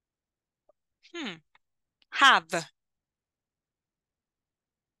 have.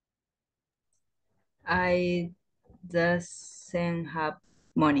 I doesn't have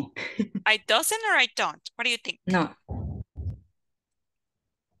money. I doesn't or I don't? What do you think? No.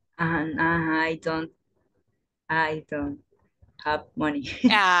 And I don't have money.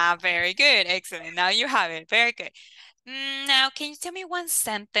 Very good. Excellent. Now you have it. Very good. Now, can you tell me one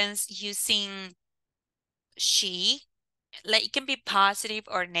sentence using she? Like it can be positive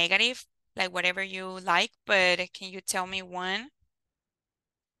or negative, like whatever you like, but can you tell me one?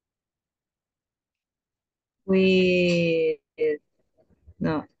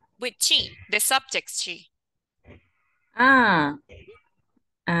 No. With she, the subject she. Ah.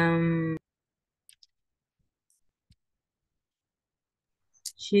 Um,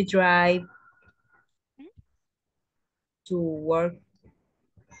 She drive to work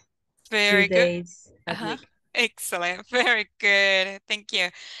Very 2 good. days a week. Excellent. Very good. Thank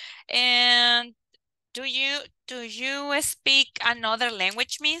you. And do you speak another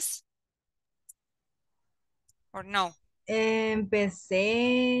language, Miss? Or no? Empecé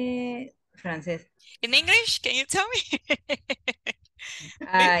francés. In English, can you tell me?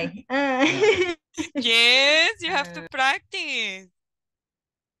 Ay. Yes, you have to practice.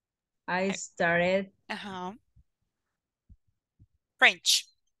 I started French.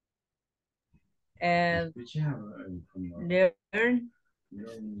 learn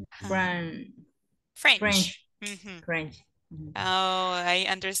French. French. Oh, I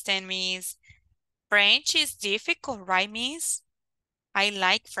understand, Miss. French is difficult, right, Miss? I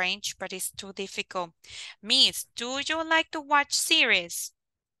like French, but it's too difficult. Miss, do you like to watch series?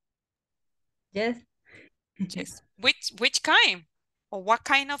 Yes. Yes. Which kind? Or what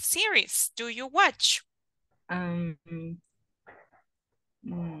kind of series do you watch?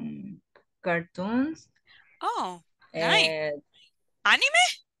 Cartoons. Oh, nice. Anime?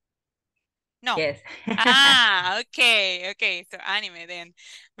 No. Yes. Okay. So anime then.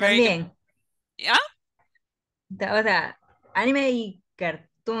 Very También. good. ¿Yeah? O sea, anime y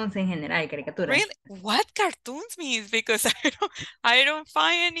cartoons en general, caricaturas. Really? What cartoons, Miss? Because I don't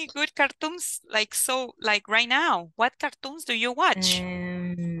find any good cartoons like right now. What cartoons do you watch?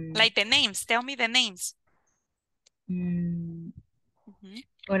 Like the names. Tell me the names.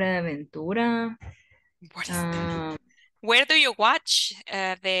 Hora de Aventura. What is that? Where do you watch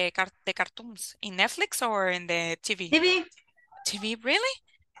the cartoons? In Netflix or in the TV? TV. TV, really?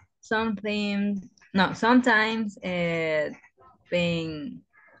 Sometimes in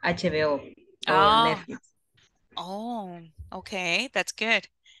HBO or Netflix. Oh, okay, that's good.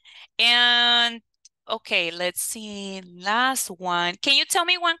 And okay, let's see, last one. Can you tell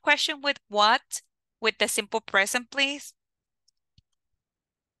me one question with what? With the simple present, please?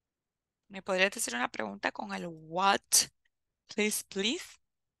 ¿Me podrías decir una pregunta con el what? Please.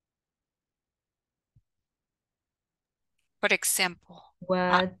 For example.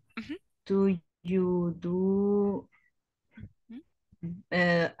 What do you do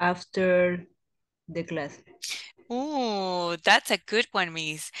after the class? Ooh, that's a good one,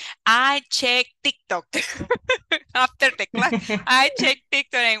 Miss. I check TikTok after the class. I check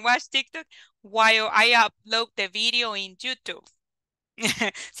TikTok and watch TikTok while I upload the video in YouTube.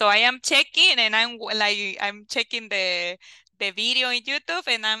 So I am checking and I'm checking the video in YouTube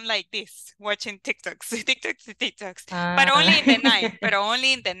and I'm like this, watching TikToks. But only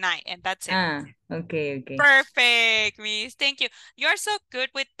in the night, and that's it. Okay. Perfect, Miss. Thank you. You are so good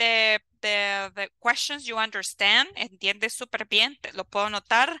with the questions you understand. Entiendes súper bien, te lo puedo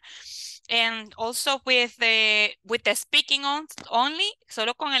notar. And also with the speaking only,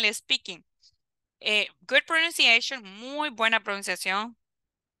 solo con el speaking. Good pronunciation, muy buena pronunciación.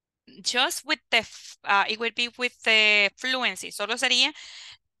 Just with it would be with the fluency. Solo sería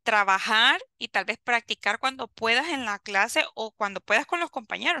trabajar y tal vez practicar cuando puedas en la clase o cuando puedas con los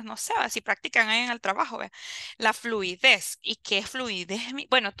compañeros, no sé, si practican ahí en el trabajo, ¿ve? La fluidez. ¿Y qué es fluidez?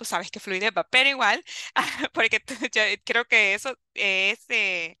 Bueno, tú sabes que fluidez va, pero igual, porque creo que eso es,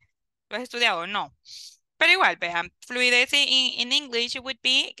 ¿lo has estudiado? No. Pero igual, vean, fluidez en English would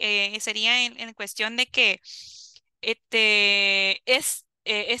be, sería en cuestión de que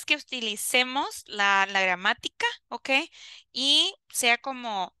es que utilicemos la gramática, ¿ok? Y sea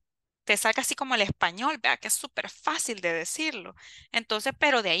como, te salga así como el español, vea que es súper fácil de decirlo. Entonces,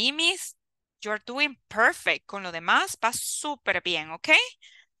 pero de ahí, Miss, you're doing perfect. Con lo demás, va súper bien, ¿ok?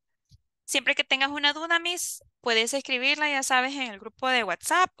 Siempre que tengas una duda, Miss, puedes escribirla, ya sabes, en el grupo de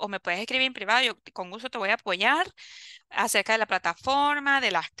WhatsApp o me puedes escribir en privado. Yo con gusto te voy a apoyar acerca de la plataforma,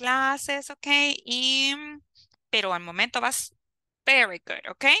 de las clases, ¿ok? Pero al momento vas very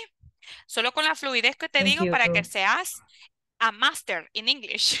good, ¿ok? Solo con la fluidez que te Thank digo you. para que seas a master in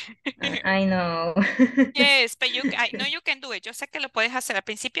English. I know. Yes, but I know you can do it. Yo sé que lo puedes hacer. Al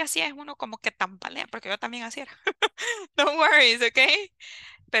principio así es uno como que tambalea, porque yo también así era. Don't worry, ¿ok?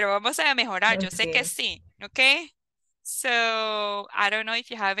 Pero vamos a mejorar. Yo sé que Okay. sí, ¿ok? So, I don't know if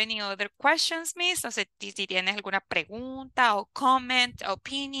you have any other questions, Miss. No sé si tienes alguna pregunta o comment,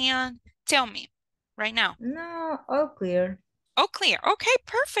 opinion. Tell me right now. No, all clear. Oh, clear. Okay,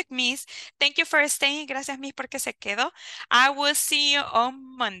 perfect, Miss. Thank you for staying. Gracias, Miss, porque se quedó. I will see you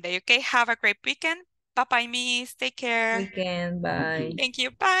on Monday, okay? Have a great weekend. Bye-bye, Miss. Take care. Weekend, bye. Thank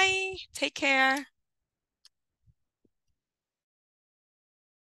you. Bye. Take care.